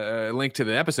the link to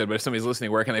the episode. But if somebody's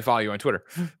listening, where can they follow you on Twitter?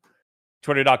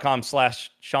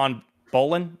 Twitter.com/Shaun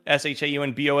Bolen,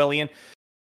 ShaunBolen.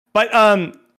 But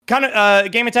kind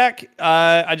of Game Attack.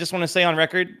 I just want to say on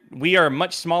record, we are a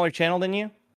much smaller channel than you.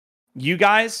 You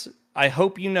guys, I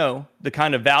hope you know the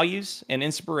kind of values and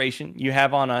inspiration you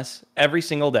have on us every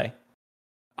single day.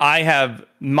 I have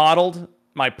modeled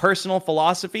my personal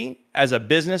philosophy as a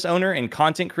business owner and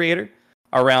content creator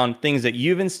around things that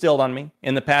you've instilled on me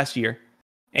in the past year.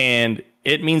 And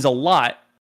it means a lot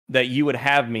that you would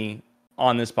have me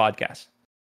on this podcast.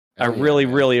 I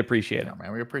really appreciate it.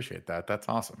 Man, we appreciate that. That's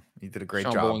awesome. You did a great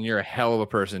Shaun job. Bolen, you're a hell of a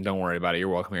person. Don't worry about it. You're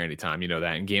welcome here anytime. You know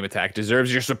that. And Game Attack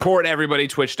deserves your support, everybody.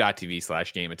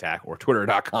 Twitch.tv/GameAttack or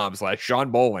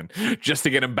Twitter.com/Shaun Bolen just to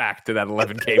get him back to that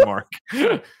 11K mark.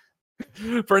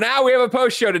 For now, we have a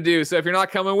post show to do. So if you're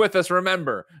not coming with us,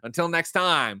 remember, until next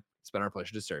time, it's been our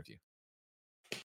pleasure to serve you.